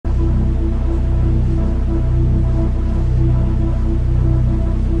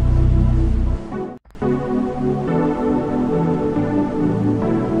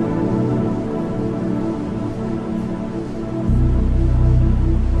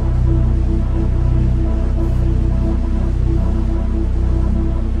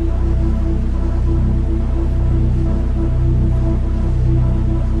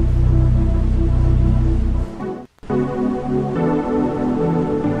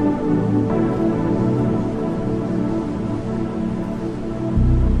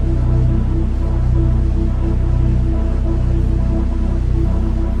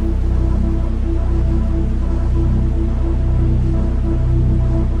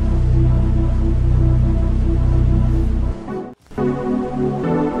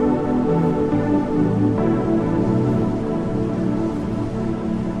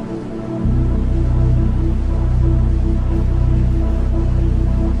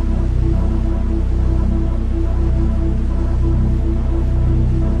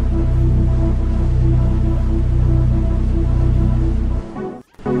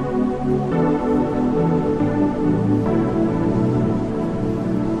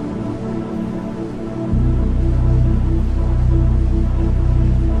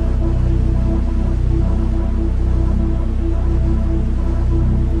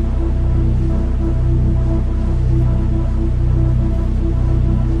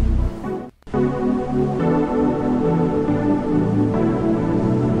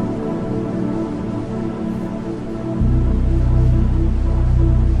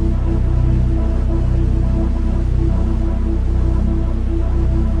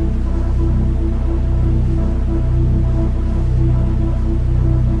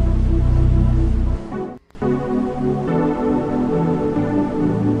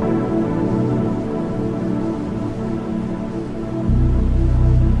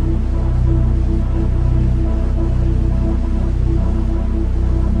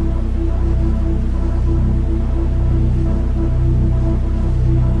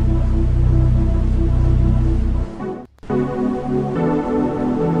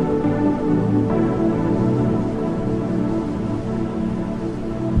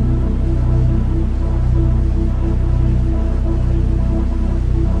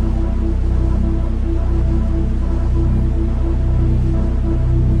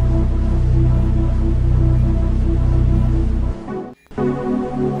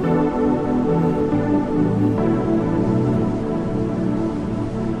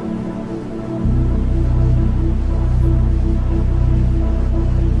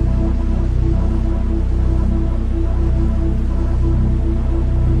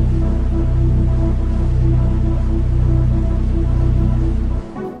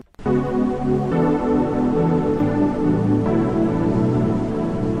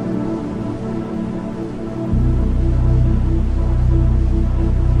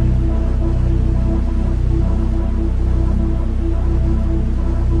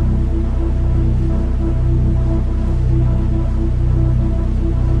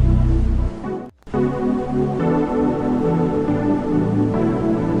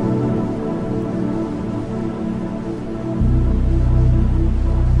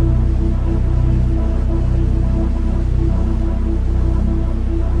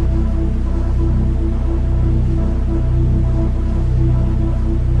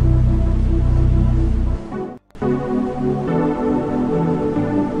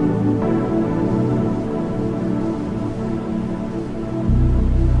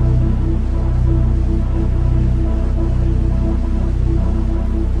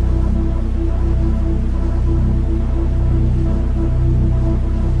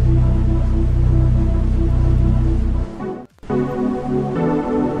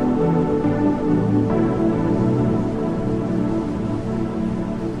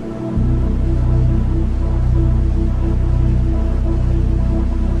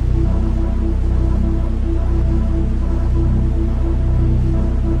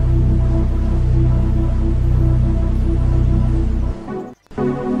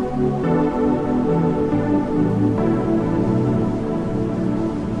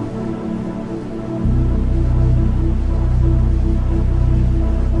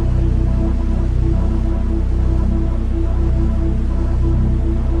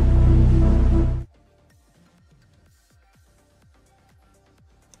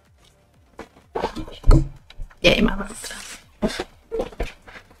Yeah, you might want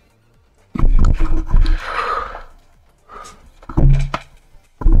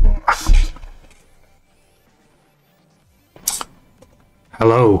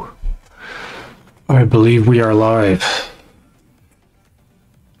Hello. I believe we are live.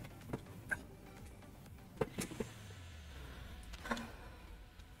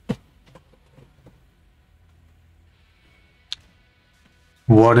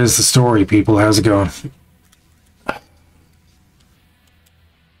 What is the story, people? How's it going?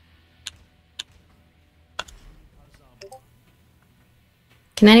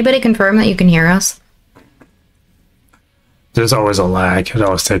 Can anybody confirm that you can hear us? There's always a lag. It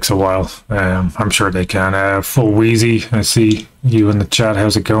always takes a while. I'm sure they can. Full Wheezy, I see you in the chat.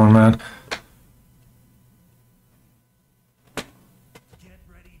 How's it going, man?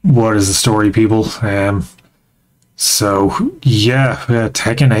 What is the story, people? So, yeah,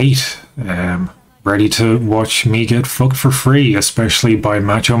 Tekken 8. Ready to watch me get fucked for free, especially by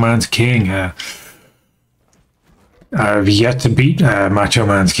Macho Man's King. I've yet to beat Macho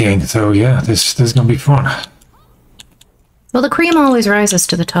Man's King, so yeah, this is gonna be fun. Well, the cream always rises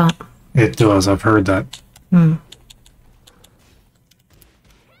to the top. It does, I've heard that. Hmm.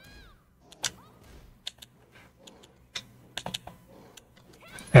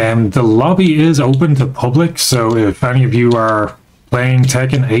 The lobby is open to public, so if any of you are playing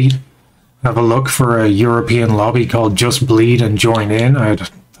Tekken 8, have a look for a European lobby called Just Bleed and join in. I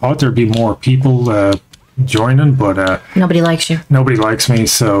thought there'd be more people joining, but Nobody likes you. nobody likes me,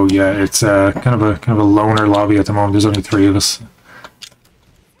 so yeah, it's kind of a loner lobby at the moment. There's only 3 of us.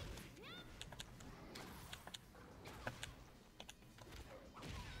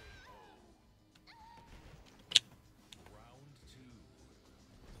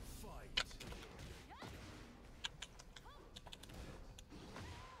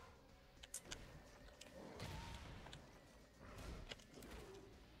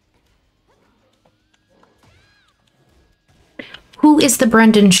 Who is the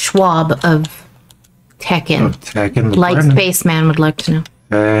Brendan Schwab of Tekken? Tekken, Like Spaceman would like to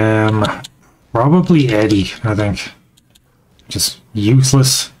know. Probably Eddie, I think. Just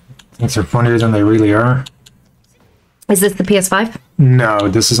useless. Thinks they're funnier than they really are. Is this the PS5? No,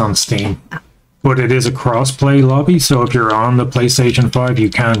 this is on Steam. But it is a cross-play lobby, so if you're on the PlayStation 5,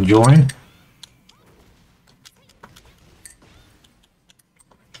 you can join.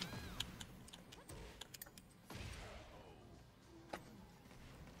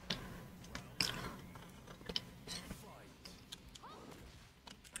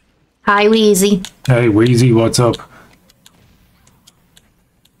 Hi, Wheezy. Hey, Wheezy, what's up?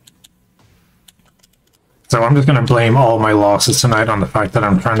 So I'm just going to blame all my losses tonight on the fact that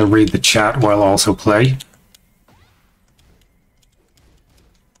I'm trying to read the chat while also play.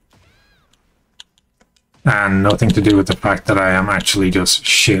 And nothing to do with the fact that I am actually just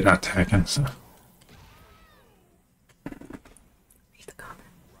shit at Tekken. So.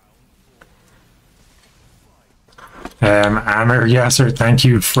 Amir Yasser, thank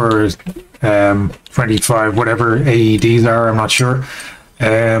you for 25, whatever AEDs are, I'm not sure.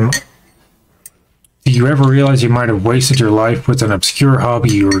 Do you ever realize you might have wasted your life with an obscure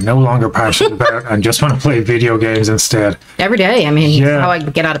hobby you're no longer passionate about and just want to play video games instead? Every day. I mean, Yeah. that's how I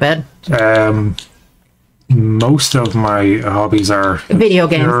get out of bed. Most of my hobbies are Video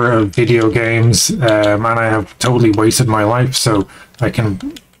games. obscure video games, and I have totally wasted my life, so I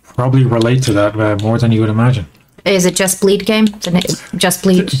can probably relate to that more than you would imagine. Is it Just Bleed game? Just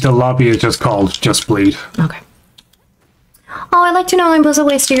Bleed? The lobby is just called Just Bleed. Okay. Oh, I'd like to know I was a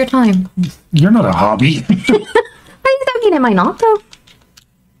waste of your time. You're not a hobby. I mean, am I not, though?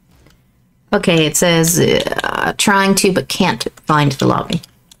 Okay, it says trying to but can't find the lobby.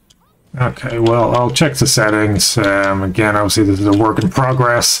 Okay, well, I'll check the settings. Again, obviously this is a work in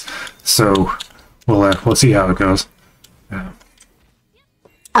progress, so we'll see how it goes.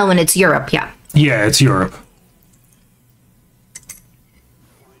 Oh, and it's Europe, yeah. Yeah, it's Europe.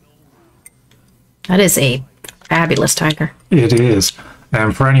 That is a fabulous tiger. It is.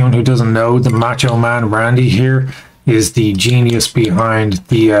 And for anyone who doesn't know, the Macho Man Randy here is the genius behind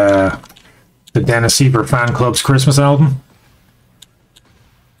the Dennis Seaver Fan Club's Christmas album.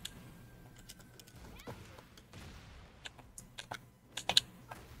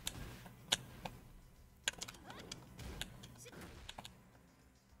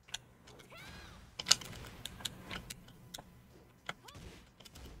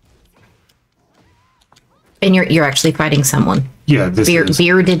 And you're actually fighting someone. Yeah, this is...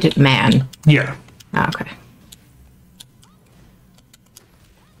 Bearded man. Yeah. Oh, okay.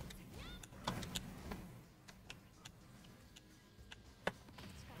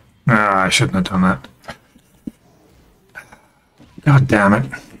 Ah, I shouldn't have done that. God damn it.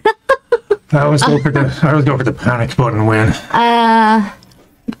 I always go for the panic button win.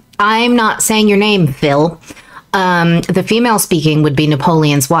 I'm not saying your name, Phil. The female speaking would be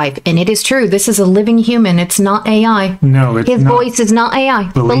Napoleon's wife, and it is true. This is a living human. It's not AI. No, it's his not. voice is not AI.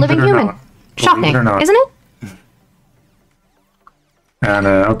 It's a living human. Shocking, isn't it? And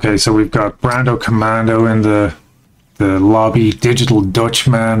okay, so we've got Brando Commando in the lobby, Digital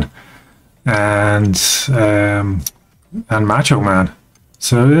Dutchman, and Macho Man.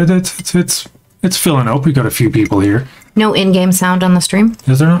 So it's filling up. We got a few people here. No in-game sound on the stream.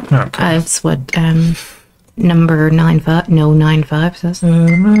 Is there not? Okay. It's what number 95 says.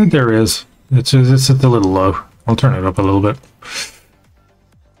 There is. It's at a little low. I'll turn it up a little bit.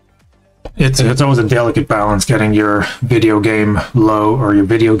 It's always a delicate balance getting your video game low or your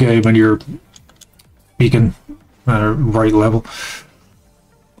video game and your beacon right level.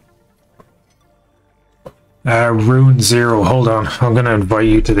 Rune Zero, hold on. I'm gonna invite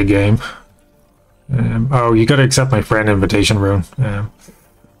you to the game. Oh, you gotta accept my friend invitation, Rune.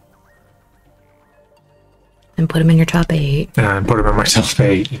 And put him in your top 8. And put him in my top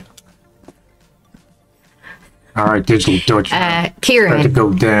 8. Alright, Digital Dutch. Kieran. Had to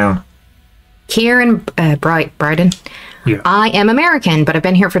go down. Kieran Bryden. Yeah. I am American, but I've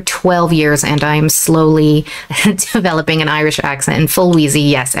been here for 12 years, and I'm slowly developing an Irish accent. And full wheezy,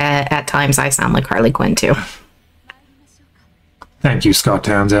 yes, at times I sound like Harley Quinn, too. Thank you, Scott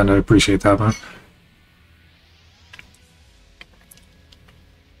Townsend. I appreciate that, man.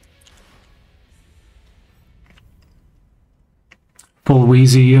 Full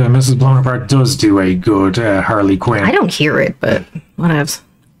wheezy, Mrs. Blown Apart does do a good Harley Quinn. I don't hear it, but whatevs.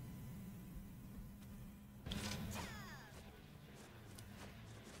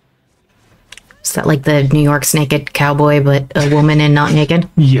 Is that like the New York's Naked Cowboy, but a woman and not naked?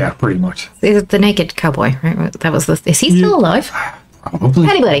 Yeah, pretty much. Is it the Naked Cowboy, right? That was the... Is he still alive? Probably.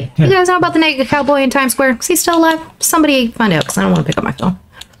 Anybody? Yeah. You guys know about the Naked Cowboy in Times Square? Is he still alive? Somebody find out, because I don't want to pick up my phone.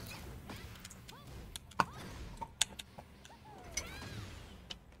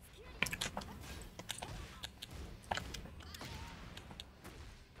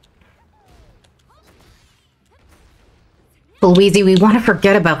 Well, Weezy, we want to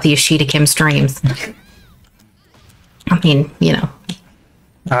forget about the Ishida Kim streams. I mean, you know.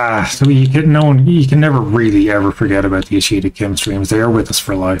 So you can never really ever forget about the Ishida Kim streams. They are with us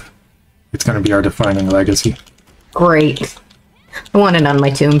for life. It's going to be our defining legacy. Great. I want it on my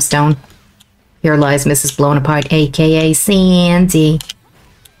tombstone. Here lies Mrs. Blown Apart, aka Sandy.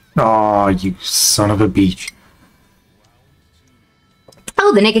 Oh, you son of a beach.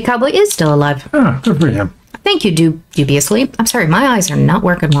 Oh, the Naked Cowboy is still alive. Ah, good for him. Thank you, dubiously. I'm sorry, my eyes are not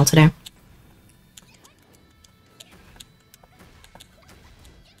working well today.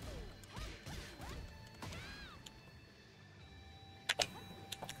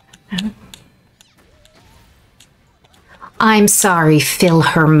 I'm sorry, fill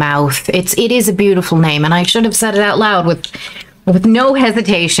her mouth. It is a beautiful name, and I should have said it out loud with no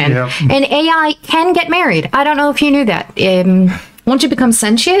hesitation. Yep. And AI can get married. I don't know if you knew that. Once you become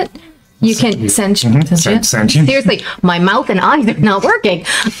sentient, you can sentient. Seriously, my mouth and eyes are not working.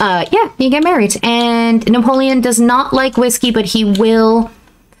 Yeah, you get married. And Napoleon does not like whiskey, but he will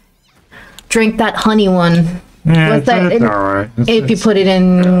drink that honey one. Yeah, it's all right. If you put it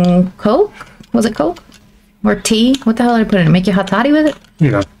in Coke? Was it Coke? Or tea? What the hell did I put in it? Make you hot toddy with it?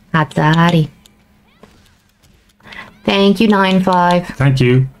 Yeah. Hot toddy. Thank you, 95. Thank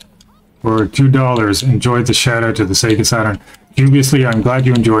you for $2. Enjoyed the shout out to the Sega Saturn. Dubiously, I'm glad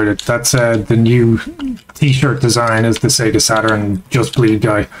you enjoyed it. That said, the new t-shirt design is the Sega Saturn Just Bleed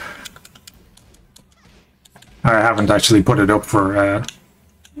guy. I haven't actually put it up for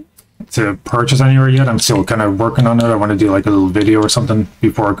to purchase anywhere yet. I'm still kind of working on it. I want to do like a little video or something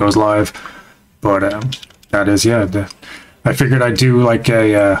before it goes live. But that is, yeah. I figured I'd do like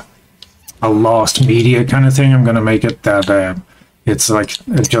a lost media kind of thing. I'm going to make it that It's like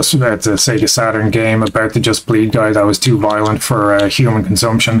just it's a Sega Saturn game about the Just Bleed guy that was too violent for human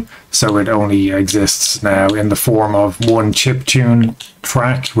consumption, so it only exists now in the form of one chiptune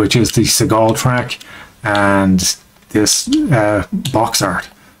track, which is the Seagal track, and this box art.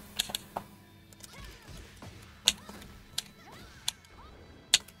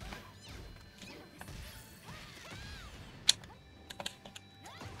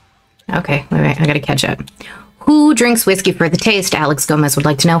 Okay, wait, I gotta catch up. Who drinks whiskey for the taste? Alex Gomez would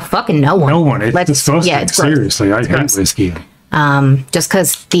like to know. Fucking no one. No one. It's disgusting. Yeah, it's seriously, I hate whiskey. Just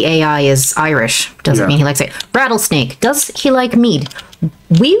because the AI is Irish doesn't mean he likes it. Rattlesnake. Does he like mead?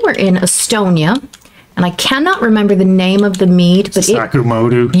 We were in Estonia, and I cannot remember the name of the mead, but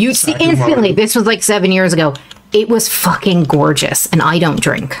Sakumodu. You'd see instantly. This was like 7 years ago. It was fucking gorgeous, and I don't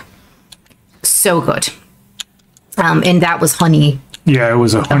drink. So good. And that was honey. Yeah, it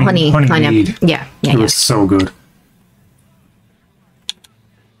was a honey kind mead. Of, yeah. It was so good.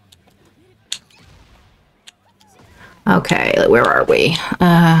 Okay, where are we?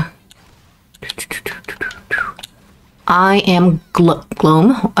 I am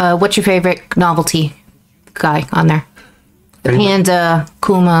Gloom. What's your favorite novelty guy on there? Panda,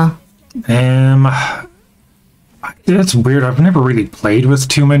 Kuma. That's weird. I've never really played with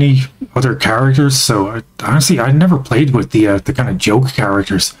too many other characters, so honestly, I never played with the kind of joke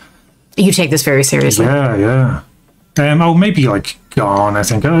characters. You take this very seriously. Yeah. Oh, maybe like Gon. I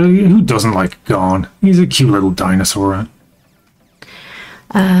think who doesn't like Gon? He's a cute little dinosaur.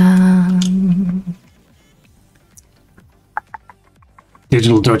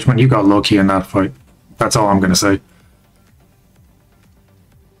 Digital Dutchman, you got lucky in that fight. That's all I'm gonna say.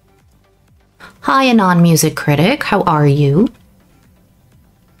 Hi, Anon Music Critic. How are you?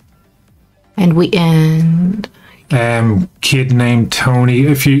 And we end. Kid named Tony.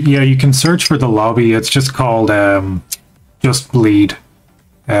 If you can search for the lobby. It's just called Just Bleed.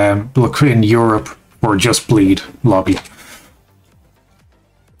 Look in Europe for Just Bleed lobby.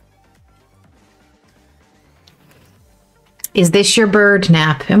 Is this your bird,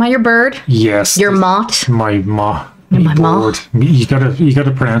 Nap? Am I your bird? Yes. Your mott? My ma. My board. You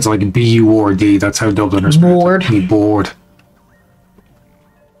gotta pronounce it like B-U-R-D. That's how Dubliners pronounce it. Me bored.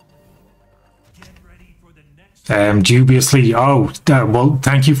 Dubiously. Oh, well,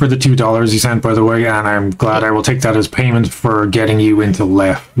 thank you for the $2 you sent, by the way, and I'm glad I will take that as payment for getting you into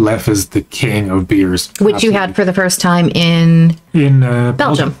Lef. Lef is the king of beers. Which Absolutely. You had for the first time in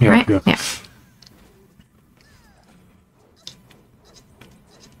Belgium, right? Yeah.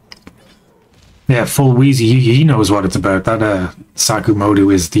 Yeah, full Wheezy, he knows what it's about. That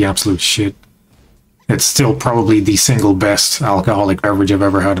Sakumodu is the absolute shit. It's still probably the single best alcoholic beverage I've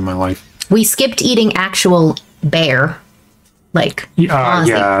ever had in my life. We skipped eating actual bear. Like, bear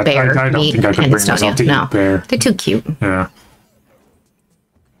I don't think I could bring myself to eat bear. They're too cute. Yeah.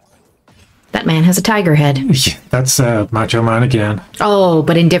 That man has a tiger head. Yeah, that's Macho Man again. Oh,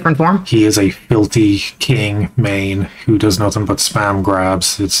 but in different form? He is a filthy king main who does nothing but spam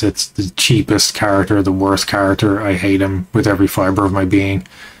grabs. It's the cheapest character, the worst character. I hate him with every fiber of my being.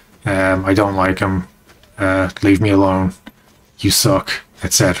 I don't like him. Leave me alone. You suck,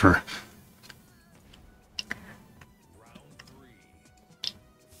 etc.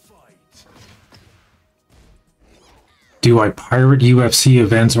 Do I pirate UFC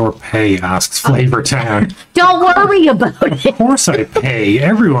events or pay? Asks Flavor Town. Don't worry about it. Of course I pay.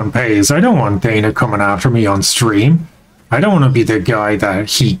 Everyone pays. I don't want Dana coming after me on stream. I don't want to be the guy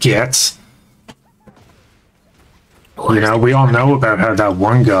that he gets. You know, we all know about how that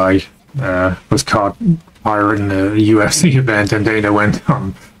one guy was caught pirating a UFC event and Dana went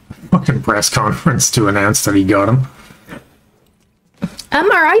on a fucking press conference to announce that he got him.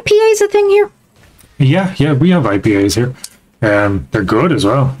 Are IPAs a thing here? Yeah, we have IPAs here. They're good as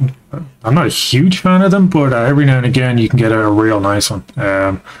well. I'm not a huge fan of them, but every now and again you can get a real nice one.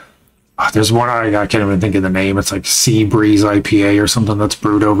 There's one, I can't even think of the name. It's like Sea Breeze IPA or something that's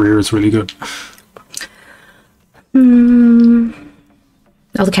brewed over here. It's really good.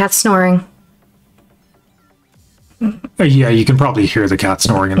 Oh, the cat's snoring. Yeah, you can probably hear the cat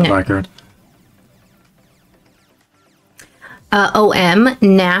snoring in the background. OM,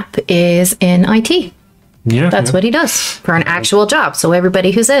 Nap is in IT. Yeah. That's what he does for an actual job. So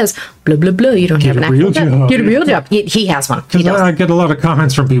everybody who says, blah, blah, blah, you don't have an actual job. Get a real job. He has one. He does. I get a lot of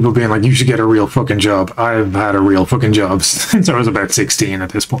comments from people being like, you should get a real fucking job. I've had a real fucking job since I was about 16 at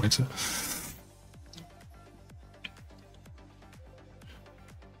this point. So.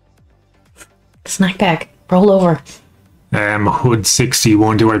 Snack pack. Roll over. Hood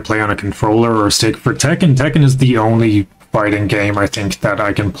 61, do I play on a controller or a stick? For Tekken, Tekken is the only fighting game I think that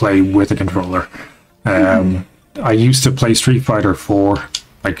I can play with a controller. I used to play Street Fighter 4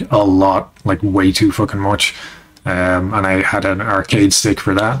 like a lot, like way too fucking much. And I had an arcade stick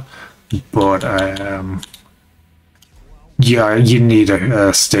for that. But yeah, you need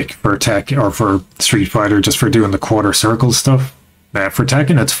a stick for Tekken or for Street Fighter just for doing the quarter circle stuff. For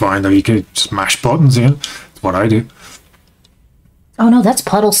Tekken, it's fine though. You can just mash buttons in. That's what I do. Oh no, that's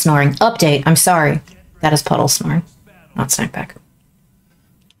Puddle snoring. Update. I'm sorry. That is Puddle snoring, not Snackback.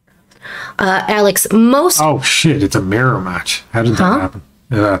 Alex, most. Oh shit! It's a mirror match. How did that happen?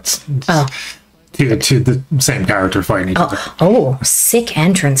 That's to the same character fighting each other. Oh, sick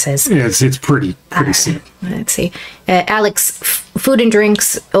entrances. It's pretty sick. Let's see, Alex. Food and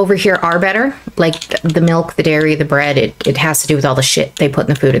drinks over here are better. Like the milk, the dairy, the bread. It has to do with all the shit they put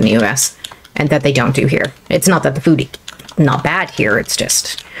in the food in the U.S. and that they don't do here. It's not that the food not bad here. It's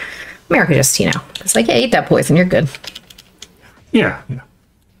just America. Just it's like, hey, eat that poison. You're good. Yeah.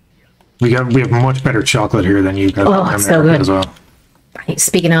 We have much better chocolate here than you guys. Oh, it's so good as well.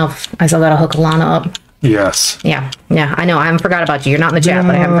 Speaking of, I still gotta hook Alana up. Yes. Yeah, I know. I haven't forgot about you. You're not in the chat,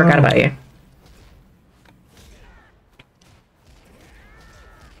 but I haven't forgot about you.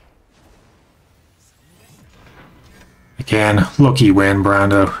 Again, lucky win,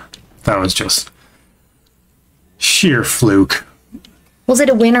 Brando. That was just sheer fluke. Was it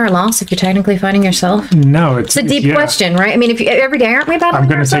a win or a loss if you're technically fighting yourself? No, it's a deep question, right? I mean, if you, every day aren't we battling I'm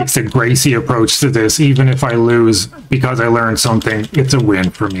going to take the Gracie approach to this. Even if I lose because I learned something, it's a win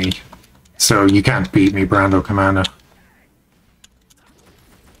for me. So you can't beat me, Brando Commando.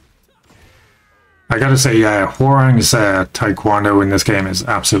 I gotta say, Hwoarang's taekwondo in this game is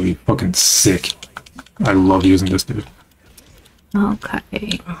absolutely fucking sick. I love using this dude.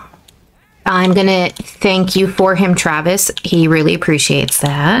 Okay. I'm gonna thank you for him, Travis. He really appreciates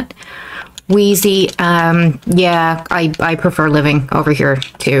that. Wheezy, yeah, I prefer living over here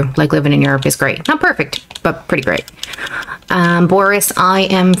too. Like living in Europe is great. Not perfect, but pretty great. Boris, I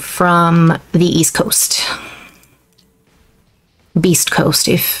am from the East Coast. Beast Coast,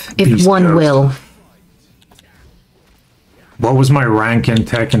 if Beast one Coast. Will. What was my rank in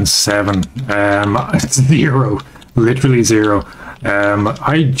Tekken 7? 0. Literally 0.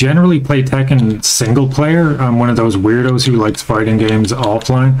 I generally play Tekken single player. I'm one of those weirdos who likes fighting games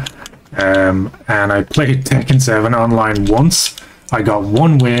offline. And I played Tekken 7 online once. I got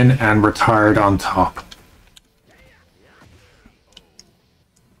 1 win and retired on top.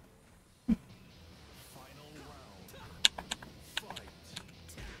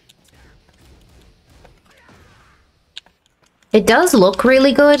 It does look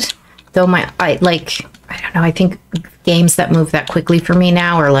really good, though I don't know, I think games that move that quickly for me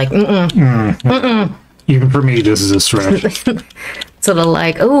now are like, Even for me, this is a stretch. Sort of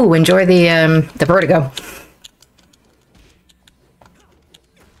like, oh, enjoy the vertigo.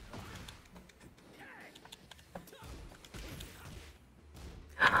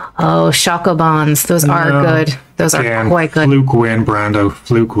 Oh, Chocobons, those are good. Those are quite good. Fluke win, Brando.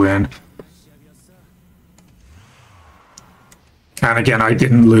 Fluke win. And again, I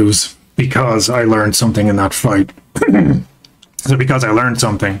didn't lose because I learned something in that fight. So because I learned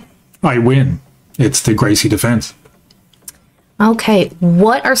something, I win. It's the Gracie defense. Okay,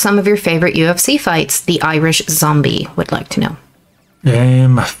 what are some of your favorite UFC fights? The Irish Zombie would like to know.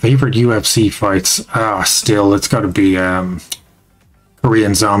 Favorite UFC fights? Still, it's got to be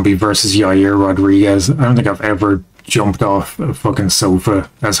Korean Zombie versus Yair Rodriguez. I don't think I've ever jumped off a fucking sofa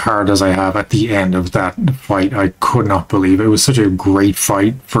as hard as I have at the end of that fight. I could not believe it. It was such a great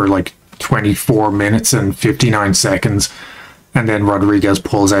fight for like 24 minutes and 59 seconds. And then Rodriguez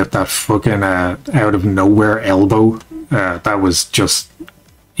pulls out that fucking out of nowhere elbow. That was just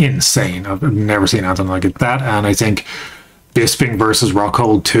insane. I've never seen anything like it. That, and I think Bisping versus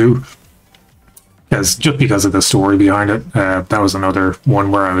Rockhold 2. Just because of the story behind it. That was another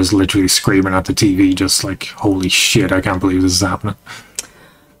one where I was literally screaming at the TV, just like, holy shit, I can't believe this is happening.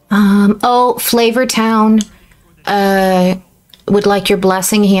 Oh, Flavortown would like your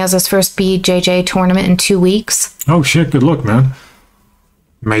blessing. He has his first BJJ tournament in 2 weeks. Oh shit, good luck, man.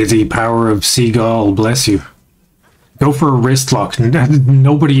 May the power of Seagull bless you. Go for a wrist lock.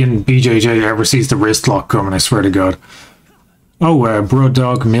 Nobody in BJJ ever sees the wrist lock coming, I swear to God. Oh, Bro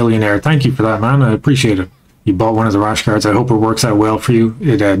Dog Millionaire, thank you for that, man. I appreciate it. You bought one of the rash cards. I hope it works out well for you.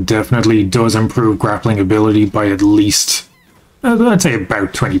 It definitely does improve grappling ability by at least, I'd say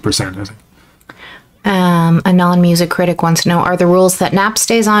about 20%, I think. A non-music critic wants to know, are the rules that Nap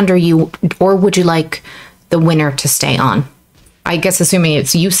stays on, or would you like the winner to stay on? I guess assuming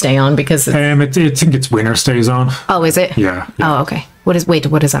it's you stay on because it's... I think it's winner stays on. Oh, is it? Yeah. Oh, okay. What does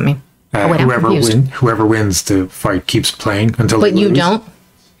that mean? Whoever wins the fight keeps playing until they lose. But you don't?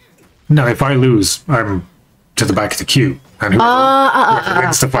 No, if I lose, I'm to the back of the queue. And whoever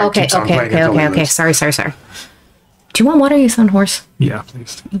wins the fight keeps on playing until he loses. Sorry. Do you want water? You sound hoarse. Yeah,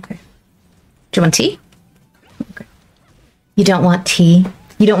 please. Okay. Do you want tea? Okay. You don't want tea?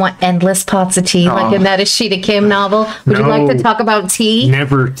 You don't want endless pots of tea like in that Ishida Kim novel? Would you like to talk about tea?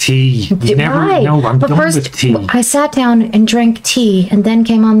 Never tea. Never. No, I'm done with tea. I sat down and drank tea and then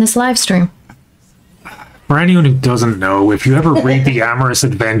came on this live stream. For anyone who doesn't know, if you ever read The Amorous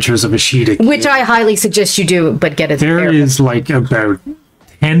Adventures of Ishida Kim, which I highly suggest you do, but get it. There is like about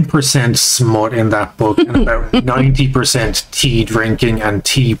 10% smut in that book and about 90% tea drinking and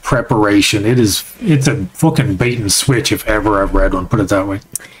tea preparation. It's a fucking bait and switch if ever I've read one, put it that way.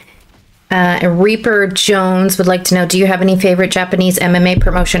 Reaper Jones would like to know, do you have any favorite Japanese MMA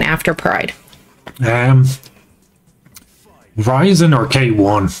promotion after Pride? Ryzen or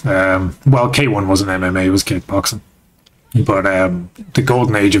K1. Well, K1 wasn't MMA, it was kickboxing. But the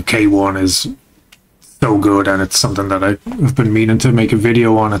golden age of K1 is so good, and it's something that I've been meaning to make a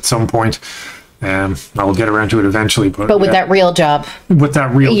video on at some point. I'll get around to it eventually. But with that real job. With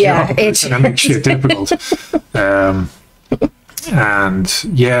that real job. It's going to make shit difficult. Ryzen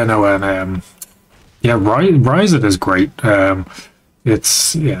is great. I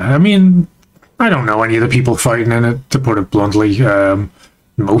mean, I don't know any of the people fighting in it, to put it bluntly.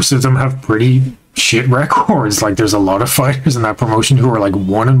 Most of them have pretty shit records. Like, there's a lot of fighters in that promotion who are like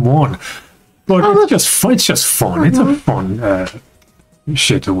 1-1. But it's just fun. It's a fun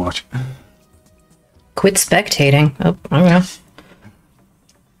shit to watch. Quit spectating. Oh, I don't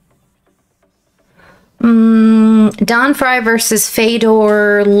know. Don Fry versus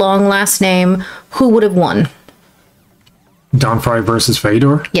Fedor, long last name. Who would have won? Don Fry versus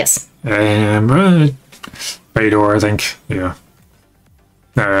Fedor? Yes. Fedor, I think. Yeah.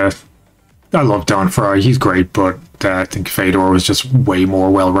 I love Don Fry. He's great, but I think Fedor was just way more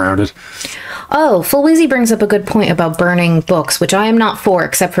well-rounded. Oh, Full Wheezy brings up a good point about burning books, which I am not for,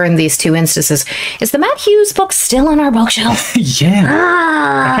 except for in these two instances. Is the Matt Hughes book still on our bookshelf? Yeah.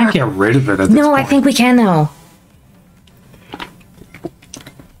 I can't get rid of it at this point. I think we can, though.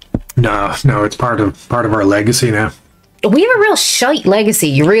 No, it's part of our legacy now. We have a real shite legacy.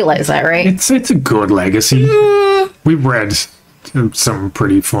 You realize that, right? It's a good legacy. We've read some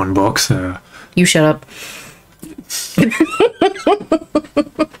pretty fun books. You shut up.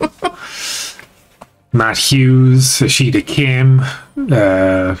 Matt Hughes, Ishida Kim,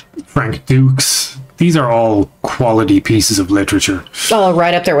 Frank Dukes. These are all quality pieces of literature. Oh,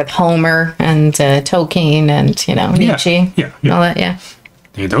 right up there with Homer and Tolkien and, Nietzsche. Yeah. All that, yeah.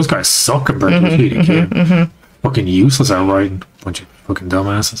 Hey, those guys suck compared to Ishida Kim. Fucking useless at writing. Bunch of fucking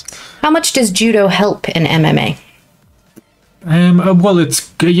dumbasses. How much does judo help in MMA? Well, it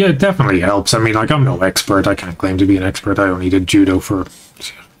definitely helps. I mean, like, I'm no expert. I can't claim to be an expert. I only did judo for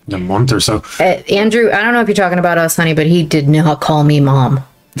a month or so. Andrew, I don't know if you're talking about us, honey, but he did not call me mom.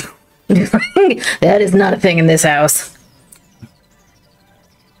 That is not a thing in this house.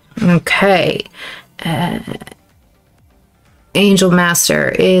 Okay. Angel Master,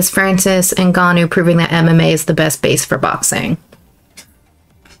 is Francis Ngannou proving that MMA is the best base for boxing?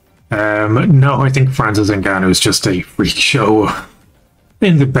 No, I think Francis Ngannou is just a freak show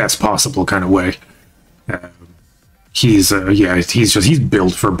in the best possible kind of way. He's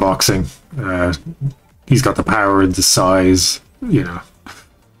built for boxing. He's got the power, the size, I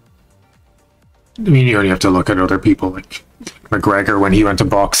mean, you only have to look at other people like McGregor when he went to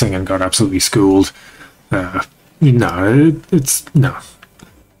boxing and got absolutely schooled. It's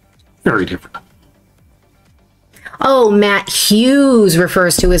very different. Oh, Matt Hughes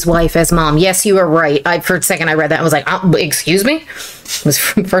refers to his wife as mom. Yes, you are right. For a second I read that and was like, excuse me? It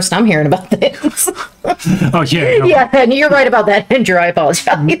was the first I'm hearing about this. Oh, yeah. No. Yeah, and you're right about that, Andrew. I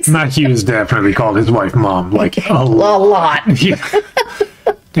apologize. Matt Hughes definitely called his wife mom, like a lot. Yeah.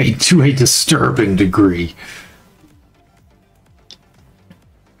 To a disturbing degree.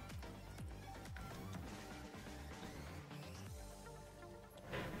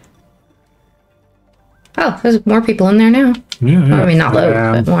 Oh, there's more people in there now. Yeah. I mean, not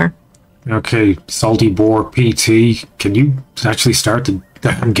loads, but more. Okay, Salty Boar PT, can you actually start the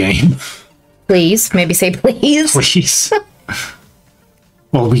damn game? Please, maybe say please. Please.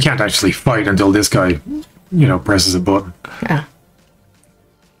 Well, we can't actually fight until this guy, presses a button. Yeah.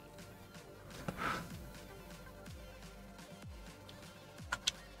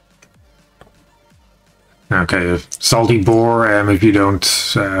 Okay, Salty Boar, if you don't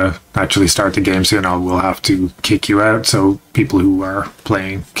actually start the game soon, we'll have to kick you out so people who are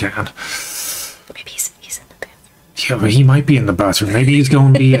playing can. Maybe he's in the bathroom. Yeah, but he might be in the bathroom. Maybe he's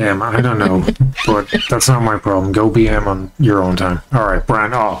going BM. I don't know. But that's not my problem. Go BM on your own time. Alright,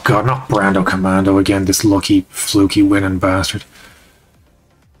 Brando. Oh, God, not Brando Commando again. This lucky, fluky winning bastard.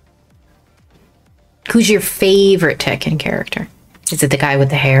 Who's your favorite Tekken character? Is it the guy with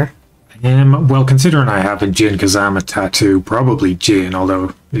the hair? Well, considering I have a Jin Kazama tattoo, probably Jin,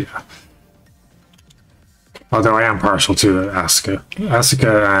 although, yeah. Although I am partial to Asuka.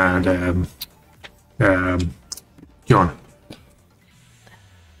 Asuka and, John.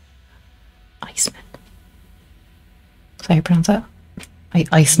 Iceman. Is that how you pronounce that?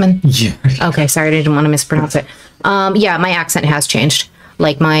 Iceman? Yeah. Okay, sorry, I didn't want to mispronounce it. Yeah, my accent has changed.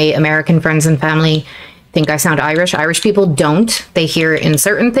 Like, my American friends and family think I sound Irish. Irish people don't. They hear it in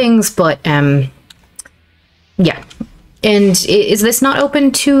certain things, but, yeah. And is this not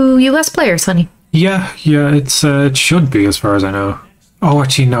open to US players, honey? Yeah, it's, it should be, as far as I know. Oh,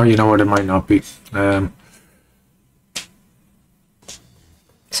 actually, no, you know what, it might not be.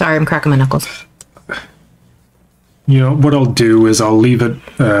 Sorry, I'm cracking my knuckles. You know, what I'll do is I'll leave it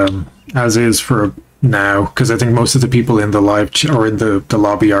as is for now, because I think most of the people in the live or in the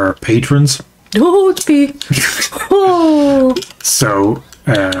lobby are patrons. Oh, it's me. Oh. So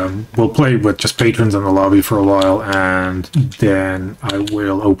we'll play with just patrons in the lobby for a while, and then I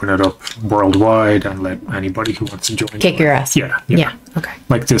will open it up worldwide and let anybody who wants to join. Kick your ass. Yeah. Okay.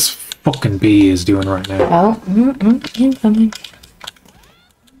 Like this fucking bee is doing right now. Oh, incoming.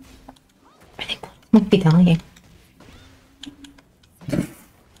 I think might be dying.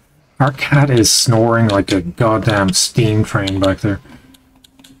 Our cat is snoring like a goddamn steam train back there.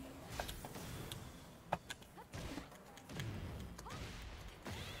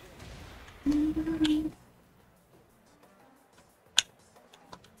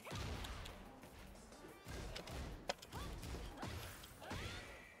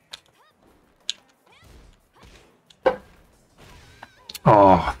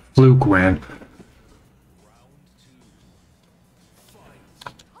 Oh, fluke win.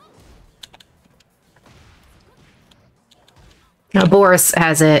 Now, Boris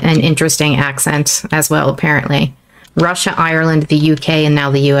has an interesting accent as well, apparently. Russia, Ireland, the UK, and now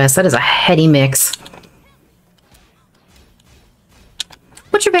the US. That is a heady mix.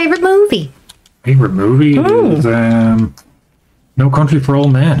 What's your favorite movie? Favorite movie is No Country for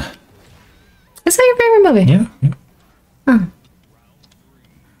Old Men. Is that your favorite movie? Yeah. Huh.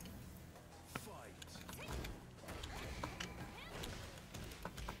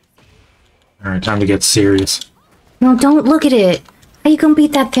 Alright, time to get serious. No, don't look at it. How you gonna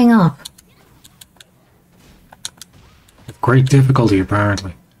beat that thing up? With great difficulty,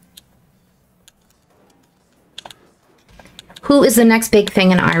 apparently. Who is the next big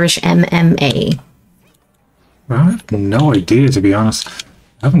thing in Irish MMA? Well, I have no idea, to be honest.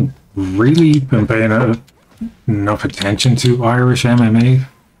 I haven't really been paying enough attention to Irish MMA.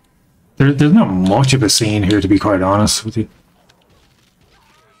 There's not much of a scene here, to be quite honest with you.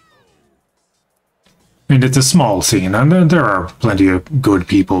 I mean, it's a small scene, and there are plenty of good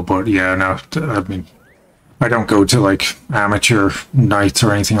people, but yeah, no, I mean, I don't go to, like, amateur nights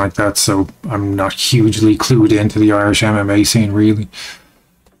or anything like that, so I'm not hugely clued into the Irish MMA scene, really.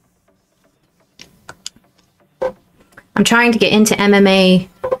 I'm trying to get into MMA.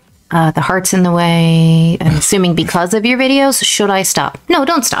 The heart's in the way. I'm assuming because of your videos. Should I stop? No,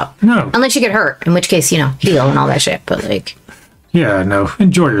 don't stop. No. Unless you get hurt, in which case, you know, heal and all that shit, but, like... Yeah, no,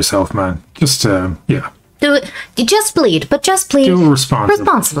 enjoy yourself, man. Just, yeah. Do it. You just bleed, but just bleed Do it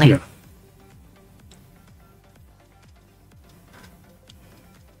responsibly. Yeah.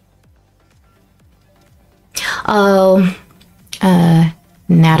 Oh,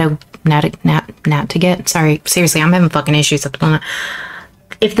 Nat to get. Sorry, seriously, I'm having fucking issues at the moment.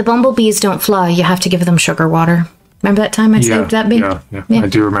 If the bumblebees don't fly, you have to give them sugar water. Remember that time I saved that bee? Yeah, I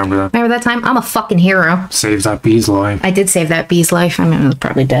do remember that. Remember that time? I'm a fucking hero. Saved that bee's life. I did save that bee's life. I mean, it was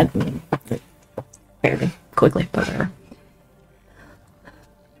probably dead. Fairly quickly, but whatever.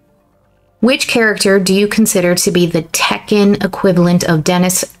 Which character do you consider to be the Tekken equivalent of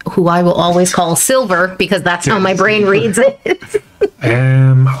Dennis, who I will always call Silver, because that's how my brain reads it?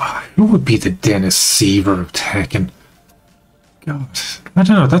 Who would be the Dennis Seaver of Tekken? God, I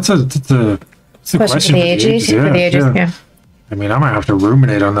don't know. That's a question for the ages. Yeah. I mean, I might have to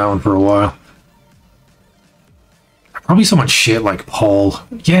ruminate on that one for a while. Probably someone shit like Paul.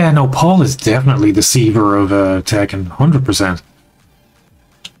 Yeah, no, Paul is definitely the Seaver of Tekken, 100%.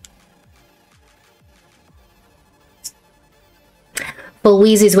 Well,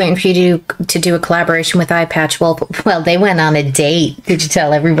 Wheezy's waiting for you to do a collaboration with Eye Patch. Well, they went on a date. Did you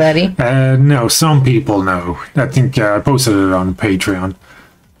tell everybody? No, some people know. I think I posted it on Patreon.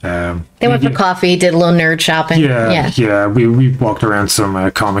 They went for coffee, did a little nerd shopping. Yeah. We walked around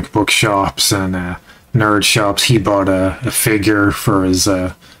some comic book shops and nerd shops. He bought a figure for his.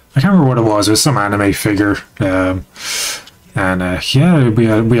 I can't remember what it was. It was some anime figure. We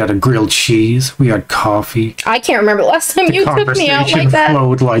had a grilled cheese. We had coffee. I can't remember the last time you took me out like that. The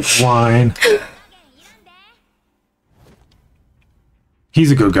conversation flowed like wine.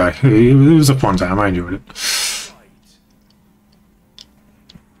 He's a good guy. It was a fun time. I enjoyed it.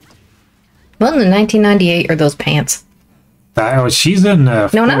 What in 1998 are those pants? She's in... no,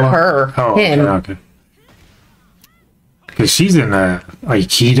 not her. Oh, him. Okay. Because she's in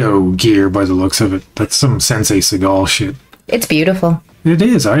Aikido gear by the looks of it. That's some Sensei Seagal shit. It's beautiful. It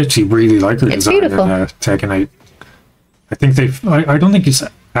is. I actually really like her design beautiful. in Tekken 8. I think I don't think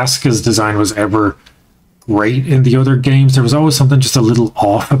Asuka's design was ever great in the other games. There was always something just a little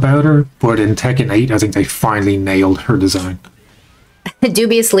off about her. But in Tekken 8, I think they finally nailed her design.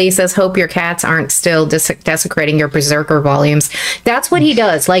 Dubious Lee says, hope your cats aren't still desecrating your Berserker volumes. That's what he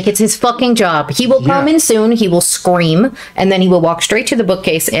does. Like, it's his fucking job. He will come in soon, he will scream, and then he will walk straight to the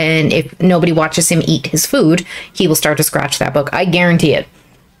bookcase, and if nobody watches him eat his food, he will start to scratch that book. I guarantee it.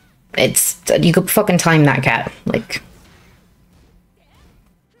 You could fucking time that cat. Like...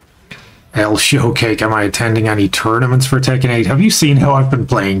 El Showcake, am I attending any tournaments for Tekken 8? Have you seen how I've been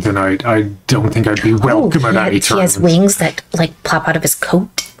playing tonight? I don't think I'd be welcome at any tournaments. He has wings that, like, pop out of his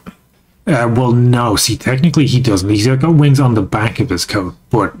coat? Well, no. See, technically he doesn't. He's got wings on the back of his coat,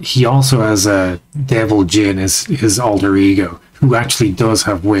 but he also has Devil Jin, his alter ego, who actually does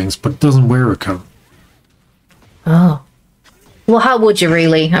have wings, but doesn't wear a coat. Oh. Well, how would you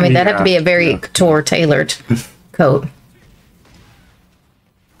really? I mean, that'd have to be a very couture-tailored coat.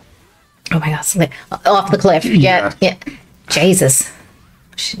 Oh my God, off the cliff. Yeah. Jesus.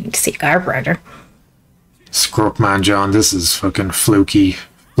 She need to see a chiropractor. Scrupman John, this is fucking fluky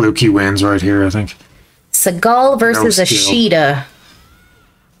wins right here, I think. Seagal versus Ashita.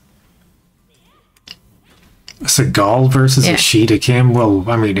 Seagal versus Ashita Kim? Well,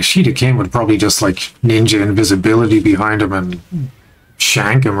 I mean, Ashita Kim would probably just, like, ninja invisibility behind him and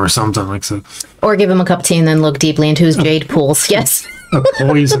shank him or something like that. Or give him a cup of tea and then look deeply into his jade pools. Yes. A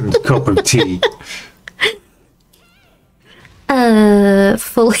poisoned cup of tea. Yes,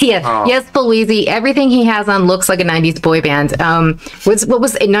 Fullweezy. Everything he has on looks like a 90s boy band. What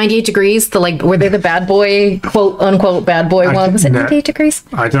was it, 98 Degrees? Were they the bad boy, quote unquote bad boy one? Was it 98 Degrees?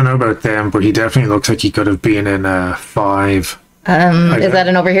 I don't know about them, but he definitely looks like he could have been in 5. Is that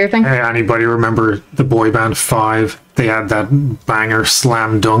an over here thing? Anybody remember the boy band 5? They had that banger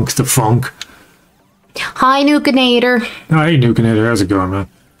Slam Dunk the Funk. Hi, Nukenator. Hi, Nukenator. How's it going, man?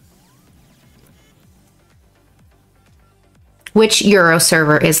 Which Euro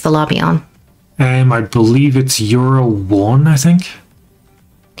server is the lobby on? I believe it's Euro 1, I think.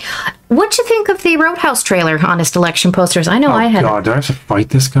 What'd you think of the Roadhouse trailer, Honest Election posters? I know I had... Oh, God, do I have to fight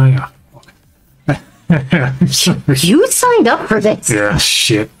this guy? Oh, you signed up for this. Yeah,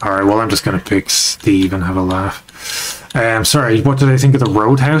 shit. Alright, well, I'm just going to pick Steve and have a laugh. Sorry, what did I think of the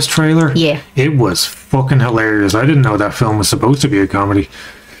Roadhouse trailer? Yeah. It was fucking hilarious. I didn't know that film was supposed to be a comedy.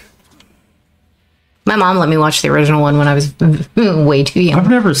 My mom let me watch the original one when I was way too young. I've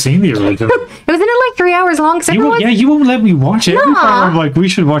never seen the original. It was in it like 3 hours long. You won't let me watch it. Every time I'm like, we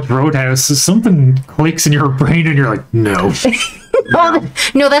should watch Roadhouse. Something clicks in your brain and you're like, no.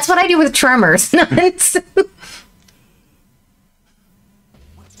 No, that's what I do with Tremors.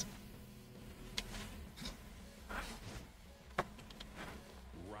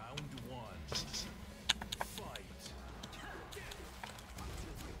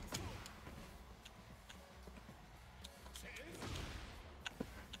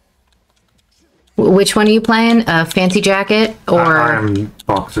 Which one are you playing? Fancy Jacket or? I'm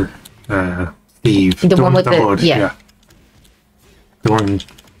Boxer. Steve. The one with the hood. Yeah. The one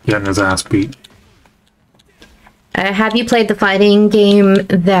getting his ass beat. Have you played the fighting game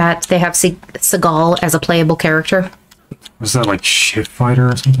that they have Seagal as a playable character? Was that like Shit Fighter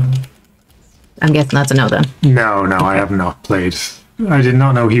or something? I'm guessing that's a no then. No, I have not played. I did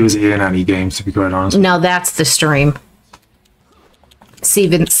not know he was in any games, to be quite honest. No, that's the stream.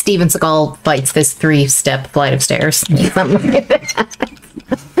 Steven Seagal fights this 3-step flight of stairs. Something like that.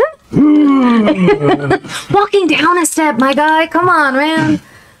 Walking down a step, my guy. Come on, man.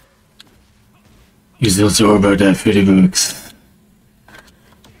 You still sore about that 50 bucks?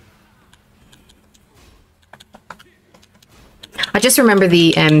 I just remember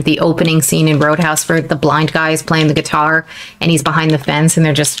the opening scene in Roadhouse where the blind guy is playing the guitar and he's behind the fence and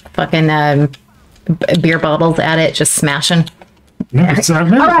they're just fucking beer bottles at it, just smashing. No, I've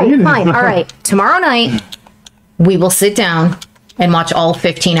never all right, fine. All right. Tomorrow night, we will sit down and watch all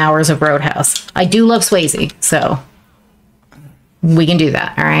 15 hours of Roadhouse. I do love Swayze, so we can do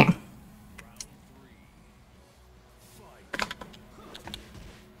that, all right?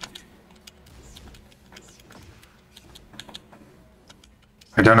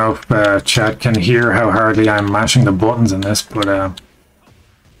 I don't know if chat can hear how hardly I'm mashing the buttons in this, but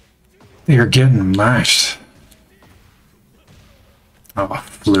they're getting mashed. Oh,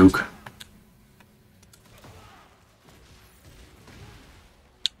 fluke.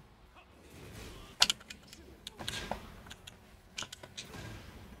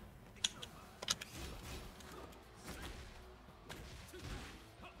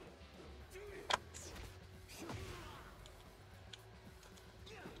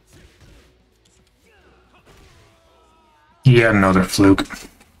 Yeah, another fluke.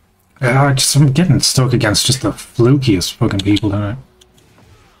 I'm getting stuck against just the flukiest fucking people tonight.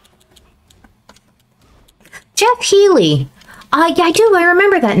 Jeff Healy. I do. I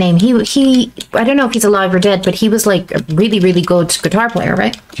remember that name. He. I don't know if he's alive or dead, but he was like a really, really good guitar player,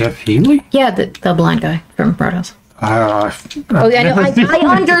 right? Jeff Healy? Yeah, the blind guy from Roadhouse. Oh yeah,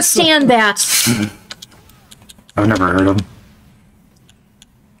 I understand that. I've never heard of him.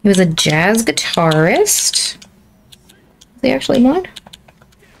 He was a jazz guitarist. Is he actually blind?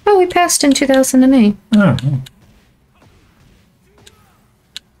 Oh, he passed in 2008. Oh.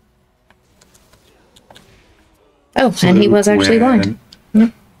 Oh, and he was actually blind.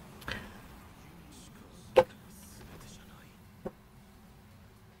 Yep.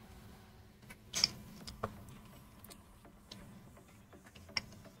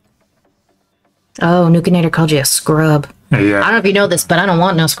 Oh, Nukenator called you a scrub. Yeah. I don't know if you know this, but I don't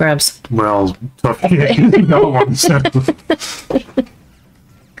want no scrubs. Well, no one's.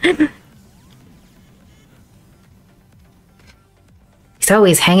 He's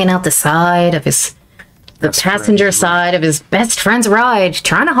always hanging out the side of the passenger side of his best friend's ride,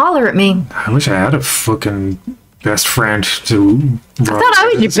 trying to holler at me. I wish I had a fucking best friend to... I thought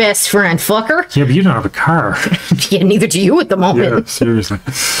I was your best friend, fucker. Yeah, but you don't have a car. Yeah, neither do you at the moment. Yeah, seriously.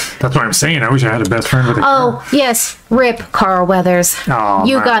 That's what I'm saying. I wish I had a best friend with a car. Oh, yes. Rip Carl Weathers. Oh,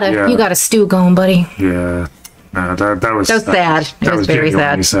 you got a stew going, buddy. Yeah. No, that was sad. It was very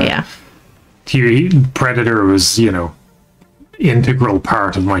sad. Yeah. Predator was, integral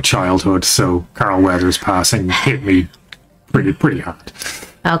part of my childhood, so Carl Weathers passing hit me pretty hard.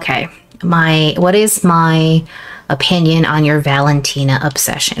 Okay. What is my opinion on your Valentina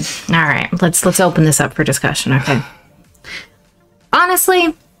obsession? All right, let's open this up for discussion. Okay.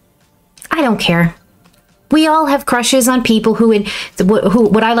 Honestly, I don't care. We all have crushes on people who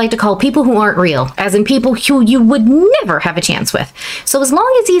what I like to call people who aren't real, as in people who you would never have a chance with. So as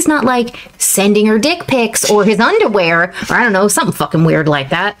long as he's not like sending her dick pics or his underwear, or I don't know, something fucking weird like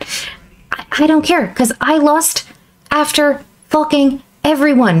that, I don't care, because I lust after fucking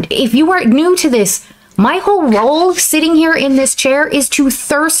everyone. If you aren't new to this, my whole role sitting here in this chair is to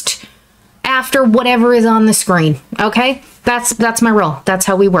thirst after whatever is on the screen. Okay? That's my role. That's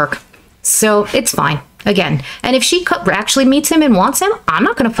how we work. So it's fine. Again, and if she actually meets him and wants him, I'm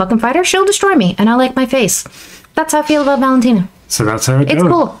not gonna fucking fight her. She'll destroy me, and I like my face. That's how I feel about Valentina. So that's how it goes. It's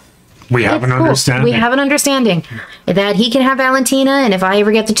cool. We have an understanding. We have an understanding that he can have Valentina, and if I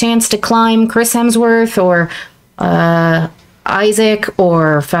ever get the chance to climb Chris Hemsworth or Isaac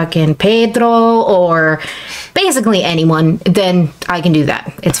or fucking Pedro or basically anyone, then I can do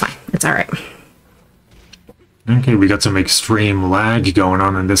that. It's fine. It's all right. Okay, we got some extreme lag going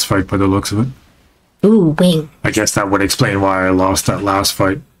on in this fight by the looks of it. Ooh, wing. I guess that would explain why I lost that last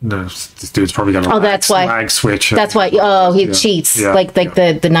fight. This dude's probably got a lag switch. That's why. Oh, he cheats. Yeah, like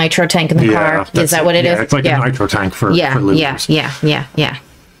the nitro tank in the car. Is that what it is? It's like a nitro tank for losers. Yeah.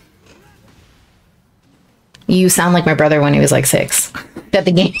 You sound like my brother when he was like 6. That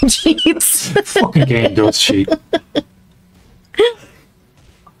the game cheats. Fucking game does cheat.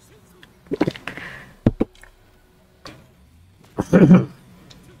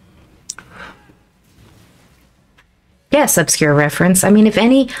 Yes, obscure reference. I mean, if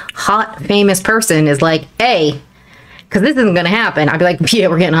any hot, famous person is like, hey, because this isn't going to happen, I'd be like, yeah,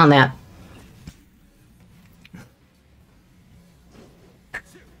 we're getting on that.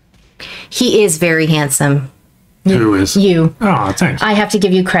 He is very handsome. Who is? You. Oh, thanks. I have to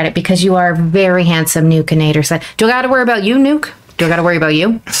give you credit because you are very handsome, Nukenator. So, do I got to worry about you, Nuke? Do I got to worry about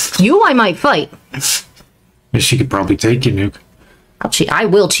you? You, I might fight. She could probably take you, Nuke. I'll cheat. I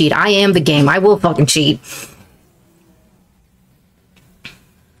will cheat. I am the game. I will fucking cheat.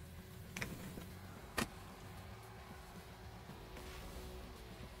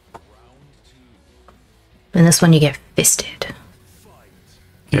 And this one you get fisted.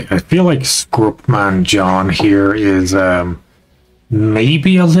 Yeah, I feel like Scrupman John here is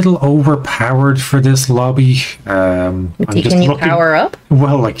maybe a little overpowered for this lobby. I'm just Can you looking, power up?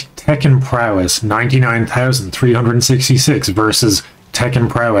 well, like Tekken Prowess 99,366 versus Tekken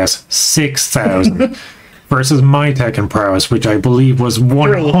Prowess 6,000 versus my Tekken Prowess, which I believe was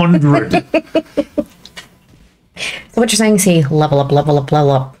 100. So what you're saying is he level up, level up,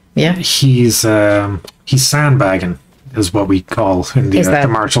 level up. Yeah. He's sandbagging, is what we call in the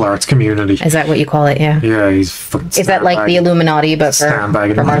martial arts community. Is that what you call it? Yeah. Yeah, he's fucking. Is that like the Illuminati, but for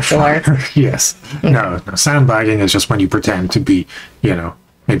martial arts? Yes. Okay. No, sandbagging is just when you pretend to be, you know,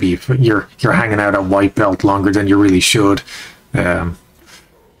 maybe if you're hanging out at white belt longer than you really should, and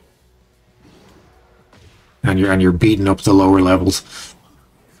you're beating up the lower levels.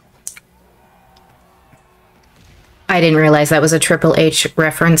 I didn't realize that was a Triple H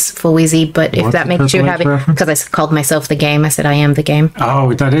reference, Fooeasy, but if that makes you happy, because I called myself the game, I said I am the game.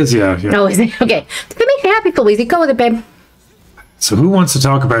 Oh, that is, yeah. Oh, is it? Okay. If it makes you happy, Fooeasy, go with it, babe. So who wants to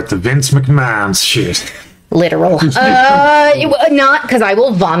talk about the Vince McMahon's shit? Literal. Not, because I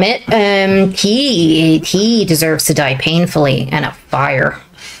will vomit. He deserves to die painfully and a fire.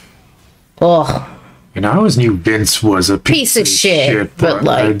 Oh. You know, I always knew Vince was a piece of shit, but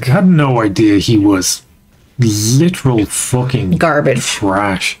like, I had no idea he was literal fucking garbage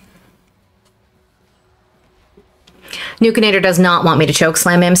trash. Nukenator does not want me to choke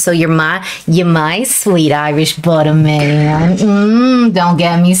slam him, so you're my sweet Irish butter man. Don't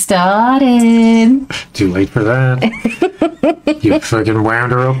get me started. Too late for that. You fucking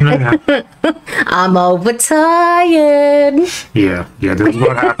wound her up now. I'm overtired. Yeah, this is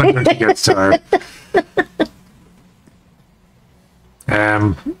what happens when she gets tired.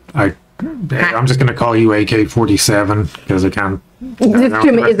 I'm just gonna call you AK-47 because I can't.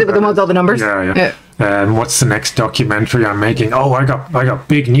 Is it with the ones all the numbers? Yeah. What's the next documentary I'm making? Oh, I got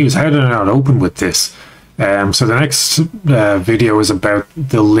big news. How did I not open with this? So the next video is about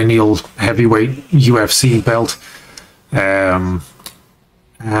the lineal heavyweight UFC belt, and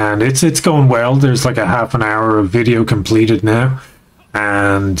it's going well. There's like a half an hour of video completed now,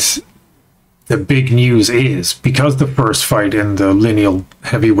 and the big news is, because the first fight in the lineal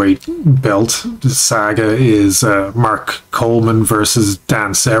heavyweight belt saga is Mark Coleman versus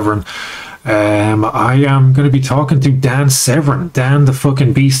Dan Severn, I am going to be talking to Dan Severn, Dan the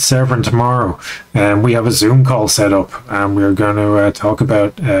fucking Beast Severn, tomorrow. We have a Zoom call set up, and we're going to talk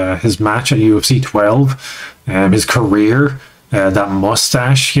about his match at UFC 12, his career, that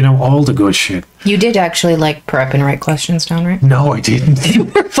mustache, you know, all the good shit. You did actually like prep and write questions down, right? No, I didn't.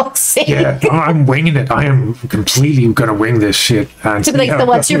 For fuck's sake. Yeah, I'm winging it. I am completely gonna wing this shit. And so, like, so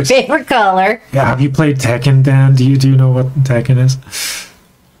what's your favorite color? Yeah, have you played Tekken, Dan? Do you know what Tekken is?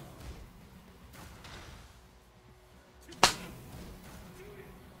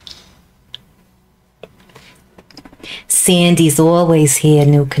 Sandy's always here,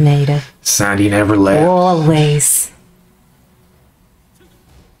 Nukenator. Sandy never left. Always.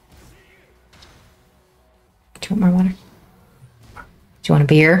 Do you want more water? Do you want a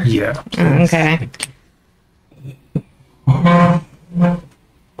beer? Yeah. Okay.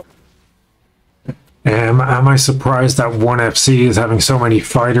 Am I surprised that ONE FC is having so many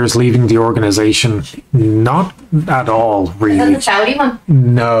fighters leaving the organization? Not at all, really. Is that the Saudi one?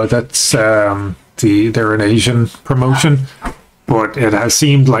 No, that's they're an Asian promotion, but it has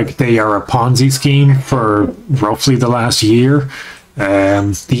seemed like they are a Ponzi scheme for roughly the last year.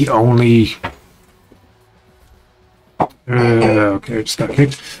 The only okay, I just got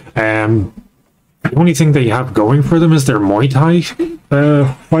kicked. The only thing they have going for them is their Muay Thai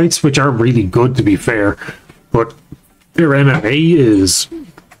fights, which are really good, to be fair, but their MMA is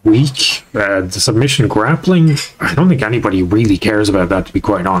weak. The submission grappling, I don't think anybody really cares about that, to be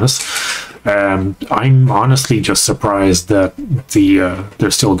quite honest. I'm honestly just surprised that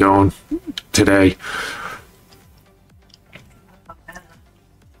they're still going today.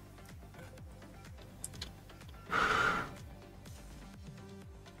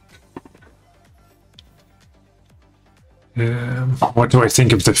 What do I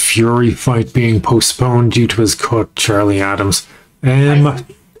think of the Fury fight being postponed due to his cut, Charlie Adams?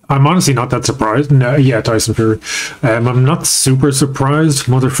 I'm honestly not that surprised. No, yeah, Tyson Fury. I'm not super surprised,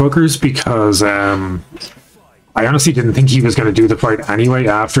 motherfuckers, because I honestly didn't think he was going to do the fight anyway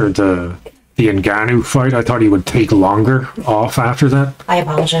after the Ngannou fight. I thought he would take longer off after that. I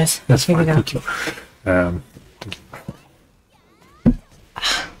apologize. That's fine, thank you.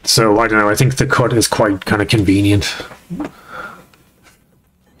 So, I don't know, I think the cut is quite kind of convenient.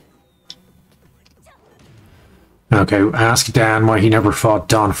 Okay, ask Dan why he never fought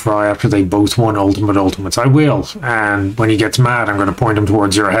Don Fry after they both won Ultimate Ultimates. I will, and when he gets mad, I'm going to point him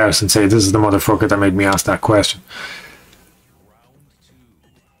towards your house and say, this is the motherfucker that made me ask that question.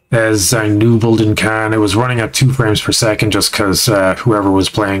 as I noobled and can. It was running at 2 frames per second just because whoever was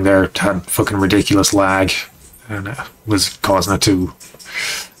playing there had fucking ridiculous lag and was causing it to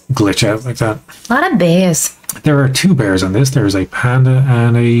glitch out like that. A lot of bears. There are 2 bears on this. There's a panda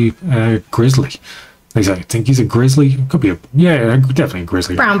and a grizzly. I think he's a grizzly. Could be definitely a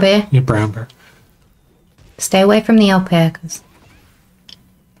grizzly. Brown bear. Yeah, brown bear. Stay away from the alpacas.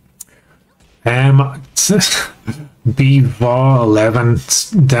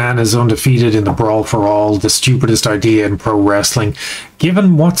 BVA11, Dan is undefeated in the Brawl for All, the stupidest idea in pro wrestling.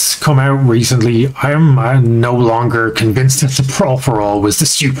 Given what's come out recently, I'm no longer convinced that the Brawl for All was the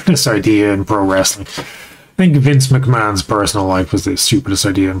stupidest idea in pro wrestling. I think Vince McMahon's personal life was the stupidest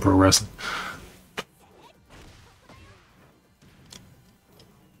idea in pro wrestling.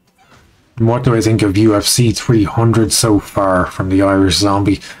 What do I think of UFC 300 so far from the Irish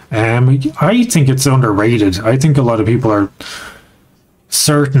Zombie? I think it's underrated. I think a lot of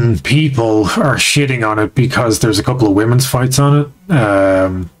certain people are shitting on it because there's a couple of women's fights on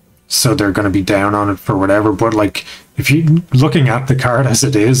it. So they're going to be down on it for whatever. But like, if you're looking at the card as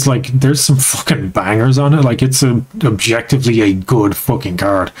it is, like, there's some fucking bangers on it. Like, it's objectively a good fucking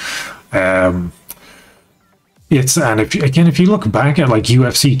card. If you look back at like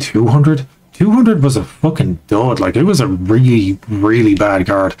UFC 200 was a fucking dud. Like, it was a really, really bad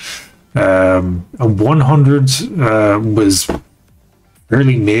card. A 100 was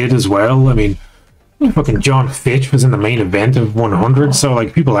fairly mid as well. I mean, fucking John Fitch was in the main event of 100, so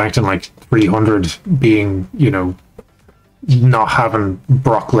like people acting like 300 being, not having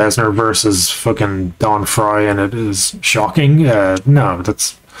Brock Lesnar versus fucking Don Fry, and it is shocking. No,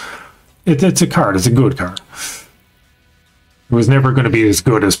 it's a card. It's a good card. It was never going to be as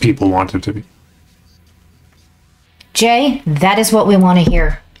good as people want it to be. Jay, that is what we want to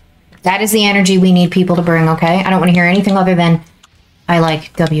hear. That is the energy we need people to bring, okay? I don't want to hear anything other than, I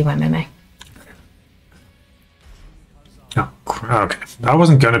like WMMA. Oh, okay. I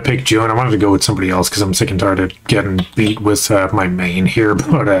wasn't going to pick June. I wanted to go with somebody else because I'm sick and tired of getting beat with my main here,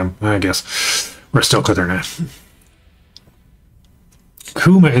 but I guess we're stuck with her now.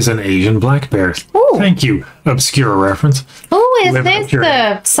 Kuma is an Asian black bear. Ooh. Thank you. Obscure reference. Who is this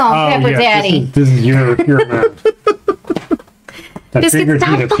the salt pepper daddy? This is your man. Just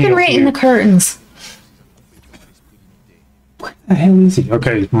stop fucking rating the curtains. What the hell is he?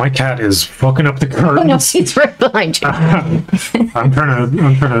 Okay, my cat is fucking up the curtains. Oh no, he's right behind you. I'm trying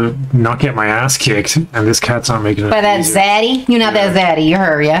to not get my ass kicked, and this cat's not making it. By that zaddy? You're not that zaddy. You're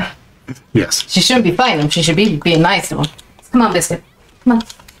her, yeah? Yes. She shouldn't be fighting him. She should be being nice to him. Come on, Biscuit. Come on.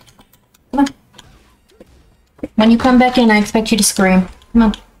 Come on. When you come back in, I expect you to scream. Come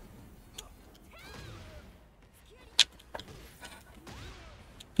on.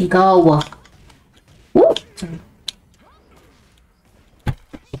 Go. Woo.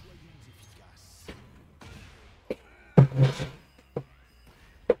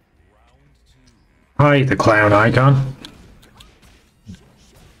 Hi, the clown icon.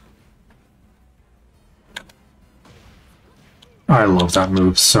 I love that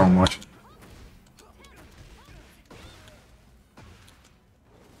move so much.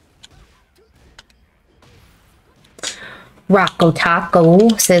 Rocco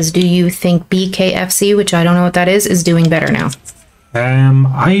Taco says, do you think BKFC, which I don't know what that is doing better now?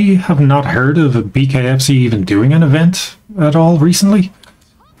 I have not heard of a BKFC even doing an event at all recently.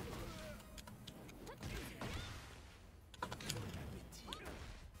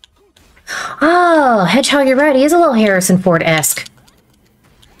 Oh, Hedgehog, you're right. He is a little Harrison Ford-esque.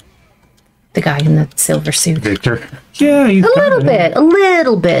 The guy in the silver suit. Victor. Yeah, he's a little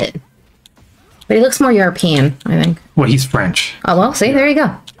bit. But he looks more European, I think. Well, he's French. Oh, well, see, there you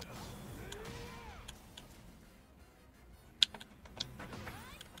go.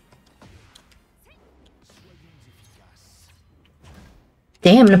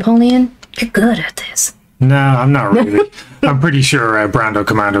 Damn, Napoleon, you're good at this. No, I'm not really. I'm pretty sure Brando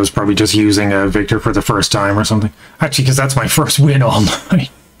Commando is probably just using Victor for the first time or something. Actually, because that's my first win all night.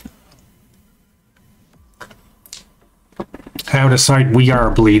 How to cite We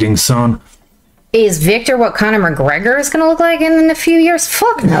Are Bleeding, son. Is Victor what Conor McGregor is going to look like in a few years?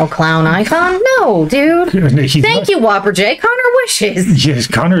 Fuck no, clown icon. No, dude. Thank you, Whopper J. Conor wishes. Yes,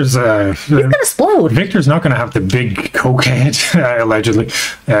 Conor's... he's going to explode. Victor's not going to have the big coke head, allegedly.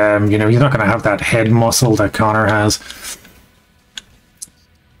 He's not going to have that head muscle that Conor has.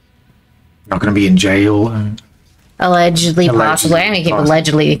 Not going to be in jail. Allegedly, possibly. I mean, keep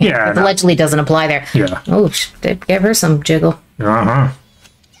allegedly. Yeah. Allegedly doesn't apply there. Yeah. Oh, give her some jiggle. Uh-huh.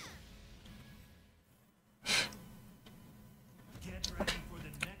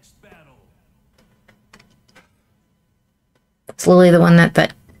 It's Lily the one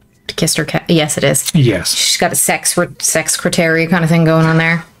that kissed her cat. Yes, it is. Yes. She's got a sex secretary kind of thing going on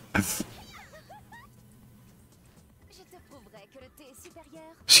there.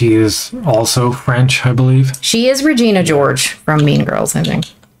 She is also French, I believe. She is Regina George from Mean Girls, I think.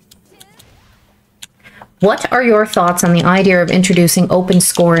 What are your thoughts on the idea of introducing open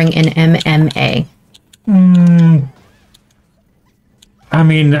scoring in MMA? I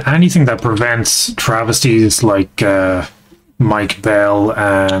mean, anything that prevents travesties like Mike Bell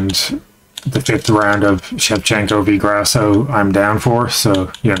and the 5th round of Shevchenko v. Grasso, I'm down for.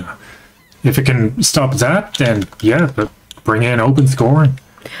 So, you know, if it can stop that, then yeah, but bring in open scoring.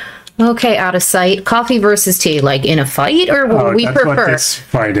 Okay, out of sight. Coffee versus tea, like in a fight, or what we prefer? What this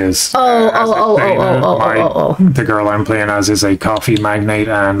fight is. The girl I'm playing as is a coffee magnate,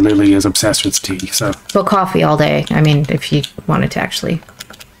 and Lily is obsessed with tea. So, well, coffee all day. I mean, if you wanted to actually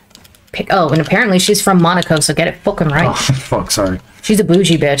pick. Oh, and apparently she's from Monaco, so get it fucking right. Oh, fuck, sorry. She's a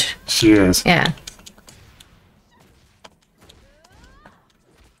bougie bitch. She is. Yeah.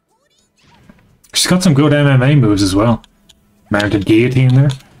 She's got some good MMA moves as well. Mounted guillotine there.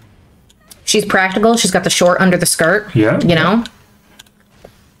 She's practical. She's got the short under the skirt. Yeah. You know?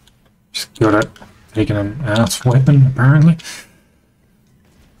 She's good at taking an ass whipping, apparently.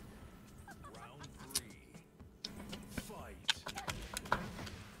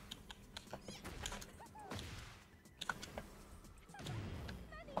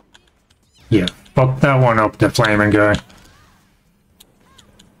 Yeah. Fuck that one up, the flaming guy.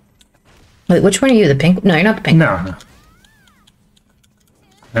 Wait, which one are you? The pink? No, you're not the pink. No.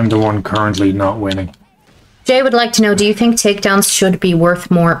 I'm the one currently not winning. Jay would like to know, do you think takedowns should be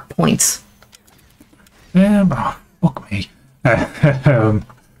worth more points? Oh, fuck me.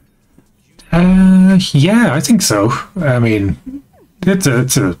 Yeah, I think so. I mean,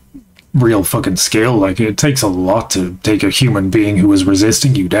 it's a real fucking skill. Like, it takes a lot to take a human being who is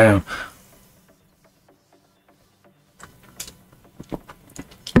resisting you down.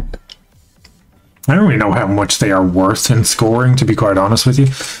 I don't really know how much they are worth in scoring, to be quite honest with you.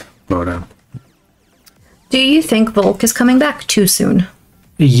 But, do you think Volk is coming back too soon?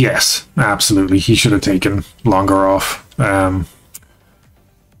 Yes, absolutely. He should have taken longer off.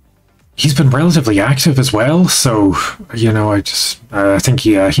 He's been relatively active as well, so, you know, I think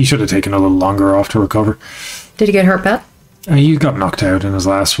he should have taken a little longer off to recover. Did he get hurt bad? He got knocked out in his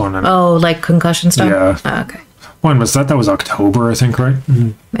last one. And, oh, like concussion stuff? Yeah. Oh, okay. When was that? That was October, I think, right?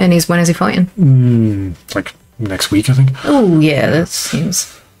 And when is he fighting? Like next week, I think. Oh, yeah, that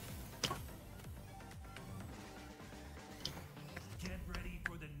seems...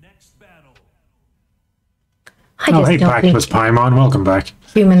 Oh, hey, Pactmas Paimon, welcome back.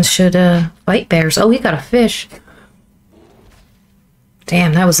 Humans should fight bears. Oh, he got a fish.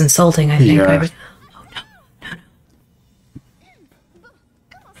 Damn, that was insulting, I think. Yeah. Oh, no.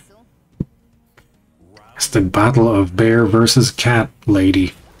 It's the battle of bear versus cat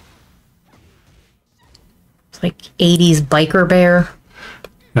lady. It's like 80s biker bear.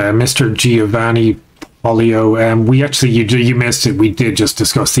 Mr. Giovanni Polio, we actually, you missed it. We did just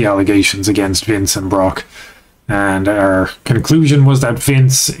discuss the allegations against Vince and Brock. And our conclusion was that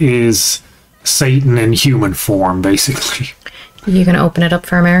Vince is Satan in human form, basically. You gonna open it up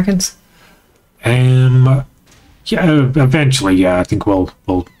for Americans? Yeah, eventually, yeah. I think we'll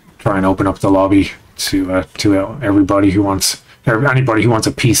try and open up the lobby to everybody who wants, or anybody who wants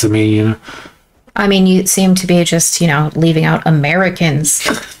a piece of me, you know. I mean, you seem to be just, you know, leaving out Americans,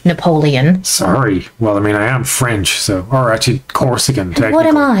 Napoleon. Sorry. Well, I mean, I am French, so, or actually Corsican, technically. What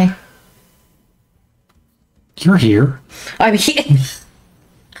am I? You're here. I'm here.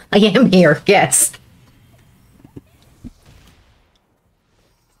 I am here, yes.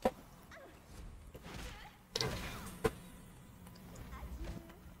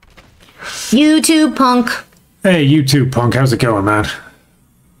 YouTube punk. Hey, YouTube punk. How's it going, man?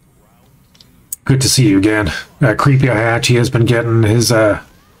 Good to see you again. Creepy Hayachi has been getting his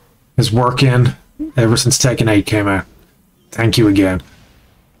work in ever since Tekken 8 came out. Thank you again.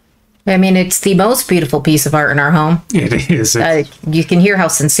 I mean, it's the most beautiful piece of art in our home. It is. You can hear how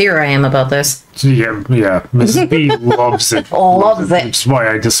sincere I am about this. Yeah. Mrs. B loves it. Loves it. Which is why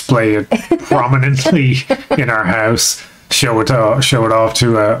I display it prominently in our house. Show it off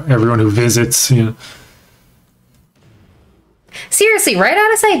to everyone who visits. You know. Seriously, right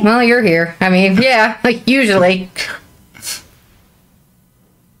out of sight. Well, you're here. I mean, yeah, like usually.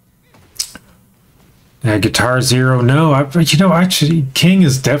 Guitar Zero, no. Actually, King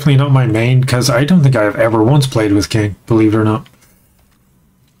is definitely not my main, because I don't think I've ever once played with King, believe it or not.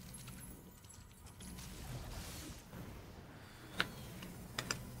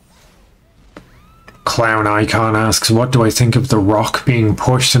 Clown Icon asks, what do I think of The Rock being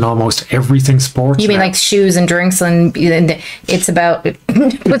pushed in almost everything sports? You mean like shoes and drinks, and it's about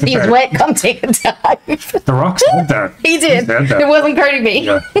with these wet, come take a dive. The Rock said that. He did. It wasn't Cardi B.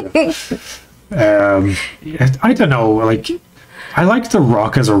 I don't know. Like, I like The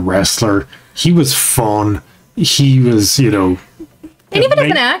Rock as a wrestler. He was fun. He was, you know. And even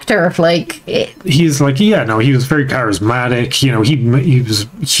as an actor, like he's like, he was very charismatic. You know, he was a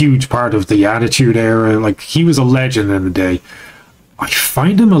huge part of the Attitude Era. Like, he was a legend in the day. I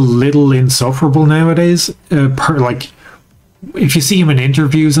find him a little insufferable nowadays. Like, if you see him in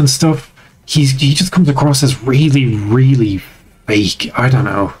interviews and stuff, he just comes across as really, really fake. I don't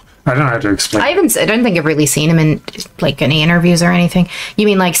know. I don't know how to explain. I don't think I've really seen him in like any interviews or anything. You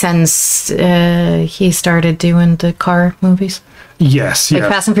mean like since he started doing the car movies? Yes, like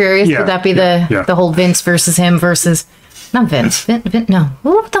Fast and Furious. Would that be the whole Vince versus him versus not Vince? No,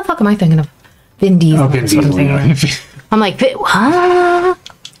 what the fuck am I thinking of? Vin Diesel. Oh, Vin Diesel. I'm like, what?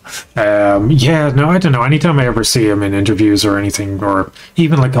 No, I don't know. Anytime I ever see him in interviews or anything, or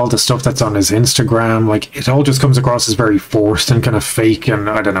even like all the stuff that's on his Instagram, like it all just comes across as very forced and kind of fake. And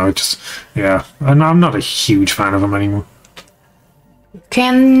I don't know, it just I'm not a huge fan of him anymore.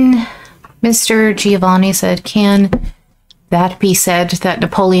 Can Mr. Giovanni said, can that be said that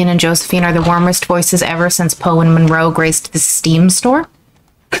Napoleon and Josephine are the warmest voices ever since Poe and Monroe graced the Steam store?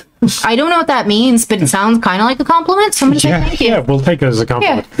 I don't know what that means, but it sounds kind of like a compliment. So I'm going to say thank you. Yeah, we'll take it as a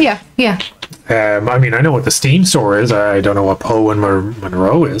compliment. Yeah. I mean, I know what the Steam store is. I don't know what Poe and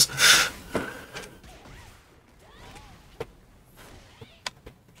Monroe is.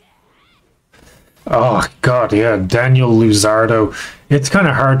 Oh, God, yeah. Daniel Luzardo. It's kind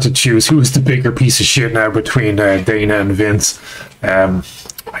of hard to choose who's the bigger piece of shit now between Dana and Vince.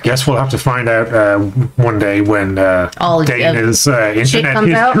 I guess we'll have to find out one day when Dana's internet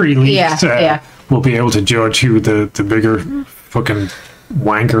history leaks. We'll be able to judge who the bigger fucking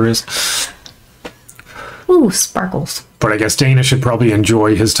wanker is. Ooh, sparkles. But I guess Dana should probably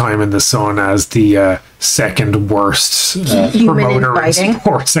enjoy his time in the sun as the second worst promoter in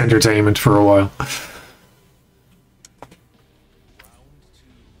sports entertainment for a while.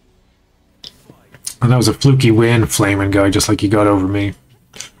 And that was a fluky win, Flaming Guy, just like you got over me.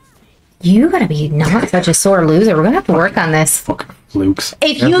 You gotta be not such a sore loser. We're gonna have to work on this. Fucking flukes.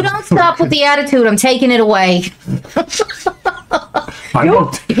 If you don't stop with the attitude, I'm taking it away. I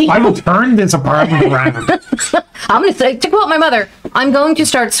will turn this apartment around. I'm gonna say, to quote my mother, I'm going to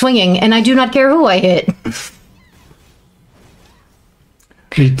start swinging, and I do not care who I hit.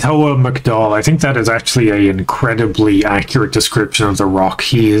 Toa McDowell, I think that is actually an incredibly accurate description of The Rock.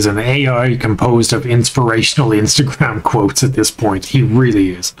 He is an AI composed of inspirational Instagram quotes at this point. He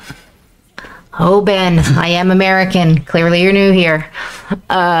really is. Oh, Ben, I am American. Clearly you're new here.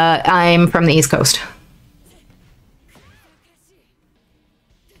 I'm from the East Coast.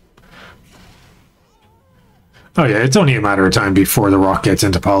 Oh yeah, it's only a matter of time before The Rock gets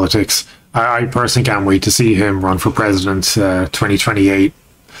into politics. I personally can't wait to see him run for president 2028.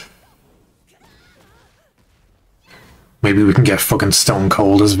 Maybe we can get fucking Stone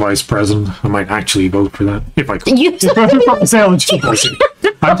Cold as vice president. I might actually vote for that. If I could.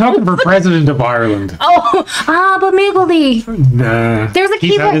 I'm talking for president of Ireland. But Miggledy. Nah. There's a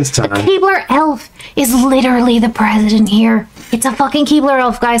Keebler elf is literally the president here. It's a fucking Keebler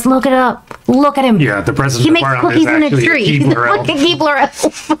elf, guys. Look it up. Look at him. Yeah, the president of Ireland is actually a Keebler elf. He's a fucking Keebler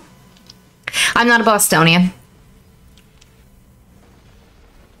elf. I'm not a Bostonian.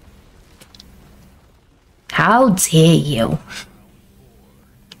 How dare you?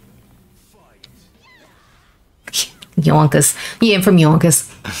 Yonkers. Yeah, I'm from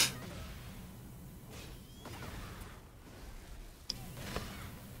Yonkers.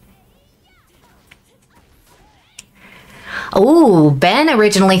 Oh, Ben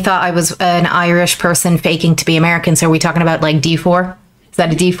originally thought I was an Irish person faking to be American. So are we talking about like D4? Is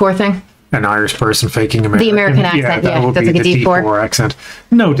that a D4 thing? An Irish person faking American. The American accent, yeah. That's like a D4 accent.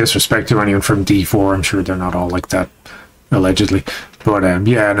 No disrespect to anyone from D4. I'm sure they're not all like that, allegedly. But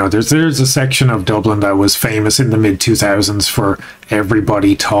there's a section of Dublin that was famous in the mid-2000s for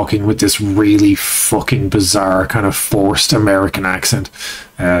everybody talking with this really fucking bizarre kind of forced American accent.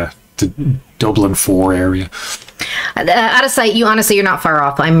 The Dublin 4 area. Out of sight, you're not far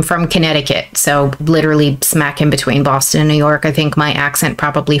off. I'm from Connecticut, so literally smack in between Boston and New York. I think my accent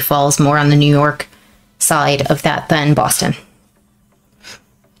probably falls more on the New York side of that than Boston.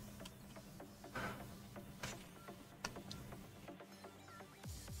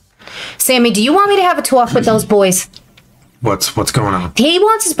 Sammy, do you want me to have a talk with those boys? What's going on? He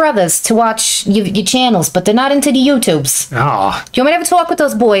wants his brothers to watch your channels, but they're not into the YouTubes. Ah. Do you want me to have a talk with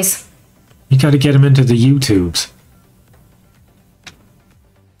those boys? You gotta get him into the YouTubes.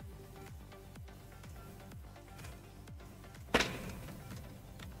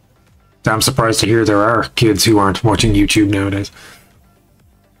 I'm surprised to hear there are kids who aren't watching YouTube nowadays.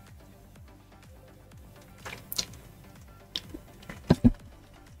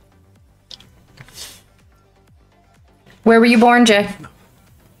 Where were you born, Jay?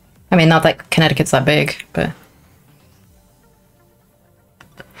 I mean, not that Connecticut's that big, but...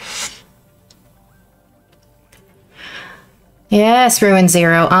 Yes, Ruin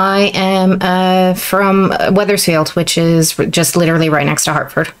Zero. I am from Weathersfield, which is just literally right next to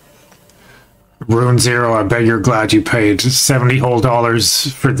Hartford. Ruin Zero, I bet you're glad you paid $70 whole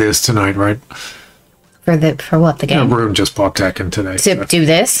for this tonight, right? For what, the game? Yeah, Ruin just bought Tekken today. To do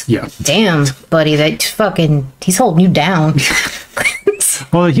this? Yeah. Damn, buddy, he's holding you down.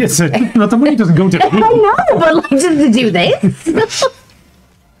 Well, yes, not the money doesn't go to I know, but like, just to do this?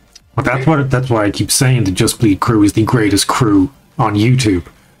 Well, that's why I keep saying the Just Bleed crew is the greatest crew on YouTube.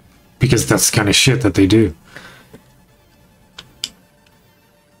 Because that's the kind of shit that they do.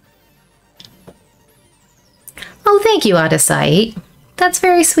 Oh, thank you, Out of Sight. That's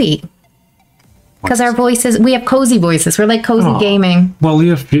very sweet. Because our voices, we have cozy voices. We're like cozy gaming. Well,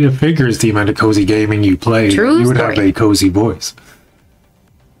 if it figures the amount of cozy gaming you play, you would have a cozy voice.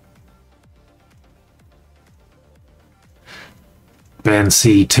 Ben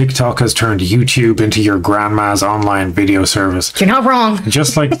C. TikTok has turned YouTube into your grandma's online video service. You're not wrong.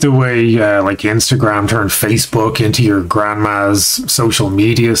 Just like the way like Instagram turned Facebook into your grandma's social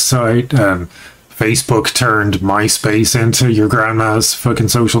media site, and Facebook turned MySpace into your grandma's fucking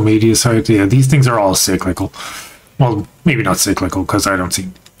social media site. Yeah, these things are all cyclical. Well, maybe not cyclical, because I don't see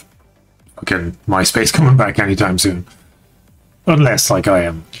fucking MySpace coming back anytime soon. Unless, like, I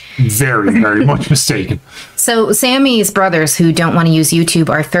am very, very much mistaken. So Sammy's brothers, who don't want to use YouTube,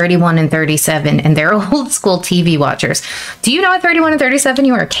 are 31 and 37, and they're old school TV watchers. Do you know at 31 and 37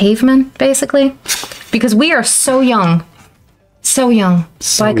 you are a caveman, basically? Because we are so young. So young.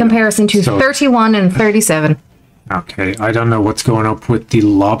 By comparison to 31 and 37. Okay, I don't know what's going up with the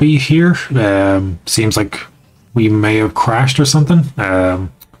lobby here. Seems like we may have crashed or something.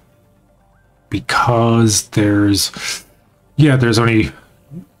 Because there's only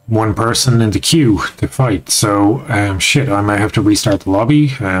one person in the queue to fight. So, shit, I might have to restart the lobby.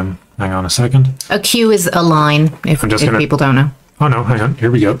 Hang on a second. A queue is a line, if people don't know. Oh no, hang on,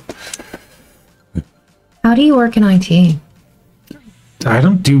 here we go. How do you work in IT? I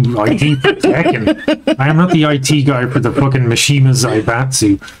don't do IT for Tekken. I am not the IT guy for the fucking Mishima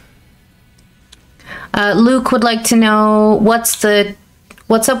Zaibatsu. Luke would like to know what's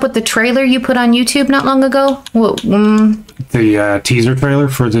up with the trailer you put on YouTube not long ago? The teaser trailer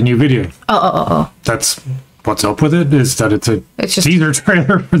for the new video. Oh. That's what's up with it, is that it's just teaser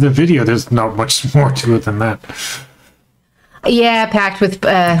trailer for the video. There's not much more to it than that. Yeah, packed with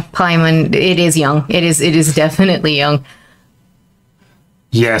Paimon. It is young. It is definitely young.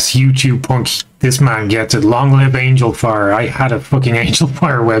 Yes, YouTube punk. This man gets it. Long live Angel Fire. I had a fucking Angel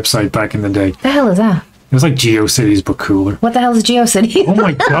Fire website back in the day. The hell is that? It was like GeoCities, but cooler. What the hell is GeoCities? Oh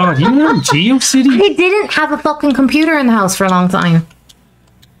my god, you know GeoCities? I didn't have a fucking computer in the house for a long time.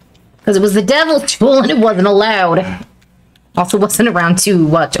 Because it was the devil's tool and it wasn't allowed. Also wasn't around to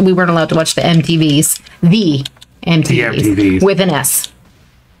watch. We weren't allowed to watch the MTVs. The MTVs. With an S.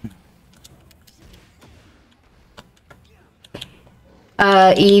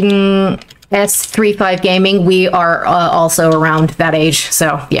 Even S35 Gaming, we are also around that age.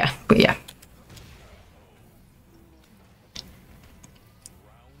 So, yeah.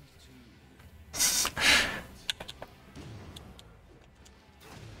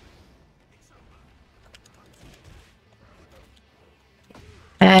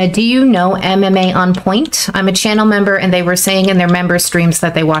 Do you know MMA On Point? I'm a channel member, and they were saying in their member streams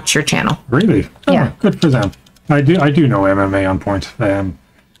that they watch your channel. Really? Oh, yeah. Good for them. I do know MMA On Point.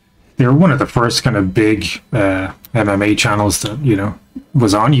 They're one of the first kind of big MMA channels that,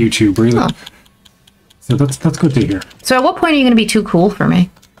 was on YouTube, really. Oh. So that's good to hear. So at what point are you going to be too cool for me?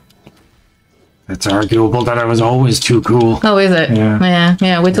 It's arguable that I was always too cool. Oh, is it?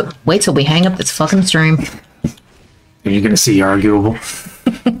 Yeah. Wait till we hang up this fucking stream. And you're going to see arguable.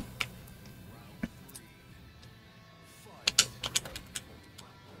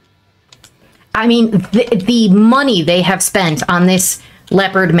 I mean, the money they have spent on this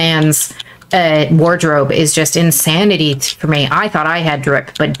leopard man's wardrobe is just insanity for me. I thought I had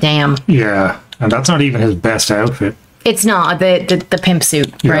drip, but damn. Yeah, and that's not even his best outfit. It's not. The pimp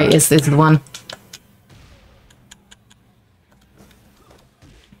suit, yeah. Right, is the one.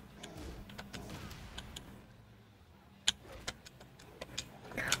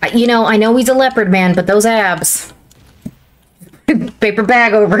 You know, I know he's a leopard man, but those abs. Paper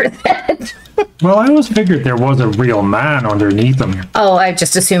bag over his head. Well, I always figured there was a real man underneath him. Oh, I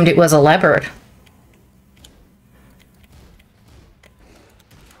just assumed it was a leopard.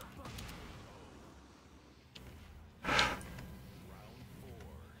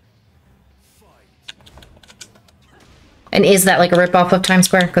 And is that like a ripoff of Times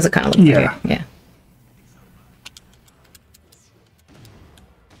Square? Because it kind of looks like it. Yeah.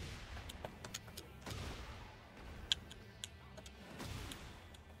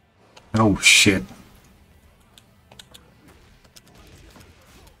 Oh, shit.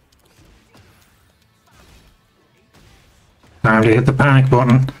 Time to hit the panic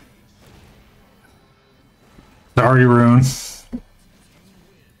button. Sorry, Rune.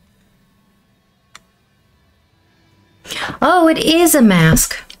 Oh, it is a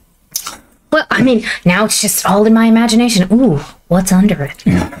mask. Well, I mean, now it's just all in my imagination. Ooh, what's under it?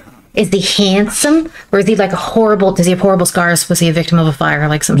 Is he handsome? Or is he like a horrible... Does he have horrible scars? Was he a victim of a fire?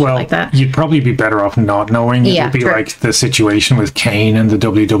 Like something like that? You'd probably be better off not knowing. Yeah, it would be like the situation with Kane and the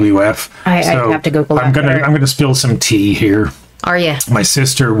WWF. I have to Google that. I'm gonna spill some tea here. Are you? My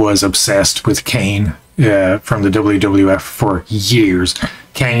sister was obsessed with Kane from the WWF for years.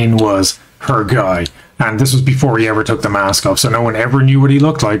 Kane was her guy. And this was before he ever took the mask off, so no one ever knew what he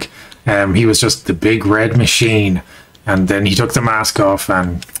looked like. He was just the big red machine. And then he took the mask off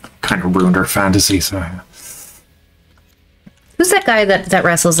and kind of ruined her fantasy. So, who's that guy that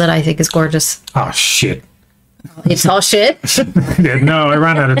wrestles that I think is gorgeous? Oh, shit. It's all shit? Yeah, no, I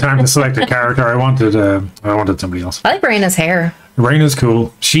ran out of time to select a character. I wanted somebody else. I like Raina's hair. Raina's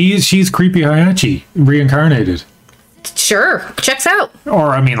cool. She's Creepy Hayachi, reincarnated. Sure, checks out.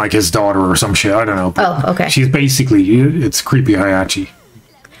 Or, I mean, like his daughter or some shit. I don't know. Oh, okay. She's basically, it's Creepy Hayachi.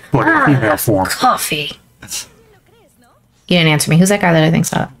 But in female form. Coffee. You didn't answer me. Who's that guy that I think's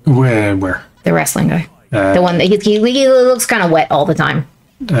hot? Where? The wrestling guy. The one that he looks kind of wet all the time.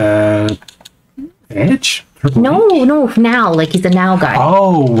 Edge? No, now. Like he's a now guy.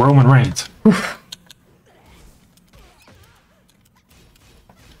 Oh, Roman Reigns. Oof.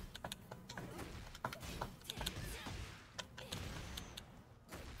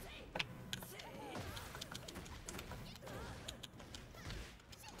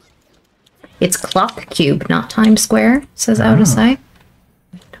 It's Clock Cube, not Times Square, says Out of Sight.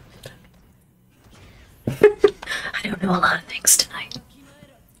 I don't know a lot of things tonight.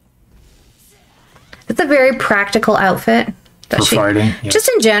 It's a very practical outfit. For fighting. Yeah. Just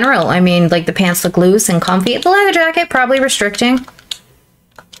in general. I mean, like the pants look loose and comfy. The leather jacket, probably restricting.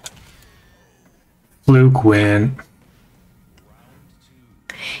 Fluke win.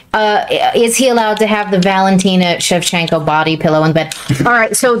 Is he allowed to have the Valentina Shevchenko body pillow in bed? All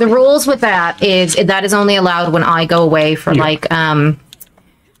right, so the rules with that is only allowed when I go away for like longer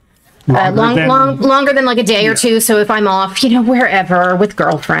than like a day or two. So if I'm off, wherever with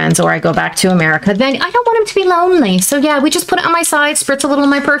girlfriends or I go back to America, then I don't want him to be lonely. So yeah, we just put it on my side, spritz a little of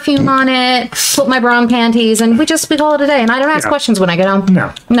my perfume on it, put my bra and panties, and we call it a day. And I don't ask questions when I get home.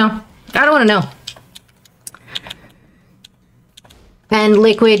 No, I don't want to know. And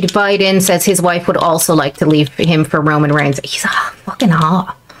Liquid Biden says his wife would also like to leave him for Roman Reigns. He's fucking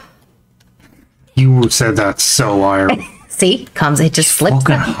hot. You said that so Irish. See, it just flips.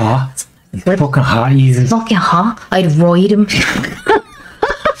 Fucking hot. He's fucking hot. He's fucking hot. I'd ride him.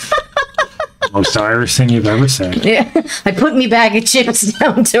 Most Irish thing you've ever said. Yeah, I put me bag of chips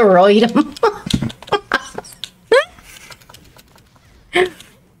down to ride him.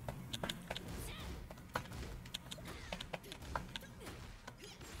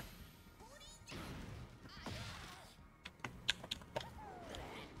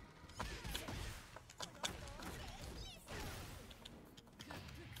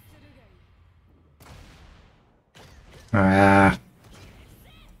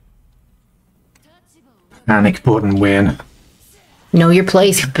 Panic button win. Know your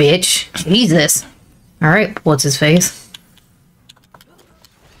place, bitch. Jesus. All right, what's his face?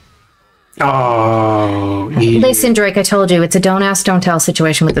 Oh, listen, Drake, I told you it's a don't ask, don't tell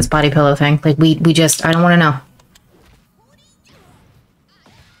situation with this body pillow thing. Like we just, I don't want to know.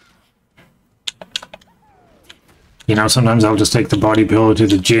 Sometimes I'll just take the body pillow to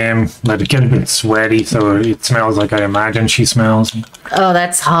the gym, let it get a bit sweaty so it smells like I imagine she smells. Oh,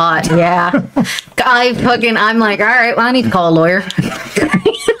 that's hot. Yeah. I'm like, all right, well, I need to call a lawyer.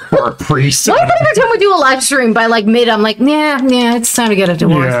 Or a priest. What if every time we do a live stream by like mid, I'm like, yeah, it's time to get a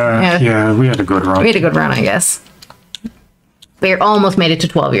divorce. Yeah, we had a good run. We had a good run, I guess. We almost made it to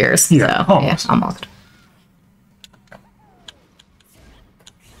 12 years. Yeah, so, almost. Yeah, almost.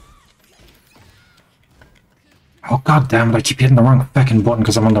 Oh, god damn it, I keep hitting the wrong fucking button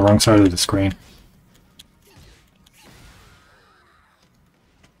because I'm on the wrong side of the screen.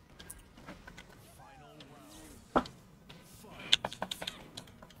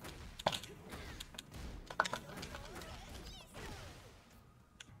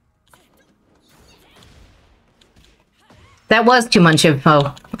 That was too much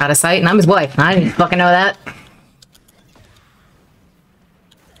info out of sight, and I'm his wife. I didn't fucking know that.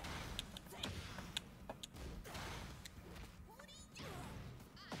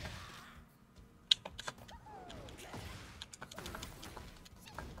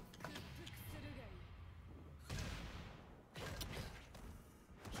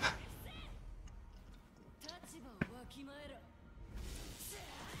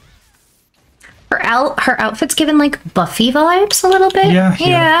 Her outfit's given like Buffy vibes a little bit.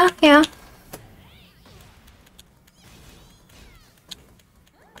 Yeah.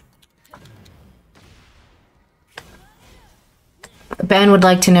 Ben would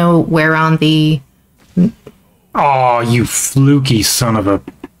like to know where on the... Oh, you fluky son of a...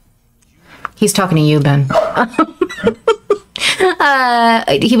 He's talking to you, Ben.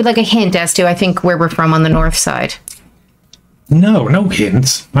 He would like a hint as to, I think, where we're from on the north side. No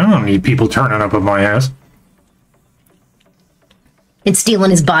hints. I don't need people turning up at my house. And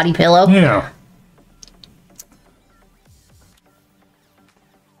stealing his body pillow. Yeah.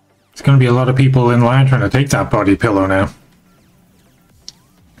 There's going to be a lot of people in line trying to take that body pillow now.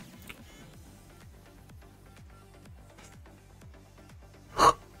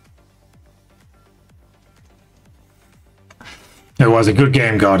 It was a good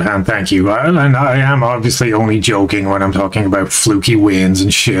game, Godhand, thank you. And I am obviously only joking when I'm talking about fluky wins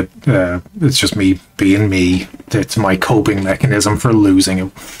and shit. It's just me being me. It's my coping mechanism for losing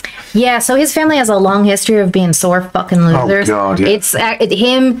it. Yeah, so his family has a long history of being sore fucking losers. Oh, God, yeah. It's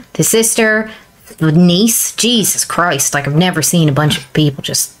him, the sister, the niece. Jesus Christ. Like, I've never seen a bunch of people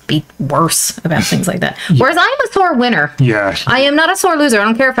just be worse about things like that. Yeah. Whereas I'm a sore winner. Yeah. I am not a sore loser. I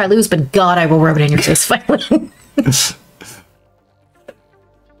don't care if I lose, but God, I will rub it in your face if I win.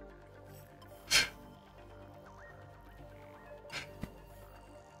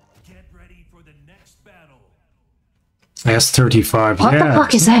 S35. What the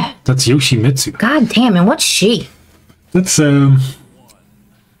fuck is that? That's Yoshimitsu. God damn, and what's she? That's who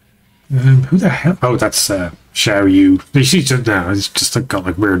the hell? Oh, that's Xiaoyu. She's just it's just got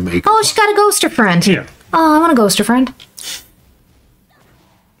like weird makeup. Oh, she's got a ghoster friend. Yeah. Oh, I want a ghoster friend.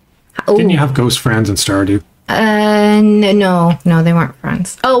 Didn't you have ghost friends in Stardew? No, they weren't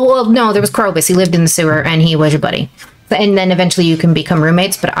friends. Oh, well, no, there was Krobus. He lived in the sewer, and he was your buddy. And then eventually you can become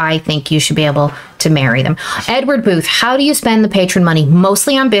roommates, but I think you should be able to marry them. Edward Booth, how do you spend the patron money?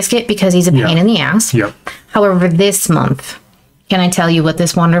 Mostly on Biscuit, because he's a pain in the ass. Yep. However, this month, can I tell you what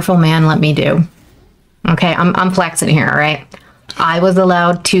this wonderful man let me do? Okay, I'm flexing here, all right? I was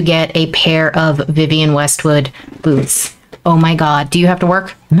allowed to get a pair of Vivienne Westwood boots. Oh my God. Do you have to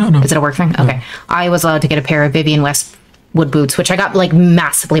work? No. Is it a work thing? Okay. No. I was allowed to get a pair of Vivienne Westwood boots, which I got like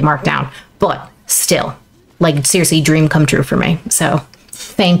massively marked down, but still. Like, seriously, dream come true for me. So,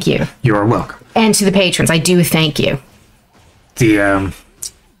 thank you. You are welcome. And to the patrons, I do thank you. The,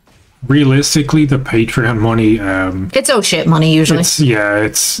 realistically, the Patreon money, it's oh shit money, usually.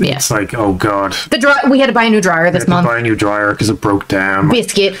 It's like, oh God. We had to buy a new dryer this month. Buy a new dryer because it broke down.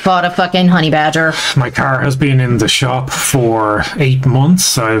 Biscuit fought a fucking honey badger. My car has been in the shop for 8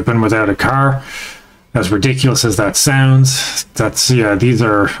 months. I've been without a car. As ridiculous as that sounds, these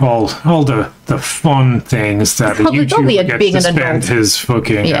are all the fun things that a YouTuber gets to spend his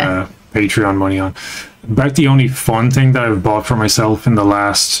fucking Patreon money on. About the only fun thing that I've bought for myself in the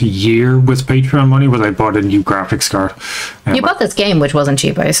last year with Patreon money was I bought a new graphics card. You bought this game, which wasn't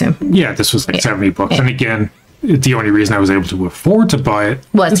cheap, I assume. Yeah, this was like $70. And again, the only reason I was able to afford to buy it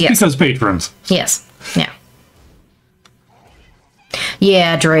was because patrons. Yes. Yeah.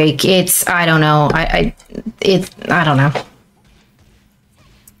 Yeah, Drake. It's I don't know. I don't know.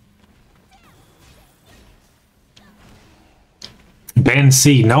 Ben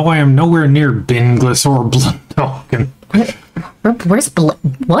C. No, I am nowhere near Binglis or Blundog. Where's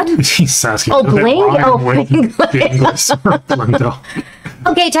what? He's asking. Oh, Bling? Oh, Binglis or Blundog.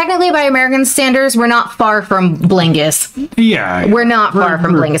 Okay, technically by American standards, we're not far from Blingus. Yeah. We're not far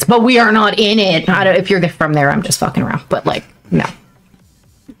from Blingus, but we are not in it. If you're from there, I'm just fucking around. But like, no.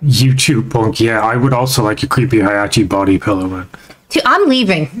 YouTube punk, yeah. I would also like a creepy Hayachi body pillow, man. Dude, I'm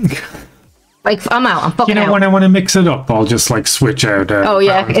leaving. Like, I'm out. I'm fucking out. When I want to mix it up, I'll just like switch out. Oh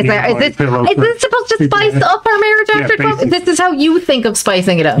yeah, is this supposed to spice up our marriage after 12? This is how you think of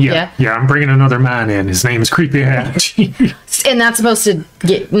spicing it up? Yeah. I'm bringing another man in. His name is Creepy Hayachi. And that's supposed to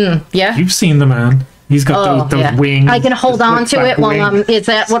get yeah. You've seen the man. He's got those wings. I can hold on to it while is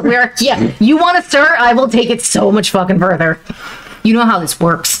that what we're... Yeah, you want to start? I will take it so much fucking further. You know how this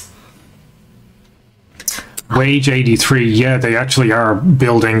works. Wage 83, yeah, they actually are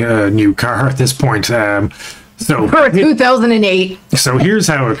building a new car at this point. So for 2008. So here's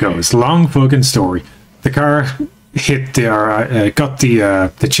how it goes. Long fucking story. The car hit got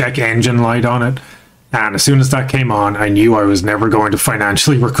the check engine light on it, and as soon as that came on, I knew I was never going to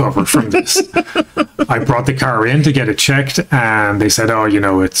financially recover from this. I brought the car in to get it checked, and they said, oh, you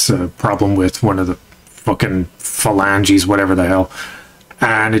know, it's a problem with one of the fucking phalanges, whatever the hell.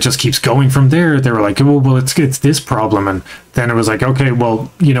 And it just keeps going from there. They were like, oh, well, it's this problem. And then it was like, okay,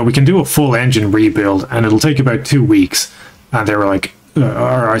 well, you know, we can do a full engine rebuild and it'll take about 2 weeks. And they were like,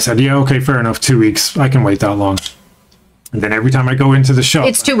 or I said, yeah, okay, fair enough, 2 weeks. I can wait that long. And then every time I go into the shop,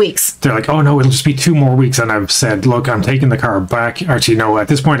 it's 2 weeks. They're like, oh, no, it'll just be 2 more weeks. And I've said, look, I'm taking the car back. Actually, no, at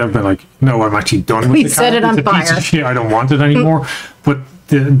this point, I've been like, no, I'm actually done with the car. We set it on fire. Shit, I don't want it anymore. But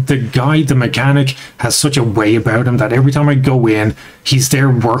the guy, the mechanic, has such a way about him that every time I go in, he's there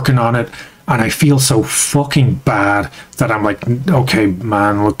working on it, and I feel so fucking bad that I'm like, okay,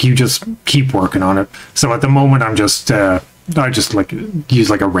 man, look, you just keep working on it. So at the moment, I'm just, I just like use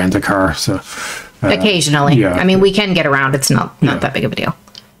like a rent-a-car. So occasionally, yeah. I mean, we can get around. It's not that big of a deal.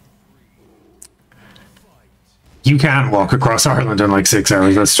 You can walk across Ireland in like 6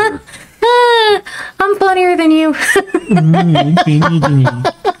 hours. That's true. I'm funnier than you.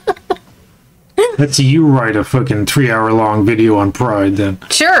 Let's see you write a fucking 3-hour-long video on Pride then.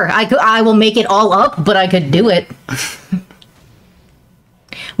 Sure, I will make it all up, but I could do it.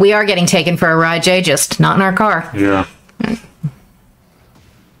 We are getting taken for a ride, Jay, just not in our car. Yeah.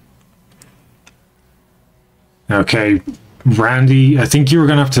 Okay, Randy, I think you were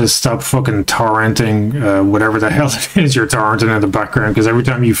gonna have to stop fucking torrenting whatever the hell it is you're torrenting in the background, because every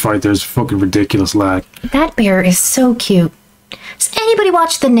time you fight there's fucking ridiculous lag. That bear is so cute. Does anybody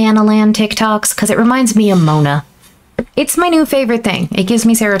watch the Nanaland TikToks? Because it reminds me of Mona. It's my new favorite thing. It gives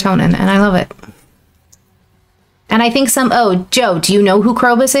me serotonin and I love it. And I think oh, Joe, do you know who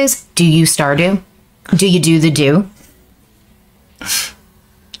Krobus is? Do you Stardew? Do you do the do?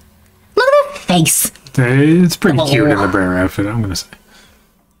 Look at that face. It's pretty cute in the bear outfit, I'm gonna say.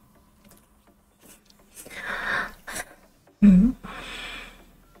 Mm-hmm.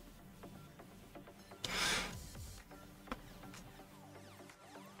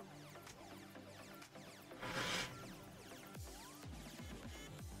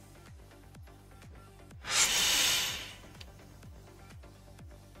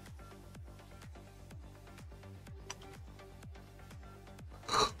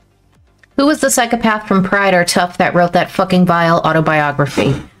 Who was the psychopath from Pride or Tough that wrote that fucking vile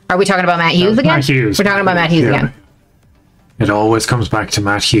autobiography? Are we talking about Matt Hughes again? Matt Hughes. We're talking about Matt Hughes again. It always comes back to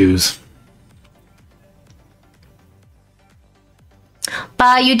Matt Hughes.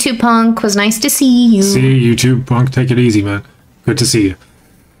 Bye, YouTube Punk. Was nice to see you. See you, YouTube Punk. Take it easy, man. Good to see you.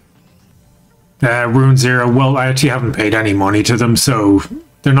 Rune Zero. Well, I actually haven't paid any money to them, so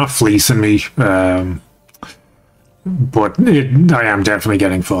they're not fleecing me. But I am definitely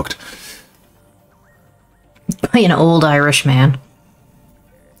getting fucked. By an old Irish man.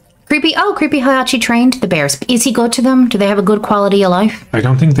 Creepy Hayachi trained the bears. Is he good to them? Do they have a good quality of life? I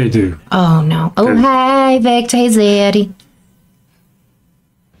don't think they do. Oh no. Oh hey, Victor, hey Zeddy.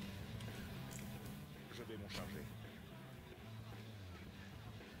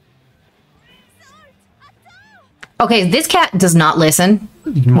 Okay, this cat does not listen.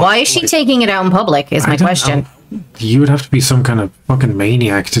 Why is she taking it out in public is my question. You would have to be some kind of fucking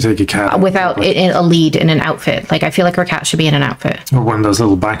maniac to take a cat without a lead in an outfit. Like, I feel like her cat should be in an outfit. Or one of those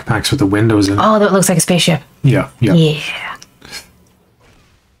little backpacks with the windows in it. Oh, that looks like a spaceship. Yeah.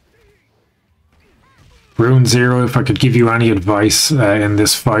 Rune Zero, if I could give you any advice in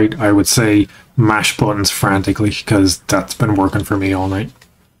this fight, I would say mash buttons frantically, because that's been working for me all night.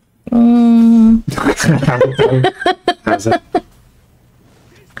 That's it.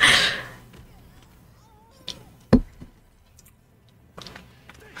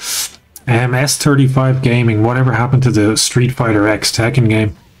 S35 Gaming, whatever happened to the Street Fighter X Tekken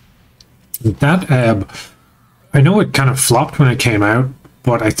game? That, I know it kind of flopped when it came out,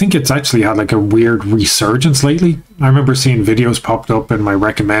 but I think it's actually had like a weird resurgence lately. I remember seeing videos popped up in my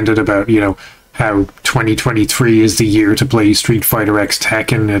recommended about, you know, how 2023 is the year to play Street Fighter X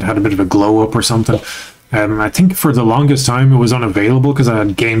Tekken. It had a bit of a glow up or something. I think for the longest time it was unavailable because I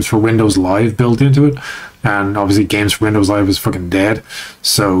had Games for Windows Live built into it, and obviously Games for Windows Live is fucking dead,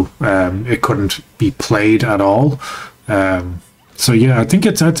 so it couldn't be played at all. So yeah, I think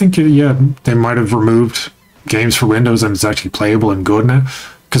they might have removed Games for Windows and it's actually playable and good now.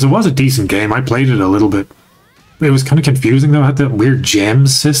 because it was a decent game. I played it a little bit. It was kind of confusing though. It had that weird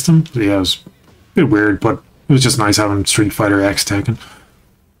gems system. Yeah, it was a bit weird, but it was just nice having Street Fighter X Tekken.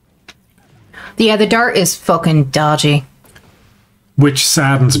 Yeah, the dart is fucking dodgy. Which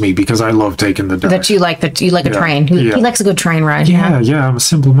saddens me because I love taking the dart. That you like a train. He likes a good train ride. Yeah, I'm a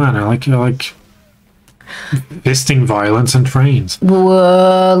simple man. I like fisting violence and trains.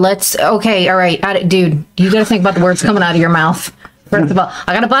 Okay, all right, dude. You got to think about the words coming out of your mouth. First of all,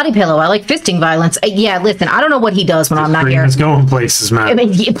 I got a body pillow. I like fisting violence. Yeah, listen, I don't know what he does when I'm not here. He's going places, man. I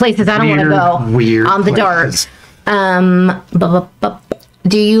mean, places I don't want to go. Weird on the places. Dart.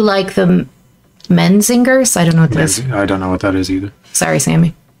 Do you like the Menzingers? I don't know what that is. I don't know what that is either. Sorry,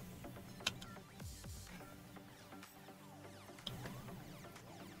 Sammy.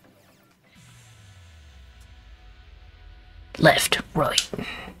 Left, right.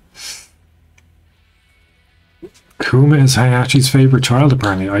 Kuma is Hayachi's favorite child,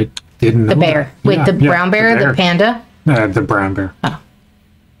 apparently. I didn't know. The bear. That. Wait, the brown bear, the panda? The brown bear. Oh.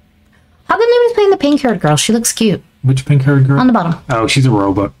 How come nobody's playing the pink-haired girl? She looks cute. Which pink-haired girl? On the bottom. Oh, she's a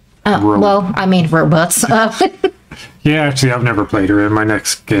robot. Well, I mean, robots. Yeah, actually, I've never played her. In my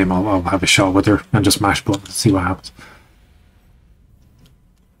next game, I'll have a shot with her and just mash buttons and see what happens.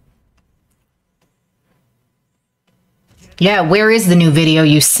 Yeah, where is the new video,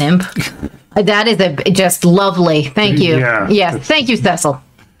 you simp? That is just lovely. Thank you. Yeah. Yes, thank you,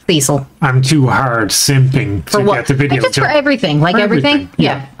 Cecil. I'm too hard simping to get the video. Just for everything. Like for everything?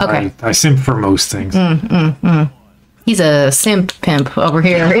 Yeah. Okay. I simp for most things. He's a simp pimp over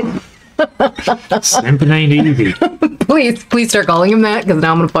here. Simping ain't easy. Please start calling him that, because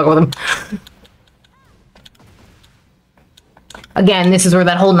now I'm going to fuck with him. Again, this is where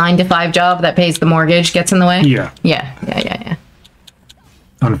that whole 9-to-5 job that pays the mortgage gets in the way? Yeah.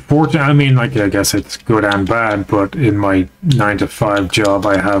 Unfortunately, I mean, like, I guess it's good and bad, but in my 9-to-5 job,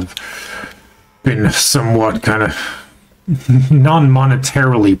 I have been somewhat kind of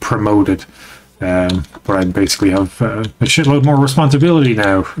non-monetarily promoted. But I basically have a shitload more responsibility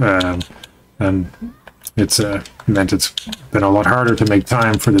now. And it's meant it's been a lot harder to make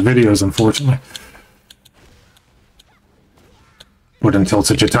time for the videos, unfortunately. But until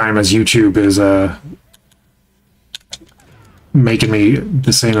such a time as YouTube is making me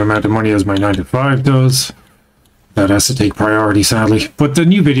the same amount of money as my 9-to-5 does, that has to take priority, sadly. But the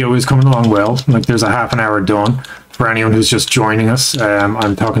new video is coming along well. Like, there's a half an hour done. For anyone who's just joining us,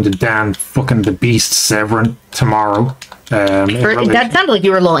 I'm talking to Dan fucking the Beast Severin tomorrow. That sounded like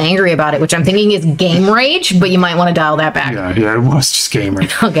you were a little angry about it, which I'm thinking is game rage, but you might want to dial that back. Yeah, it was just game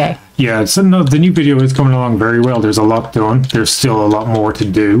rage. Okay. Yeah, so no, the new video is coming along very well. There's a lot done. There's still a lot more to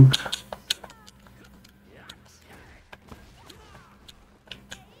do.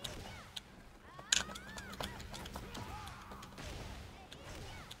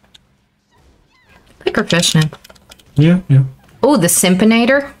 Picker fishing. Yeah. Oh, the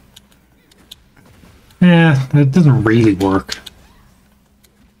Simpinator? Yeah, that doesn't really work.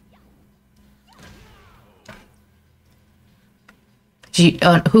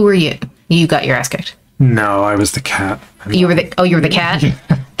 Who were you? You got your ass kicked. No, I was the cat. You were the cat?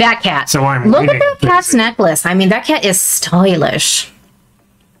 That cat. So Look at that cat's necklace. I mean, that cat is stylish.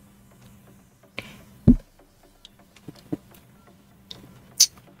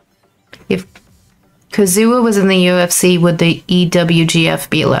 If Kazuha was in the UFC, would the EWGF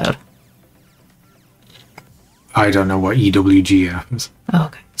be allowed? I don't know what EWGF is. Oh,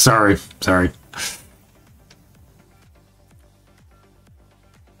 okay. Sorry.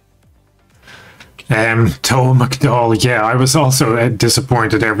 Toe McDowell, yeah, I was also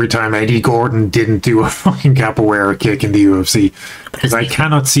disappointed every time Eddie Gordon didn't do a fucking capoeira kick in the UFC. Because I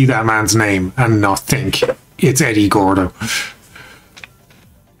cannot see that man's name and not think it's Eddie Gordo.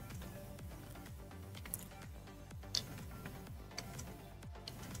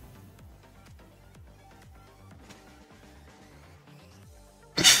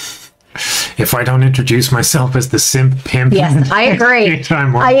 If I don't introduce myself as the simp pimp... Yes, I agree.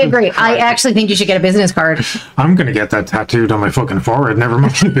 I agree. I actually think you should get a business card. I'm going to get that tattooed on my fucking forehead. Never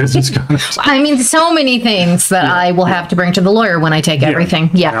mind a business card. I mean, so many things that I will have to bring to the lawyer when I take everything.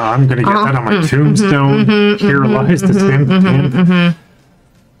 Yeah. I'm going to get that on my tombstone. Here lies the simp pimp.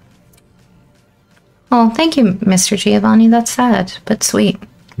 Oh, thank you, Mr. Giovanni. That's sad, but sweet.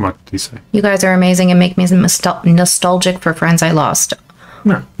 What do you say? You guys are amazing and make me nostalgic for friends I lost.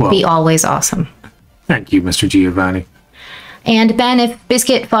 Yeah, well, be always awesome. Thank you, Mr. Giovanni. And then if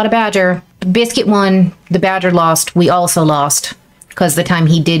Biscuit fought a badger, Biscuit won, the badger lost, we also lost. Because the time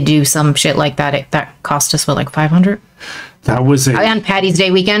he did do some shit like that, that cost us, what, like 500? That was a... On Paddy's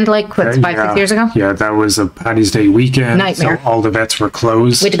Day weekend, like, what, 5-6 years ago? Yeah, that was a Paddy's Day weekend. Nightmare. So all the vets were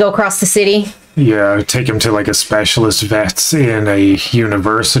closed. We had to go across the city. Yeah, take him to like a specialist vets in a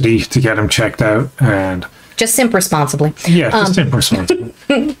university to get him checked out, and... Just simp responsibly. Yeah, just simp responsibly.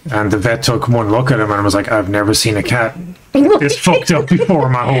 And the vet took one look at him and was like, I've never seen a cat this fucked up before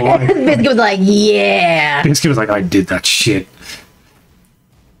in my whole life. Biscuit was like, yeah. Biscuit was like, I did that shit.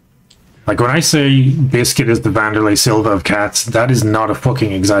 Like, when I say Biscuit is the Vanderlei Silva of cats, that is not a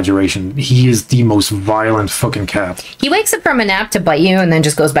fucking exaggeration. He is the most violent fucking cat. He wakes up from a nap to bite you and then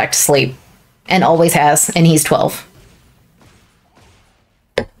just goes back to sleep. And always has. And he's 12.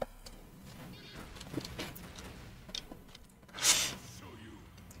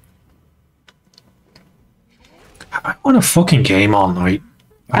 I want a fucking game all night.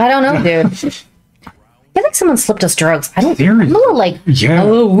 I don't know, dude. I feel like someone slipped us drugs. I'm a little like, yeah. a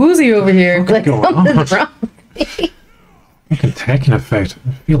little woozy over here. Like, something's wrong. Fucking Tekken effect.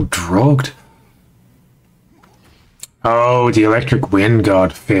 I feel drugged. Oh, the Electric Wind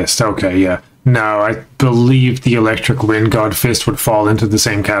God Fist. Okay, yeah. No, I believe the Electric Wind God Fist would fall into the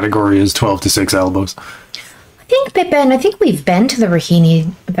same category as 12 to 6 elbows. I think, Ben, I think we've been to the Rahini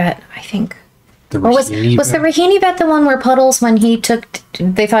vet, I think. Was the Rahini vet the one where Puddles, when he took,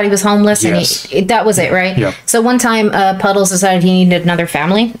 they thought he was homeless, yes. And that was it, right? Yeah. So one time, Puddles decided he needed another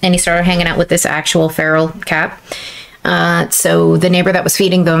family, and he started hanging out with this actual feral cat. So the neighbor that was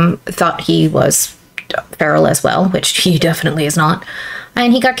feeding them thought he was feral as well, which he definitely is not.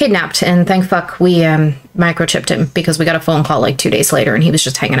 And he got kidnapped, and thank fuck we microchipped him, because we got a phone call like 2 days later, and he was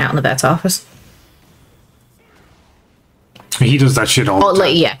just hanging out in the vet's office. He does that shit all the time.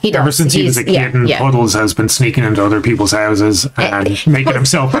 Like, yeah, he does. Ever since he was a kid, and Puddles has been sneaking into other people's houses and making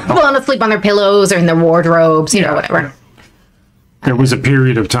himself falling asleep on their pillows or in their wardrobes, you know, whatever. There was a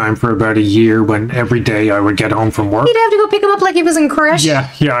period of time for about a year when every day I would get home from work. You'd have to go pick him up like he was in crash. Yeah,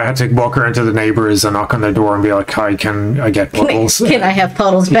 I had to walk around to the neighbors and knock on their door and be like, hi, can I get Puddles? Can I have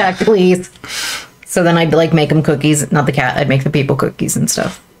Puddles back, please? So then I'd like make him cookies, not the cat, I'd make the people cookies and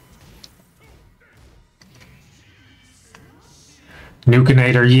stuff.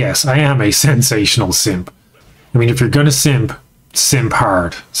 Nukinator, yes, I am a sensational simp. I mean, if you're gonna simp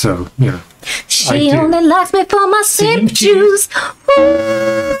hard. So, you know. She only likes me for my simp juice.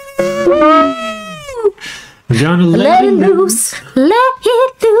 I'm gonna let it loose. Let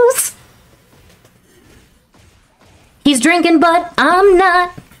it loose. He's drinking, but I'm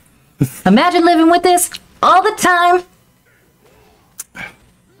not. Imagine living with this all the time.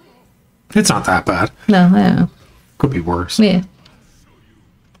 It's not that bad. No, I don't know. Could be worse. Yeah.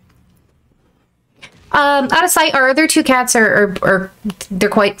 Out of sight, our other two cats are they're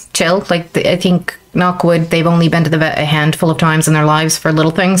quite chill. Like, I think, knock wood, they've only been to the vet a handful of times in their lives for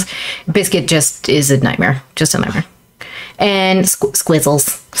little things. Biscuit just is a nightmare. Just a nightmare. And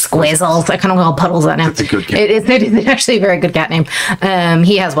Squizzles. I kind of call Puddles that now. That's a good cat. It is actually a very good cat name.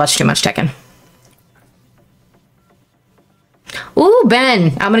 He has watched too much Tekken. Ooh,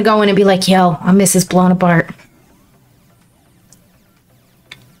 Ben. I'm going to go in and be like, yo, I miss his blown apart.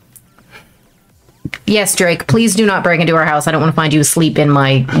 Yes, Drake, please do not break into our house. I don't want to find you asleep in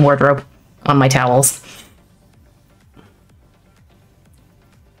my wardrobe on my towels.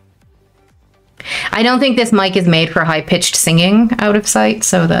 I don't think this mic is made for high-pitched singing out of sight,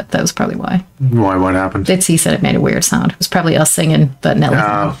 so that was probably why. Why? What happened? He said it made a weird sound. It was probably us singing, but Nelly.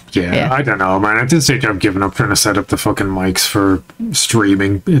 Oh, yeah. I don't know, man. At this stage, I've given up trying to set up the fucking mics for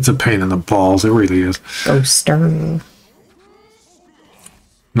streaming. It's a pain in the balls. It really is. Ghoster.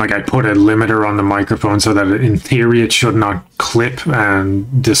 Like, I put a limiter on the microphone so that in theory it should not clip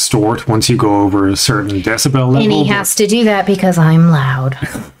and distort once you go over a certain decibel level. And he has to do that because I'm loud.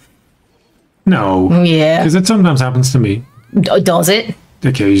 No. Yeah. Because it sometimes happens to me. Does it?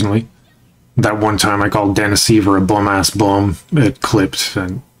 Occasionally. That one time I called Dennis Seaver a bum-ass bum, it clipped,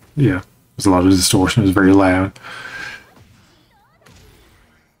 and yeah, there's a lot of distortion. It was very loud.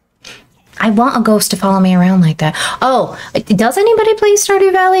 I want a ghost to follow me around like that. Oh, does anybody play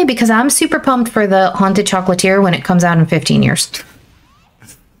Stardew Valley? Because I'm super pumped for the Haunted Chocolatier when it comes out in 15 years.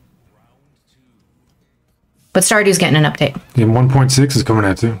 But Stardew's getting an update. And 1.6 is coming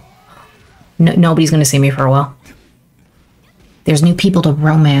out too. No, nobody's going to see me for a while. There's new people to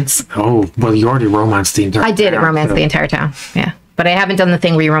romance. Oh, well, you already romanced the entire town. I did romance the entire town, yeah. But I haven't done the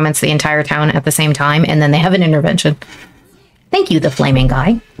thing where you romance the entire town at the same time, and then they have an intervention. Thank you, the Flaming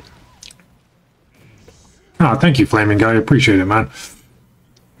Guy. Oh, thank you, Flaming Guy. I appreciate it, man.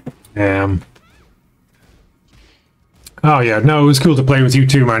 Oh, yeah. No, it was cool to play with you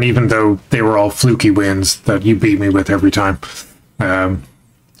too, man, even though they were all fluky wins that you beat me with every time.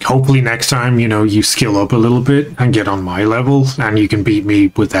 hopefully next time, you know, you skill up a little bit and get on my level and you can beat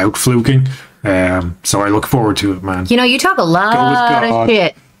me without fluking. So I look forward to it, man. You know, you talk a lot of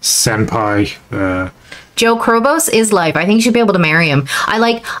shit. Senpai. Joe Krobos is life. I think you should be able to marry him. I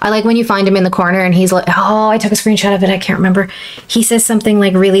like when you find him in the corner and he's like, oh, I took a screenshot of it. I can't remember. He says something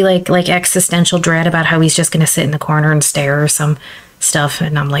like really like existential dread about how he's just going to sit in the corner and stare or some stuff.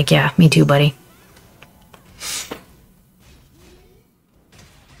 And I'm like, yeah, me too, buddy.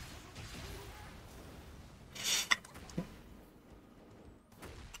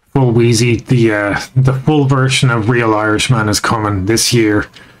 Full Wheezy, the full version of Real Irishman is coming this year.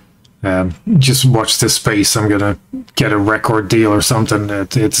 Just watch this space. I'm gonna get a record deal or something.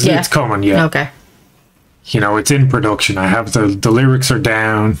 It's coming. Yeah. Okay. You know, it's in production. I have the lyrics are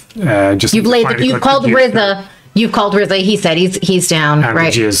down. Just you've called RZA. You've called RZA. He said he's down. And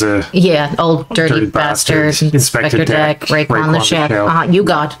right. Jizza, yeah. Old dirty bastard. Inspector Deck. Raekwon the Chef. You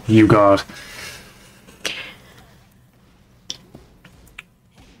got.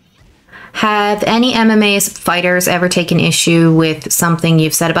 Have any MMA fighters ever taken issue with something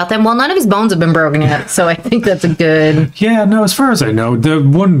you've said about them? Well, none of his bones have been broken yet, so I think that's a good... Yeah, no, as far as I know, the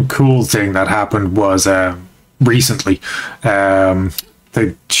one cool thing that happened was recently,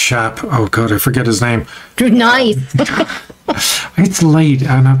 the chap... Oh, God, I forget his name. Nice. It's late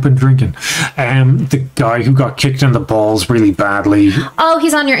and I've been drinking. The guy who got kicked in the balls really badly. Oh,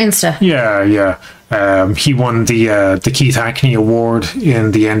 he's on your Insta. Yeah. He won the Keith Hackney Award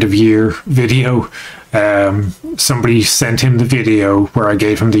in the end of year video. Somebody sent him the video where I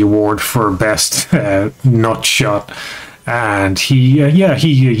gave him the award for best nut shot, and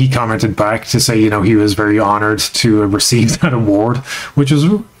he commented back to say, you know, he was very honored to receive that award, which was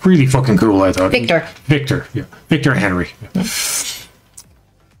really fucking cool. I thought Victor Henry. Yeah.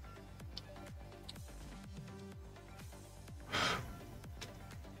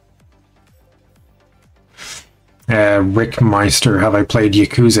 Rick Meister, have I played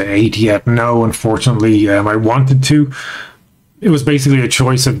Yakuza 8 yet? No, unfortunately. I wanted to. It was basically a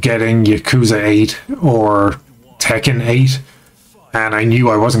choice of getting Yakuza 8 or Tekken 8, and I knew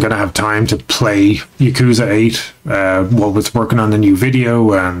I wasn't going to have time to play Yakuza 8 while was working on the new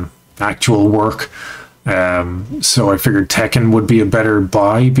video and actual work. So I figured Tekken would be a better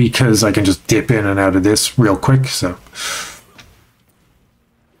buy because I can just dip in and out of this real quick. So.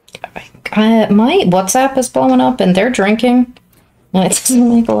 My WhatsApp is blowing up and they're drinking. And it doesn't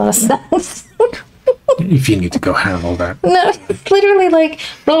make a lot of sense. If you need to go handle that. No, it's literally like,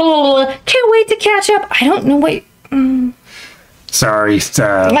 blah, blah, blah. Can't wait to catch up. I don't know what... Sorry.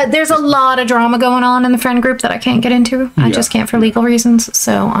 There's a lot of drama going on in the friend group that I can't get into. I just can't for legal reasons.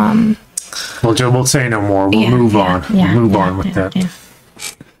 So, Well, Joe, we'll say no more. We'll move on. We'll move on with that. Yeah.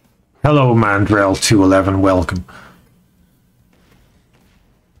 Hello, Mandrell211. Welcome.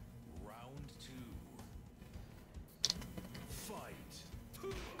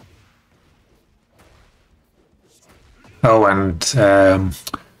 Oh, and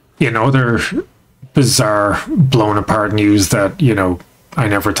in other bizarre, blown apart news that, you know, I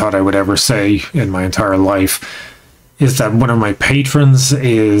never thought I would ever say in my entire life, is that one of my patrons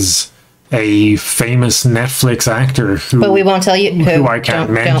is a famous Netflix actor who... But we won't tell you who I can't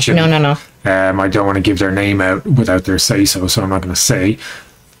mention. No. I don't want to give their name out without their say-so, so I'm not going to say.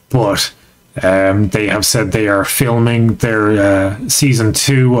 But they have said they are filming their season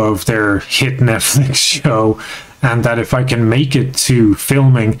 2 of their hit Netflix show, and that if I can make it to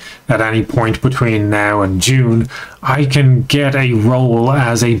filming at any point between now and June, I can get a role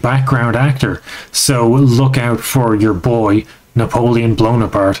as a background actor. So look out for your boy, Napoleon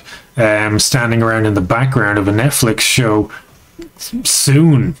Bonaparte, standing around in the background of a Netflix show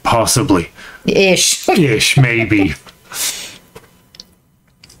soon, possibly. Ish, maybe.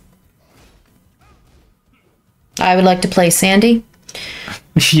 I would like to play Sandy.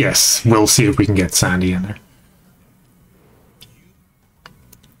 Yes, we'll see if we can get Sandy in there.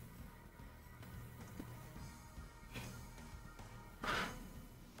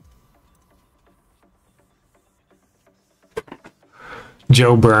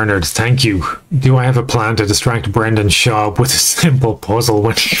 Joe Bernard, thank you. Do I have a plan to distract Brendan Schaub with a simple puzzle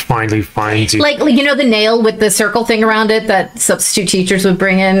when he finally finds you? Like you know, the nail with the circle thing around it that substitute teachers would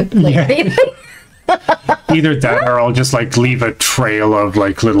bring in? Either that or I'll just like leave a trail of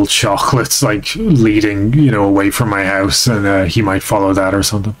like little chocolates like leading, you know, away from my house, and he might follow that or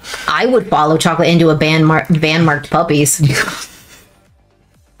something. I would follow chocolate into a van marked puppies.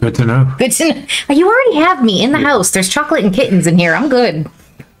 Good to know. Good to know. You already have me in the house. There's chocolate and kittens in here. I'm good.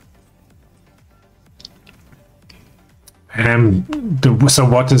 So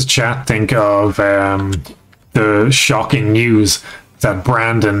what does chat think of the shocking news that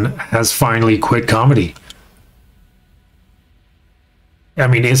Brandon has finally quit comedy. I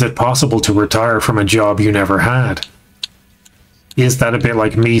mean, is it possible to retire from a job you never had? Is that a bit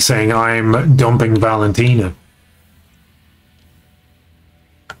like me saying I'm dumping Valentina?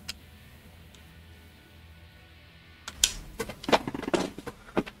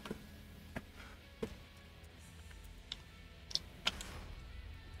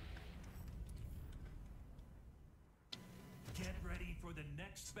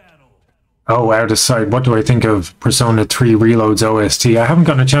 Oh, out of sight. What do I think of Persona 3 Reload's OST? I haven't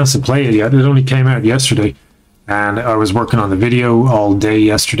gotten a chance to play it yet. It only came out yesterday. And I was working on the video all day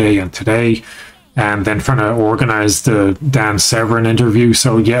yesterday and today. And then trying to organize the Dan Severin interview.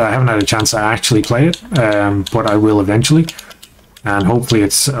 So yeah, I haven't had a chance to actually play it. But I will eventually. And hopefully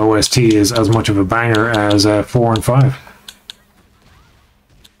its OST is as much of a banger as 4 and 5.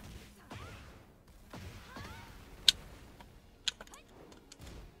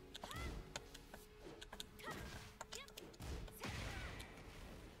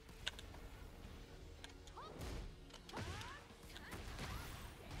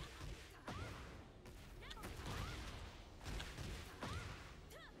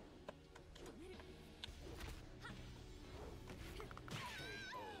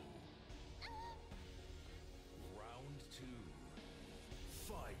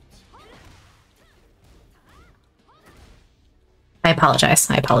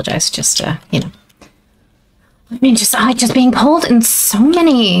 I apologize. Just, you know. I mean, just being pulled in so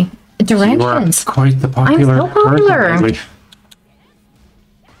many directions. You are quite the popular I'm so popular. person lately.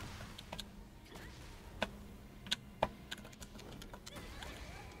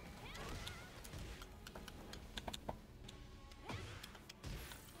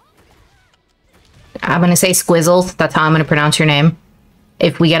 I'm going to say Squizzles. That's how I'm going to pronounce your name.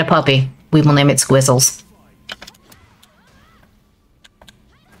 If we get a puppy, we will name it Squizzles.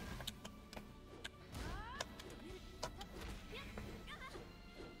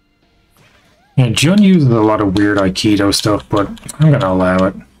 Yeah, Jun uses a lot of weird Aikido stuff, but I'm going to allow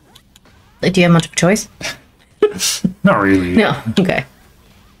it. Do you have much of a choice? Not really. No, okay.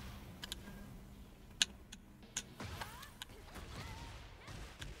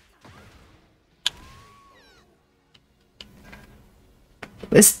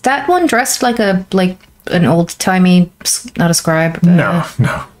 Is that one dressed like an old-timey, not a scribe? No.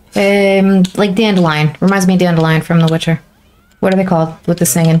 Like Dandelion. Reminds me of Dandelion from The Witcher. What are they called with the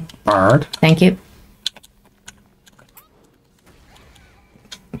singing? Bard. Thank you.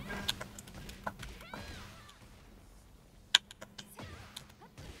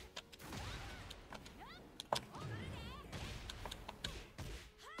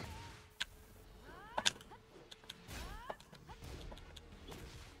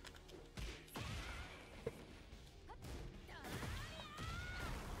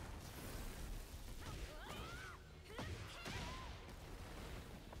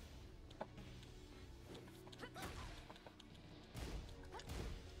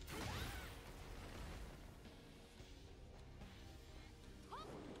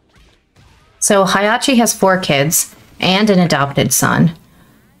 So Hayachi has 4 kids and an adopted son.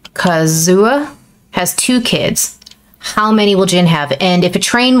 Kazuha has 2 kids. How many will Jin have? And if a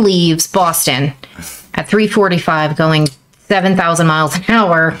train leaves Boston at 3:45 going 7,000 miles an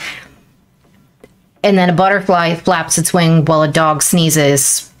hour, and then a butterfly flaps its wing while a dog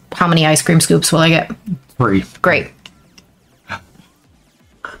sneezes, how many ice cream scoops will I get? 3. Great.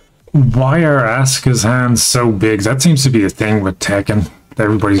 Why are Asuka's hands so big? That seems to be a thing with Tekken.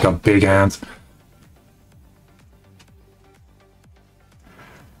 Everybody's got big hands.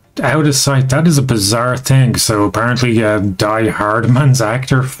 Out of sight, that is a bizarre thing. So apparently Die Hardman's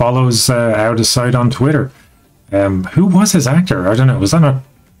actor follows Out of Sight on Twitter. Who was his actor? I don't know. Was that not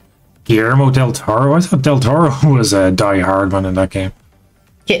Guillermo del Toro? I thought del Toro was Die Hardman in that game.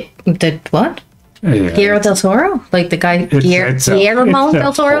 The what? Yeah. Guillermo del Toro? Like the guy Guillermo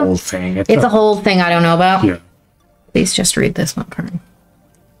del Toro? Whole thing. It's a whole thing I don't know about. Yeah. Please just read this one, Karen.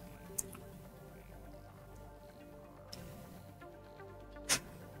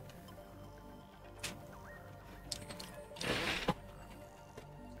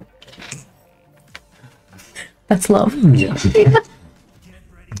 That's love. Yeah.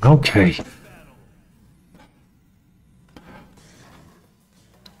 Okay.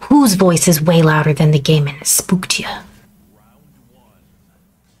 Whose voice is way louder than the game and spooked you?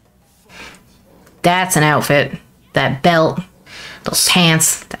 That's an outfit. That belt, those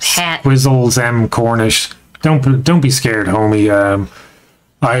pants, that hat. Squizzles M Cornish. Don't be scared, homie.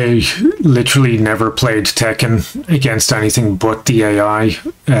 I literally never played Tekken against anything but the AI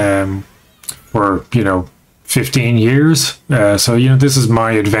for, 15 years. So, you know, this is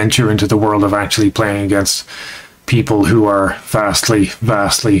my adventure into the world of actually playing against people who are vastly,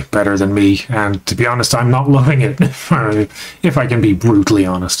 vastly better than me. And to be honest, I'm not loving it, if I can be brutally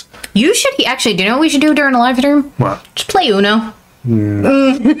honest. You should actually, do you know what we should do during a live stream? What? Just play Uno.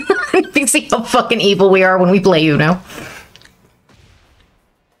 You see how fucking evil we are when we play Uno.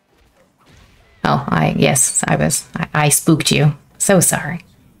 Oh, I spooked you. So sorry.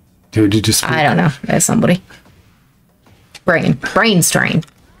 Dude, you just... I don't know. There's somebody. Brain strain.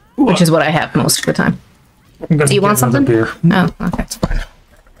 Which is what I have most of the time. Do you want something? Beer. No, okay. It's fine.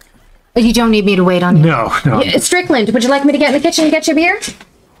 You don't need me to wait on you. No. Yeah, Strickland, would you like me to get in the kitchen and get you a beer?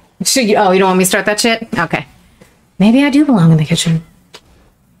 Should you? Oh, you don't want me to start that shit? Okay. Maybe I do belong in the kitchen.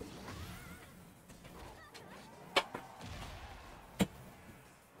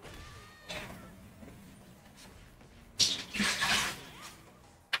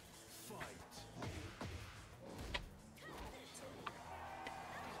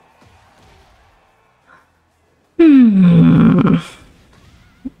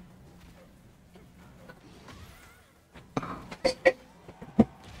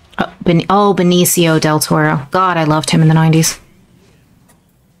 Benicio del Toro. God, I loved him in the 90s.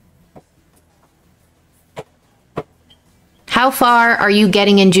 How far are you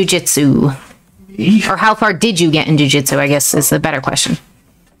getting in jiu-jitsu? Or how far did you get in jiu-jitsu, I guess, is the better question.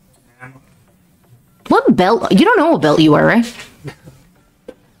 What belt? You don't know what belt you are, right?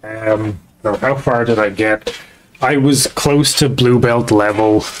 No, how far did I get? I was close to blue belt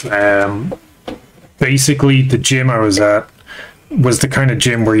level. Basically, the gym I was at was the kind of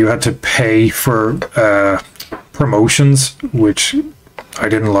gym where you had to pay for promotions, which I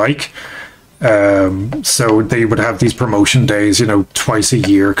didn't like. So they would have these promotion days, you know, twice a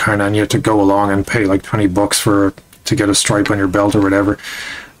year kind of, and you had to go along and pay like $20 to get a stripe on your belt or whatever.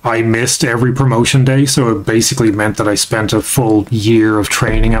 I missed every promotion day, so it basically meant that I spent a full year of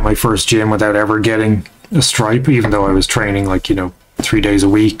training at my first gym without ever getting a stripe, even though I was training like, you know, 3 days a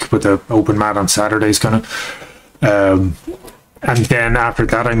week with an open mat on Saturdays kind of. And then after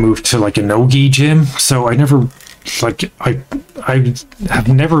that, I moved to like a no-gi gym. So I never, like, I have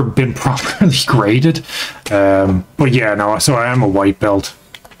never been properly graded. But yeah, no, so I am a white belt,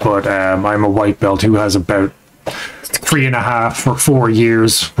 but I'm a white belt who has about 3.5 or 4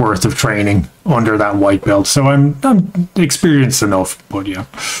 years worth of training under that white belt. So I'm experienced enough, but yeah.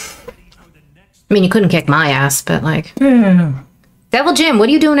 I mean, you couldn't kick my ass, but like... Yeah. Devil Jim, what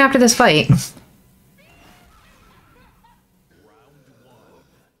are you doing after this fight?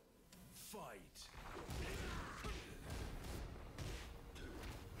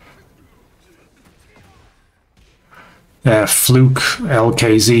 Fluke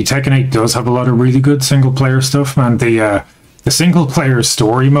LKZ. Tekken 8 does have a lot of really good single player stuff, and the single player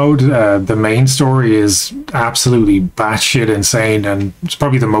story mode, the main story is absolutely batshit insane, and it's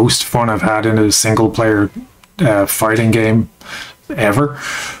probably the most fun I've had in a single player fighting game ever.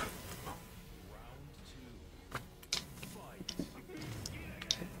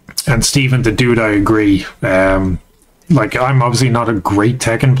 And Steven, the dude, I agree. Like, I'm obviously not a great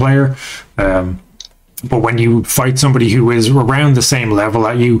Tekken player, but when you fight somebody who is around the same level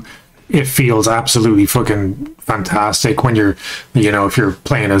at you, it feels absolutely fucking fantastic when you're, you know, if you're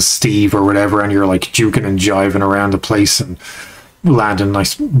playing as Steve or whatever and you're like juking and jiving around the place and landing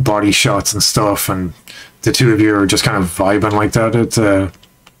nice body shots and stuff, and the two of you are just kind of vibing like that,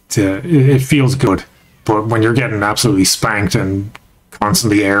 it feels good. But when you're getting absolutely spanked and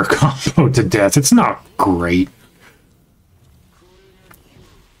constantly air comboed to death, it's not great.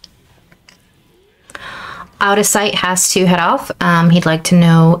 Out of Sight has to head off. He'd like to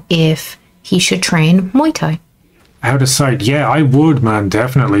know if he should train Muay Thai. Out of Sight, yeah, I would, man,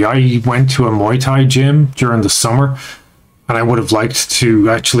 definitely. I went to a Muay Thai gym during the summer, and I would have liked to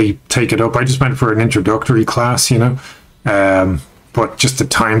actually take it up. I just went for an introductory class, you know, but just the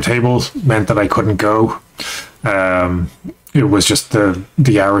timetable meant that I couldn't go. It was just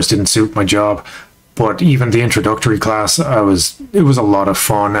the hours didn't suit my job. But even the introductory class, it was a lot of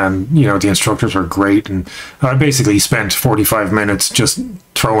fun, and you know, the instructors were great, and I basically spent 45 minutes just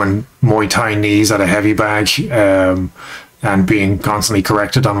throwing Muay Thai knees at a heavy bag, and being constantly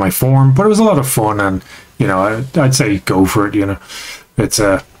corrected on my form. But it was a lot of fun, and you know, I'd say go for it. You know, it's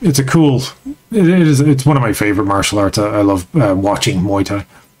one of my favorite martial arts. I love watching Muay Thai.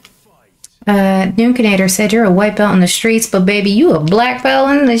 Nukenator said you're a white belt in the streets, but baby, you a black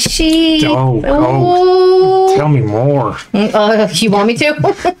belt in the sheet. Oh, tell me more. You want me to?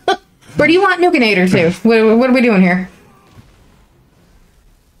 Where do you want Nukenator to? What are we doing here?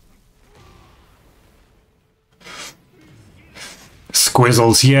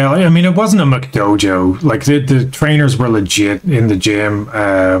 Squizzles, yeah. I mean, it wasn't a McDojo. Like, the trainers were legit in the gym,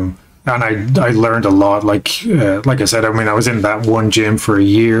 and I learned a lot. Like I said, I mean, I was in that one gym for a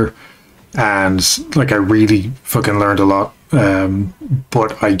year, and like I really fucking learned a lot.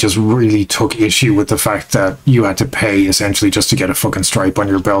 But I just really took issue with the fact that you had to pay essentially just to get a fucking stripe on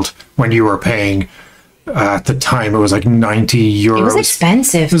your belt when you were paying. At the time, it was like 90 euros. It was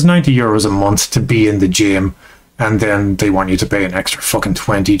expensive. It was 90 euros a month to be in the gym. And then they want you to pay an extra fucking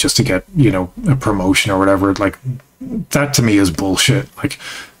 20 just to get, you know, a promotion or whatever. Like, that to me is bullshit. Like,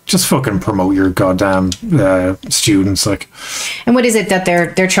 just fucking promote your goddamn students. Like, and what is it that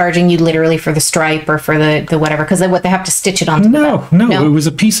they're charging you literally for the stripe or for the whatever? Because they have to stitch it onto the belt. No, it was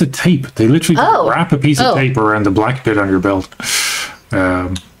a piece of tape. They literally wrap a piece of tape around the black bit on your belt.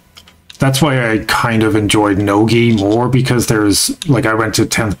 That's why I kind of enjoyed no-gi more, because there's, like, I went to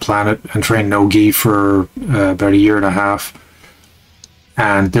 10th Planet and trained no-gi for about a year and a half.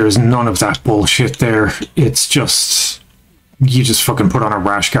 And there's none of that bullshit there. It's just, you just fucking put on a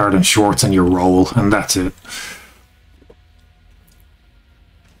rash guard and shorts and you roll, and that's it.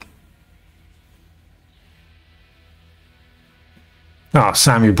 Oh,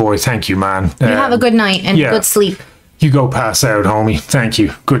 Sammy boy, thank you, man. You have a good night and good sleep. You go pass out, homie. Thank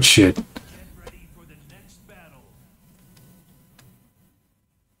you. Good shit.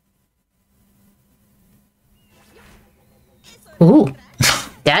 Ooh,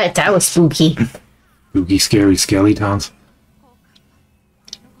 that was spooky. Spooky, scary skeletons.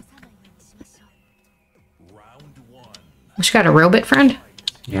 She got a robot friend?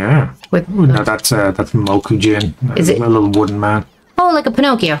 Yeah. No, that's Mokujin. Is it a little wooden man? Oh, like a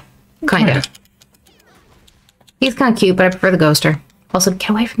Pinocchio, kind of. He's kind of cute, but I prefer the ghoster. Also, get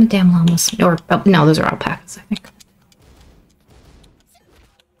away from the damn llamas. Or no, those are alpacas, I think.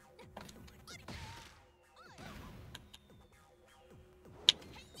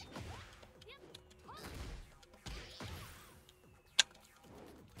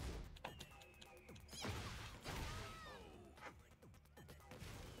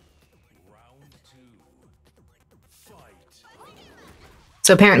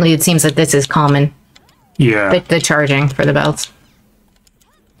 So apparently it seems that this is common. Yeah. The charging for the belts.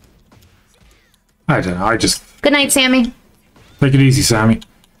 I don't know, I just... Good night, Sammy. Take it easy, Sammy.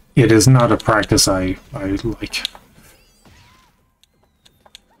 It is not a practice I like.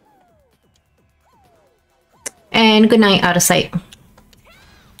 And good night, out of sight.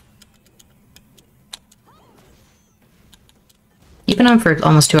 You've been on for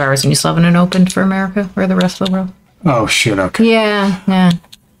almost 2 hours and you still haven't opened for America or the rest of the world? Oh, shit, okay. Yeah.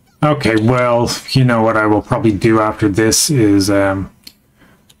 Okay, well, you know what I will probably do after this is,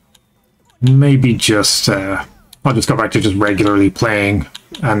 maybe just, I'll just go back to just regularly playing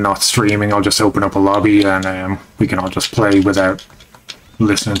and not streaming. I'll just open up a lobby and, we can all just play without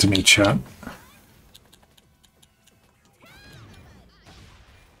listening to me chat.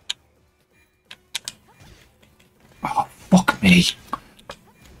 Oh, fuck me.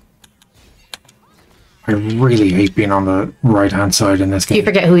 I really hate being on the right-hand side in this game. You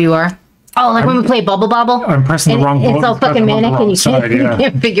forget who you are. Oh, like when we play Bubble Bobble? I'm pressing the wrong button. It's all fucking manic and you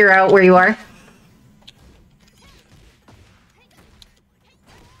can't figure out where you are.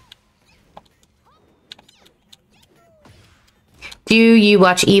 Do you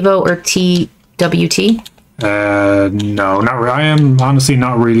watch Evo or TWT? No, not really. I am honestly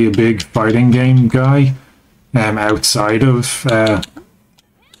not really a big fighting game guy. Outside of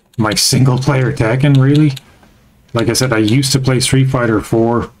my single-player Tekken, really. Like I said, I used to play Street Fighter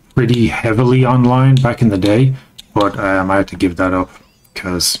 4 pretty heavily online back in the day, but I had to give that up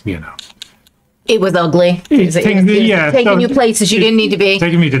because, you know. It was ugly. Taking you places you didn't need to be.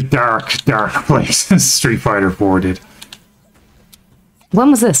 Taking me to dark places, Street Fighter 4 did.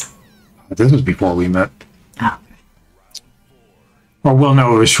 When was this? This was before we met. Oh. Oh, well,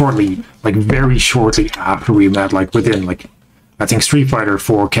 no, it was shortly, like very shortly after we met, like within, like, I think Street Fighter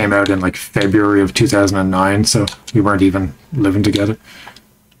 4 came out in like February of 2009, so we weren't even living together.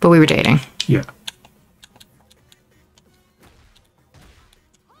 But we were dating. Yeah.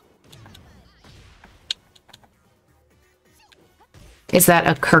 Is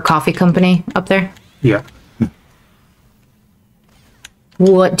that her coffee company up there? Yeah.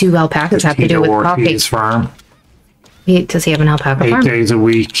 What do alpacas have to do with coffee? Farm. Does he have an alpaca farm? 8 days a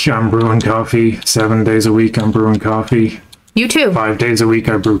week, I'm brewing coffee. 7 days a week, I'm brewing coffee. You too. 5 days a week,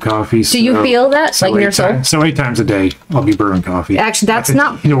 I brew coffee. Do you feel that, like in your soul? So 8 times a day, I'll be brewing coffee. Actually, that's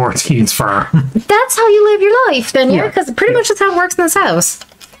not... The Ortiz Farm. That's how you live your life, then, yeah? Because pretty much that's how it works in this house.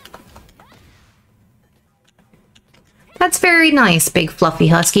 That's very nice, big fluffy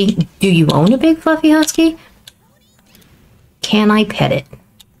husky. Do you own a big fluffy husky? Can I pet it?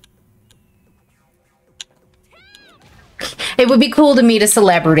 It would be cool to meet a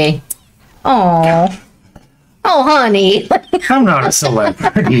celebrity. Oh, oh, honey. I'm not a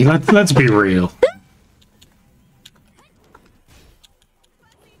celebrity. Let's be real.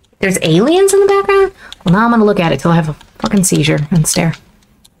 There's aliens in the background? Well, now I'm gonna look at it till I have a fucking seizure and stare.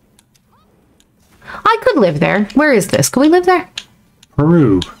 I could live there. Where is this? Could we live there?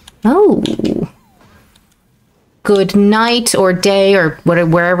 Peru. Oh. Good night or day or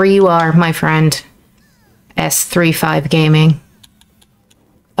wherever you are, my friend. S35 Gaming.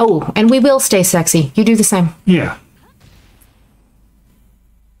 Oh, and we will stay sexy. You do the same. Yeah.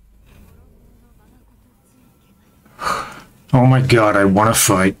 Oh my god, I want to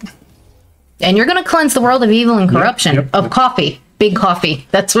fight. And you're going to cleanse the world of evil and corruption. Of coffee. Big coffee.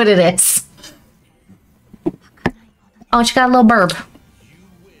 That's what it is. Oh, she got a little burb.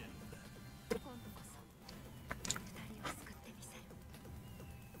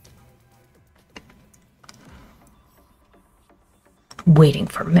 Waiting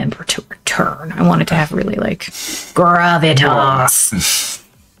for member to return. I wanted to have really like gravitas.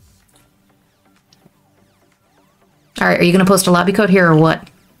 All right, are you going to post a lobby code here or what?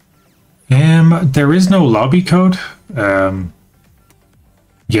 There is no lobby code.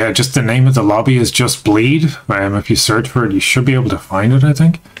 Yeah, just the name of the lobby is Just Bleed. If you search for it, you should be able to find it, I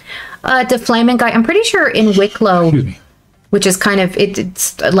think. The Flaming Guy. I'm pretty sure in Wicklow, which is kind of,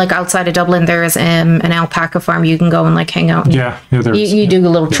 it's like outside of Dublin, there is an alpaca farm you can go and like hang out. Yeah, there's, you do a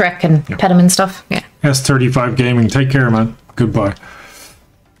little trek and pet them and stuff. Yeah. S35 Gaming. Take care, man. Goodbye.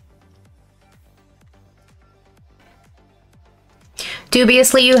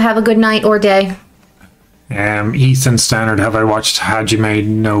 Dubiously, you have a good night or day. Eastern Standard, have I watched Hajime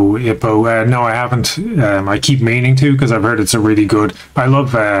no Ippo? No, I haven't. I keep meaning to because I've heard it's a really good. I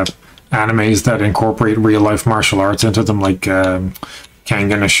love animes that incorporate real life martial arts into them, like Kengan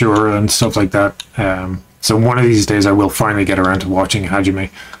Ashura and stuff like that. So one of these days I will finally get around to watching Hajime.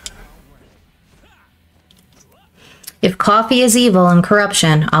 If coffee is evil and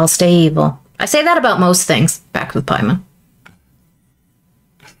corruption, I'll stay evil. I say that about most things. Back with Paimon.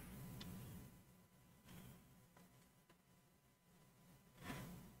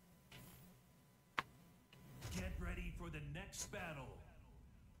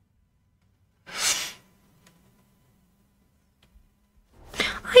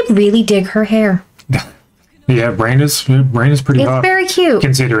 I really dig her hair. Yeah, Brain is pretty hot. It's very cute.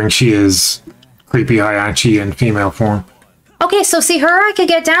 Considering she is creepy Hayachi in female form. Okay, so see, her I could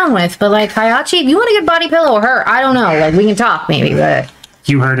get down with, but like Hayachi, if you want a good body pillow or her, I don't know. Like, we can talk maybe, but...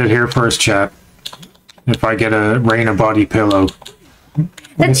 You heard it here first, chat. If I get a Reina body pillow,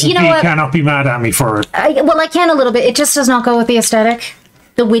 that's, you know what? Cannot be mad at me for it. Well, I can a little bit. It just does not go with the aesthetic.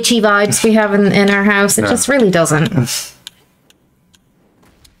 The witchy vibes we have in our house. It just really doesn't.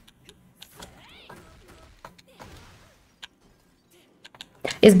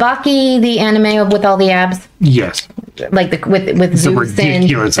 Is Baki the anime with all the abs? Yes. Like with Zeus and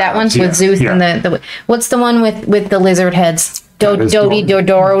that one with Zeus and the what's the one with the lizard heads? Dora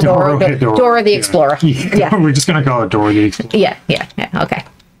the Explorer. Yeah. We're just gonna call it Dora the Explorer. Yeah. Okay.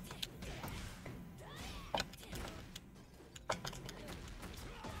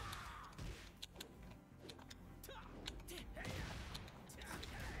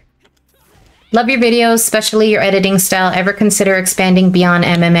 Love your videos, especially your editing style. Ever consider expanding beyond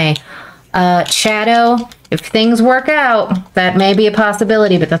MMA? Shadow, if things work out, that may be a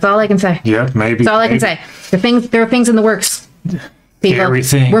possibility, but that's all I can say. Yeah, maybe. That's all I can say. There are things in the works. People,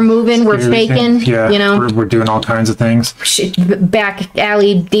 we're moving, we're faking, yeah, you know. We're doing all kinds of things. Back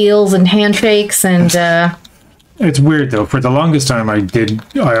alley deals and handshakes and... It's weird though. For the longest time, I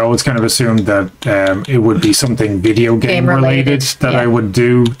always kind of assumed that it would be something video game related that I would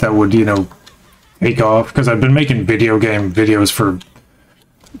do that would, you know, take off, because I've been making video game videos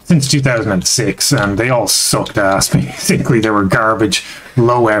since 2006 and they all sucked ass. Basically, they were garbage,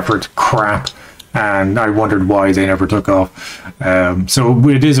 low effort crap, and I wondered why they never took off. So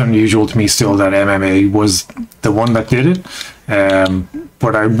it is unusual to me still that MMA was the one that did it,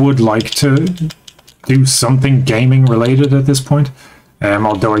 but I would like to do something gaming related at this point,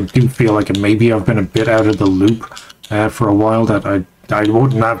 although I do feel like maybe I've been a bit out of the loop for a while, that I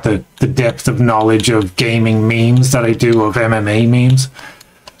wouldn't have the depth of knowledge of gaming memes that I do of MMA memes.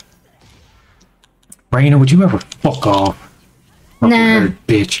 Raina, would you ever fuck off? Nah.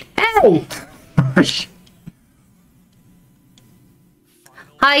 Bitch. Hey!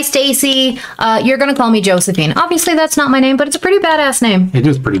 Hi, Stacy. You're gonna call me Josephine. Obviously, that's not my name, but it's a pretty badass name. It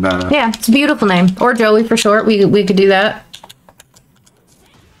is pretty badass. Yeah, it's a beautiful name. Or Joey for short. We could do that.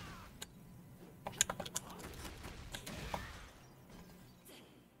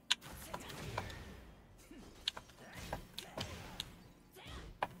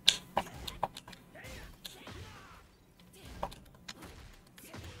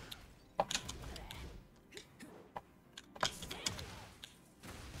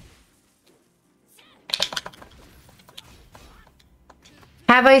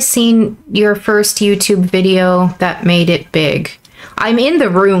 have I seen your first YouTube video that made it big? I'm in the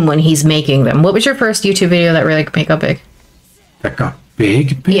room when he's making them. What was your first YouTube video that really got big? That got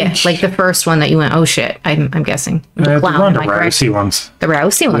big? Yeah, like the first one that you went, oh shit, I'm guessing. The clown, the Rousey ones. The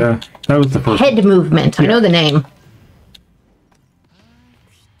Rousey one? Yeah, that was the first Head movement. I know the name.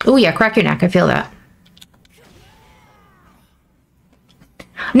 Oh yeah, crack your neck. I feel that.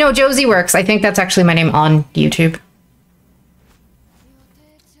 No, Josie Works. I think that's actually my name on YouTube.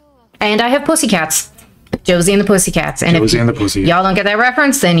 And I have Pussycats. Josie and the Pussycats. And Josie and the Pussycats. Y'all don't get that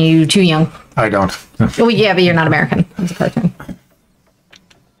reference, then you're too young. I don't. Oh yeah, but you're not American. It's a cartoon.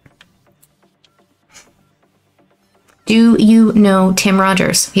 Do you know Tim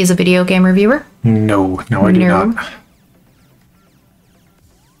Rogers? He's a video game reviewer. No, I do not.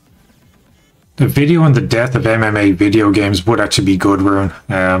 The video on the death of MMA video games would actually be good, Rune.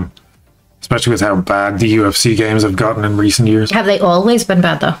 Especially with how bad the UFC games have gotten in recent years. Have they always been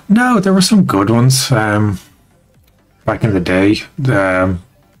bad, though? No, there were some good ones back in the day. Like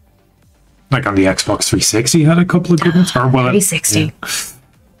on the Xbox 360 had a couple of good ones. Or, well, 360. Yeah.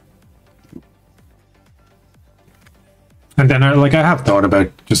 And then I have thought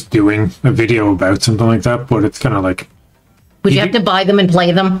about just doing a video about something like that, but it's kind of like... Would you have to buy them and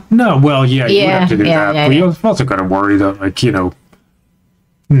play them? No, well, yeah, you would have to do that. Yeah, but you've also got to worry that, like, you know,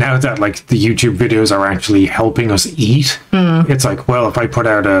 now that, like, the YouTube videos are actually helping us eat, it's like, well, if I put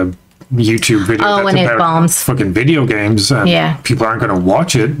out a YouTube video that's about bombs. fucking video games and people aren't going to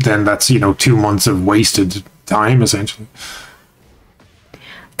watch it, then that's, you know, 2 months of wasted time, essentially.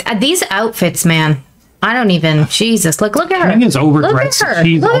 These outfits, man. I don't even... Jesus, look at her. King is overdressed. Look at her.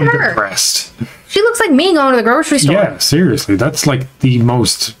 She's Look at her. underdressed. She looks like me going to the grocery store. Yeah, seriously. That's like the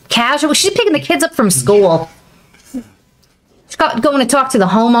most... Casual. She's picking the kids up from school. She's going to talk to the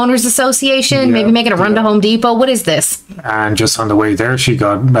homeowners association, maybe making a run to Home Depot. What is this? And just on the way there, she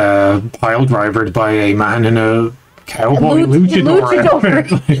got pile drivered by a man in a cowboy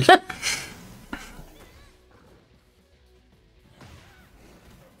luchador.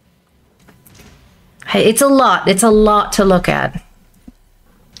 Hey, it's a lot. It's a lot to look at.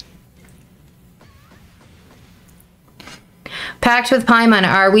 Packed with Paimon,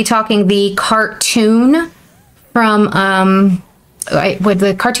 are we talking the cartoon from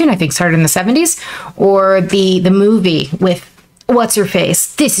the cartoon I think started in the 70s, or the movie with what's her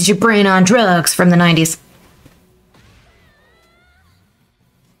face? This is your brain on drugs from the 90s.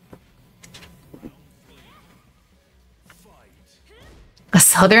 A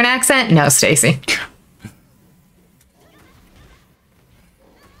southern accent? No, Stacy.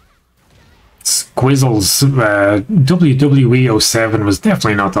 Squizzle's WWE 07 was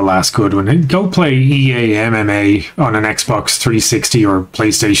definitely not the last good one. Go play EA MMA on an Xbox 360 or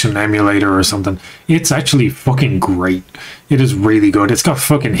PlayStation emulator or something. It's actually fucking great. It is really good. It's got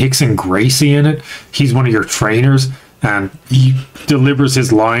fucking Hickson Gracie in it. He's one of your trainers, and he delivers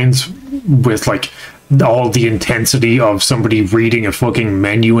his lines with like all the intensity of somebody reading a fucking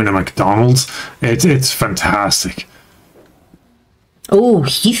menu in a McDonald's. It's fantastic. Oh,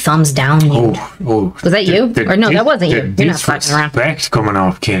 he thumbs down you. Oh. Was that you? Or no, that wasn't you. You're not fucking around. Disrespect coming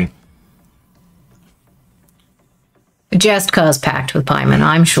off, King. Just cause packed with Paimon,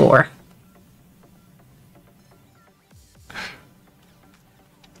 I'm sure.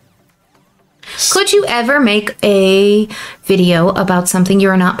 Could you ever make a video about something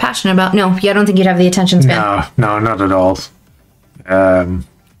you're not passionate about? No, I don't think you'd have the attention span. No, not at all.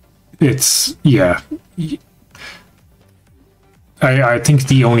 It's, yeah. I think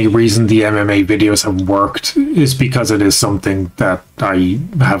the only reason the MMA videos have worked is because it is something that I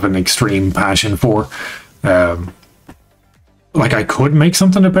have an extreme passion for. Like, I could make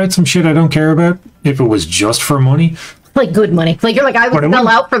something about some shit I don't care about if it was just for money. Like good money. Like you're like, I would sell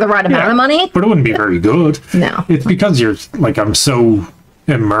out for the right amount of money. But it wouldn't be very good. No. It's because you're like, I'm so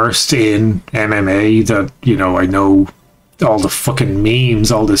immersed in MMA that, you know, I know all the fucking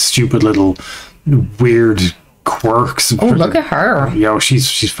memes, all the stupid little weird quirks. Oh, look at her. Yeah,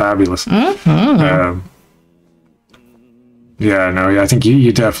 she's fabulous. Yeah, no, I think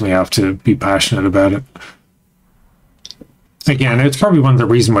you definitely have to be passionate about it. Again, it's probably one of the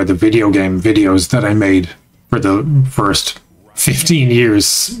reasons why the video game videos that I made for the first 15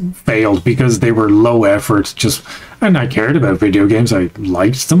 years failed, because they were low effort, and I cared about video games, I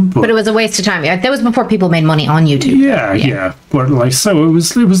liked them, but it was a waste of time. That was before people made money on YouTube. Yeah, but like, so it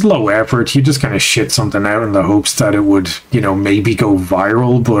was low effort. You just kind of shit something out in the hopes that it would, you know, maybe go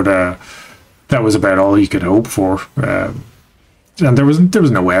viral, but that was about all you could hope for. And there was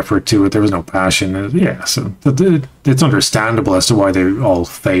no effort to it. There was no passion. Yeah, so it's understandable as to why they all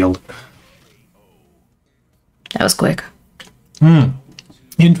failed. That was quick. Yeah,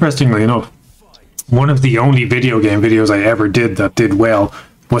 Interestingly enough, one of the only video game videos I ever did that did well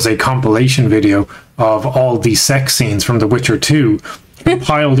was a compilation video of all the sex scenes from The Witcher 2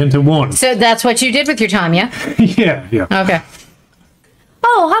 compiled into one. So that's what you did with your time, yeah? Yeah. Okay.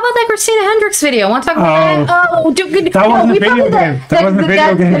 Oh, how about that Christina Hendricks video? Want to talk about that? Oh, that wasn't a video game. That wasn't a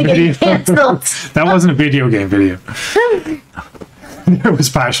video game video. That wasn't a video game video. There was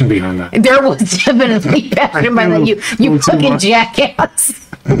passion behind that. There was definitely passion behind that. You fucking jackass.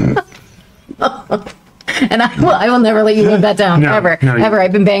 And I will never let you live that down, ever.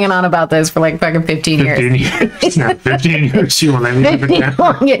 I've been banging on about this for like fucking 15 years. 15 years. You won't let me live it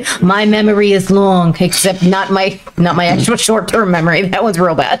down. My memory is long, except not my actual short-term memory. That was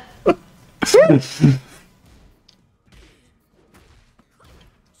real bad.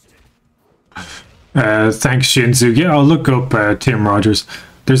 Thanks, Shinzu. Yeah, I'll look up Tim Rogers.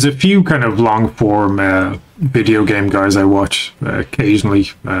 There's a few kind of long-form video game guys I watch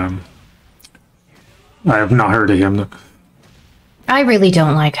occasionally. I have not heard of him, though. I really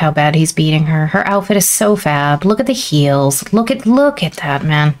don't like how bad he's beating her. Her outfit is so fab. Look at the heels. Look at that,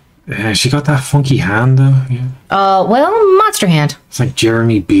 man. She got that funky hand, though. Yeah. Well, monster hand. It's like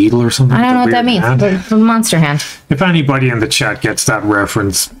Jeremy Beadle or something. I don't know what that means. But monster hand. If anybody in the chat gets that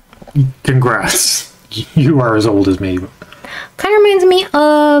reference, congrats. You are as old as me. Kind of reminds me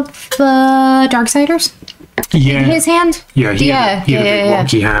of Darksiders. Yeah. His hand? Yeah, he had a big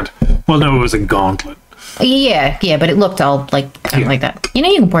wonky hand. Well, no, it was a gauntlet. Yeah, but it looked all like that. You know,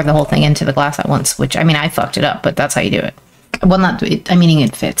 you can pour the whole thing into the glass at once, which, I mean, I fucked it up, but that's how you do it. Well,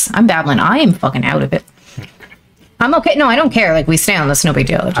 it fits. I'm babbling. I am fucking out of it. I'm okay. No, I don't care. Like, we stay on this, no big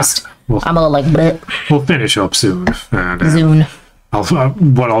deal. I'm a little like, bleh. We'll finish up soon. And, soon.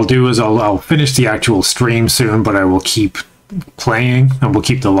 What I'll do is I'll finish the actual stream soon, but I will keep playing, and we'll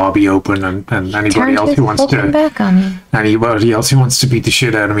keep the lobby open, and anybody else who wants to beat the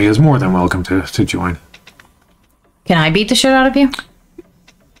shit out of me is more than welcome to join. Can I beat the shit out of you?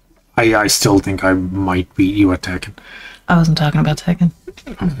 I still think I might beat you at Tekken. I wasn't talking about Tekken.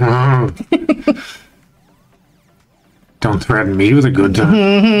 Don't threaten me with a good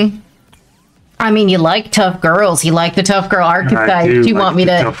time. I mean, you like tough girls. You like the tough girl archetype. Do you want me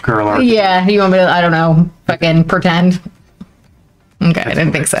to? Tough girl archetype. Yeah. You want me to? I don't know. Fucking pretend. Okay, I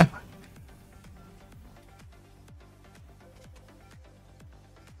didn't think so.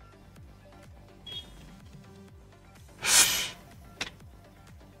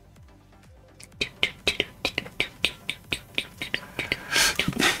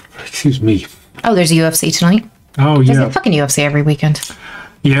 Excuse me. Oh, there's a UFC tonight. Oh, yeah. There's a fucking UFC every weekend.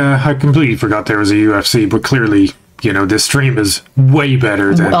 Yeah, I completely forgot there was a UFC, but clearly, you know, this stream is way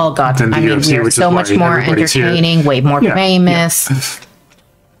better than, than the UFC, we're which so is much more entertaining, here. way more famous. Yeah.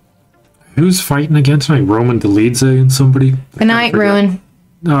 Who's fighting against me? Roman Delidze and somebody? Good night, Ruin.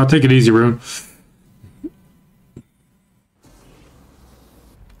 No, take it easy, Ruin.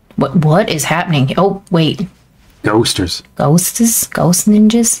 What is happening? Oh, wait. Ghosters. Ghost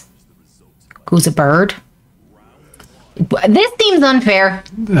ninjas? Who's a bird? This seems unfair.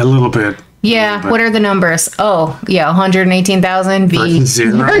 A little bit. Yeah, what are the numbers? Oh, yeah, 118,000 v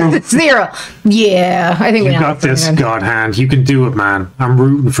 0. Yeah, I think we got this, God hand. You can do it, man. I'm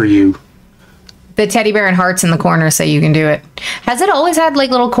rooting for you. The teddy bear and hearts in the corner say you can do it. Has it always had like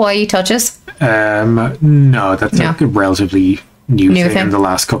little kawaii touches? No, that's like a relatively new thing. In the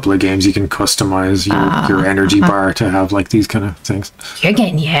last couple of games, you can customize your energy bar to have like these kind of things. You're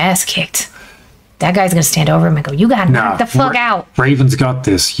getting your ass kicked. That guy's gonna stand over him and go, "You gotta knock the fuck out." Raven's got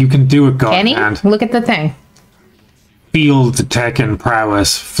this. You can do it, God hand. Look at the thing. Feel the Tekken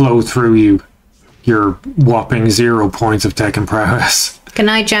prowess flow through you. Your whopping 0 points of Tekken prowess. Good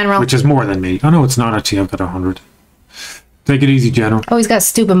night, General. Which is more than me. Oh no, it's not actually. I've got 100. Take it easy, General. Oh, he's got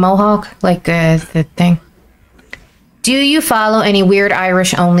stupid mohawk, like the thing. Do you follow any weird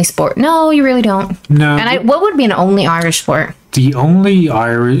Irish only sport? No, you really don't. No. And what would be an only Irish sport? The only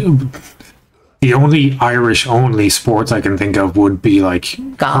Irish only sports I can think of would be like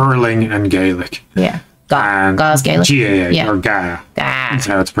hurling and Gaelic. Yeah. Gau's Gaelic. GAA or GA. That's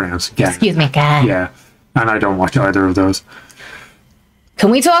how it's pronounced. GA. Excuse me, GA. Yeah. And I don't watch either of those.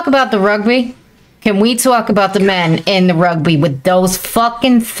 Can we talk about the rugby? Can we talk about the men in the rugby with those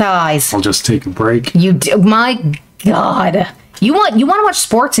fucking thighs? I'll just take a break. My God. You want to watch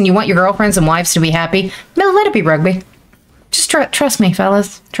sports and you want your girlfriends and wives to be happy? No, let it be rugby. Just trust me,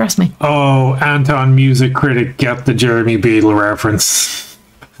 fellas. Trust me. Oh, Anton Music Critic, get the Jeremy Beadle reference.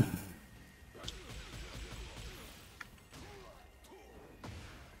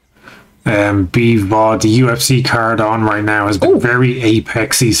 BVOD, the UFC card on right now has been very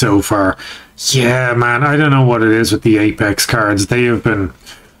Apexy so far. Yeah, man, I don't know what it is with the Apex cards. They have been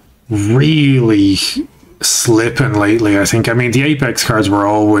really slipping lately, I think. I mean, the Apex cards were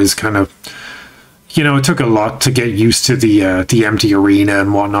always kind of, you know, it took a lot to get used to the empty arena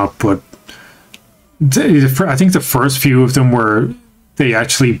and whatnot, but I think the first few of them were, they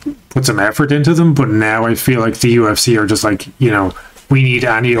actually put some effort into them, but now I feel like the UFC are just like, you know, we need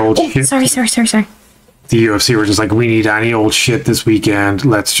any old shit. Sorry. The UFC were just like, we need any old shit this weekend.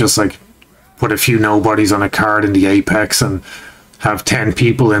 Let's just like put a few nobodies on a card in the Apex and have 10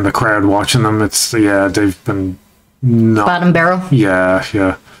 people in the crowd watching them. It's, yeah, they've been bottom barrel.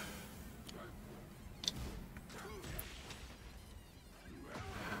 Yeah.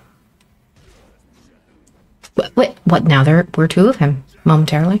 Wait, what? Now we're two of him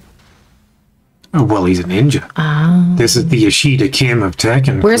momentarily. Oh, well, he's a ninja. This is the Ishida Kim of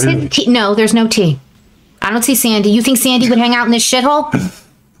Tekken. Where's it? No, there's no T. I don't see Sandy. You think Sandy would hang out in this shithole?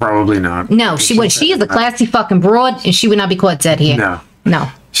 Probably not. No, she would. She is a classy fucking broad, and she would not be caught dead here.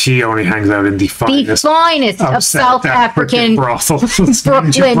 No. She only hangs out in the finest of South African brothels.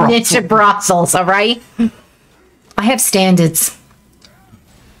 Brooklyn ninja brothels, all right? I have standards.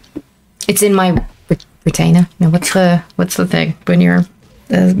 It's in my retainer. No, what's the thing when you're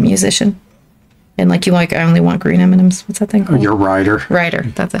a musician? And like you like, I only want green M&Ms. What's that thing called? Your rider. Rider,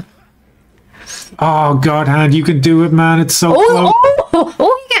 that's it. Oh, God, hand, you can do it, man. It's so close.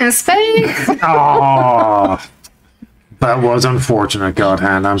 Oh, yes, thanks. Oh, that was unfortunate, God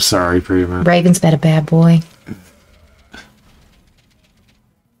hand. I'm sorry for you, man. Raven's been a bad boy.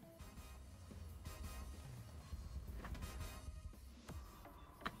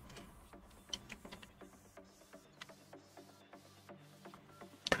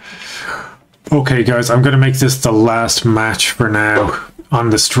 Okay, guys, I'm going to make this the last match for now on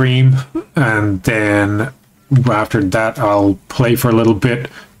the stream, and then after that I'll play for a little bit.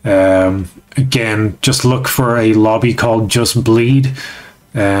 Again, just look for a lobby called Just Bleed,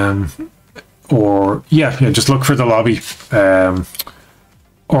 or just look for the lobby,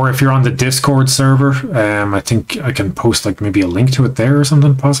 or if you're on the Discord server, I think I can post like maybe a link to it there or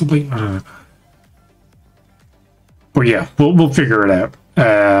something, possibly. I don't know. But yeah, we'll figure it out.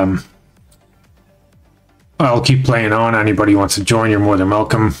 I'll keep playing on. Anybody who wants to join, you're more than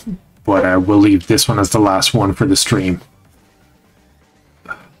welcome. But we'll leave this one as the last one for the stream.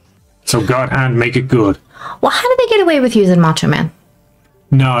 So God hand, make it good. Well, how did they get away with using Macho Man?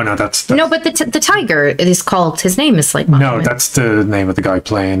 No, that's no, but the tiger is called. His name is like Macho Man. That's the name of the guy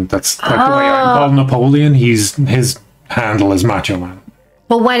playing. That's like the way I call Napoleon. His handle is Macho Man.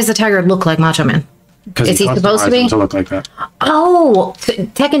 But why does the tiger look like Macho Man? Is he supposed to be to look like that? Oh,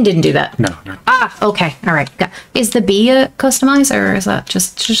 Tekken didn't do that. No. Okay, all right. Is the bee a customizer, or is that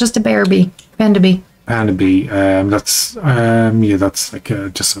just a bear bee, panda bee? Panda bee. That's that's like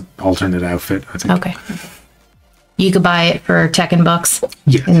just an alternate outfit, I think. Okay. You could buy it for Tekken bucks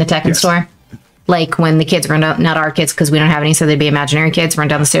in the Tekken store. Like when the kids run down, not our kids because we don't have any, so they'd be imaginary kids, run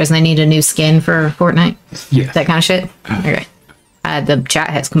down the stairs and they need a new skin for Fortnite. Yeah. That kind of shit. Okay. The chat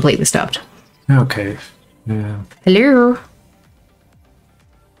has completely stopped. Okay. Yeah. Hello.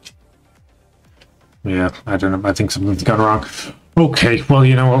 Yeah, I don't know. I think something's gone wrong. Okay, well,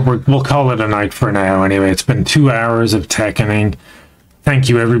 you know what? We'll call it a night for now. Anyway, it's been 2 hours of Tekkening. Thank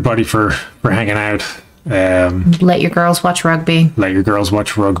you, everybody, for hanging out. Let your girls watch rugby. Let your girls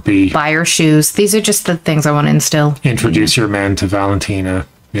watch rugby. Buy her shoes. These are just the things I want to instill. Introduce your men to Valentina.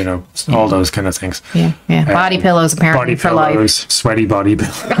 You know, all those kind of things. Yeah. Body pillows, apparently, for life. Sweaty body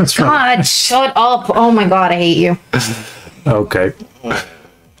pillows. God, shut up. Oh, my God, I hate you. Okay.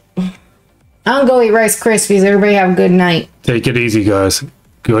 I'll go eat Rice Krispies. Everybody have a good night. Take it easy, guys.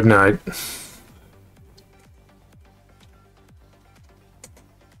 Good night.